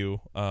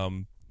pay-per-view.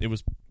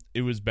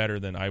 It was better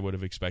than I would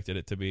have expected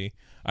it to be.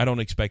 I don't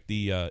expect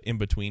the in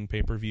between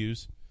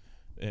pay-per-views,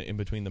 in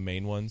between the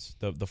main ones,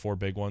 the four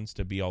big ones,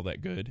 to be all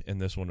that good,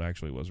 and this one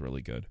actually was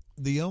really good.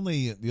 The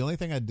only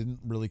thing I didn't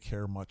really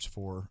care much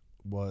for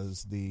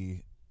was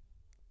the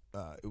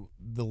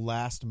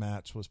last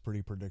match was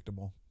pretty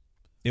predictable.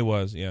 It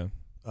was, yeah.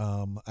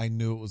 I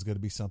knew it was going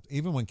to be something.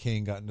 Even when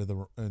Kane got into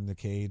the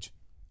cage,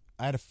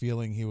 I had a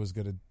feeling he was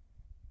going to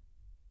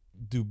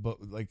do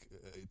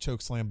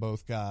choke slam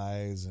both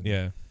guys, and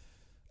yeah.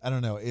 I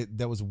don't know.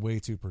 That was way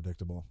too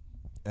predictable.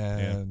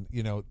 And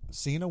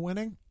Cena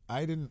winning,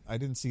 I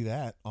didn't see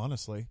that,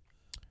 honestly.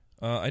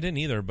 I didn't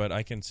either, but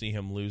I can see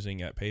him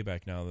losing at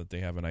Payback now that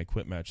they have an I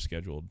Quit match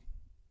scheduled.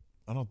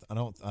 I don't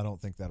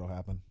think that'll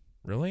happen.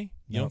 Really?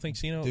 You don't think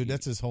Cena? Dude,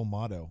 that's his whole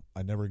motto.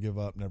 I never give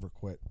up, never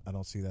quit. I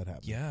don't see that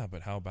happening. Yeah,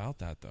 but how about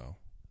that though?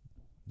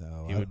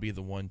 No, he would be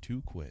the one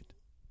to quit.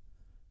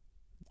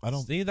 I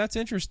don't see. That's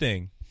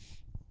interesting.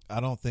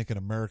 I don't think an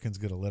American's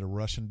going to let a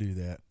Russian do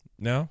that.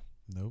 No?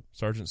 Nope.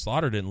 Sergeant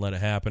Slaughter didn't let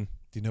it happen.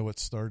 Do you know what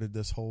started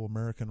this whole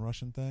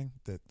American-Russian thing?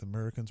 That the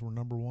Americans were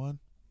number one?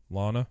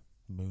 Lana?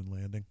 Moon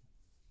landing.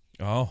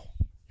 Oh,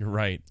 you're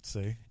right.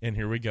 See? And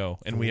here we go.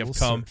 And Full we have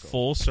come circle.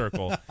 full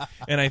circle.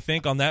 And I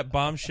think on that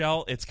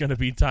bombshell, it's going to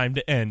be time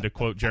to end, to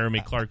quote Jeremy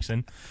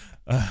Clarkson.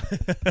 Okay.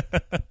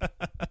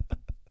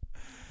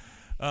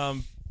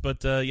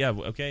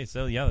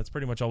 So, yeah, that's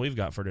pretty much all we've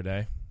got for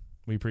today.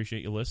 We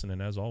appreciate you listening,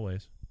 as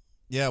always.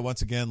 Yeah,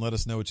 once again, let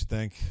us know what you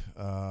think,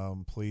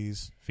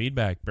 please.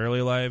 Feedback. Barely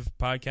Alive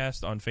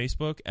Podcast on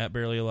Facebook, at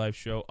Barely Alive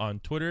Show on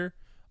Twitter.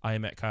 I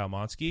am at Kyle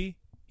Monsky.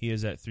 He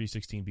is at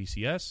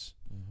 316BCS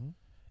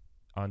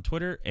on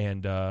Twitter.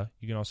 And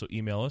you can also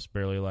email us,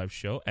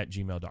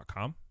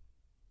 barelyaliveshow@gmail.com.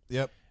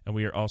 Yep. And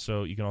you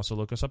can also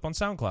look us up on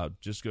SoundCloud.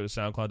 Just go to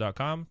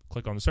SoundCloud.com,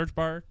 click on the search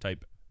bar,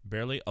 type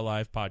Barely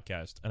Alive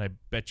Podcast, and I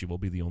bet you will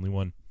be the only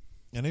one.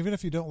 And even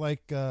if you don't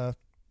like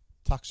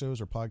talk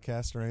shows or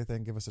podcasts or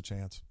anything, give us a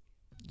chance.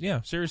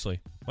 Yeah, seriously.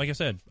 Like I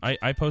said,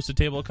 I post a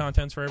table of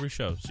contents for every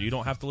show, so you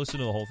don't have to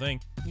listen to the whole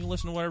thing. You can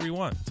listen to whatever you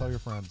want. Tell your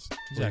friends.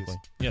 Exactly.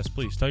 Please. Yes,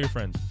 please. Tell your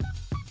friends.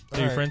 Tell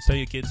your friends, tell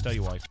your kids, tell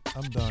your wife.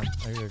 I'm done.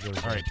 I gotta go to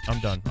bed. All right,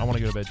 I'm done. I want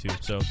to go to bed, too.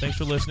 So thanks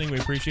for listening. We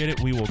appreciate it.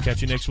 We will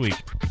catch you next week.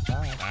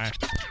 Bye. Bye.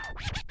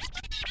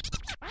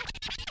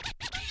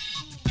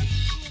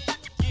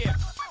 Yeah.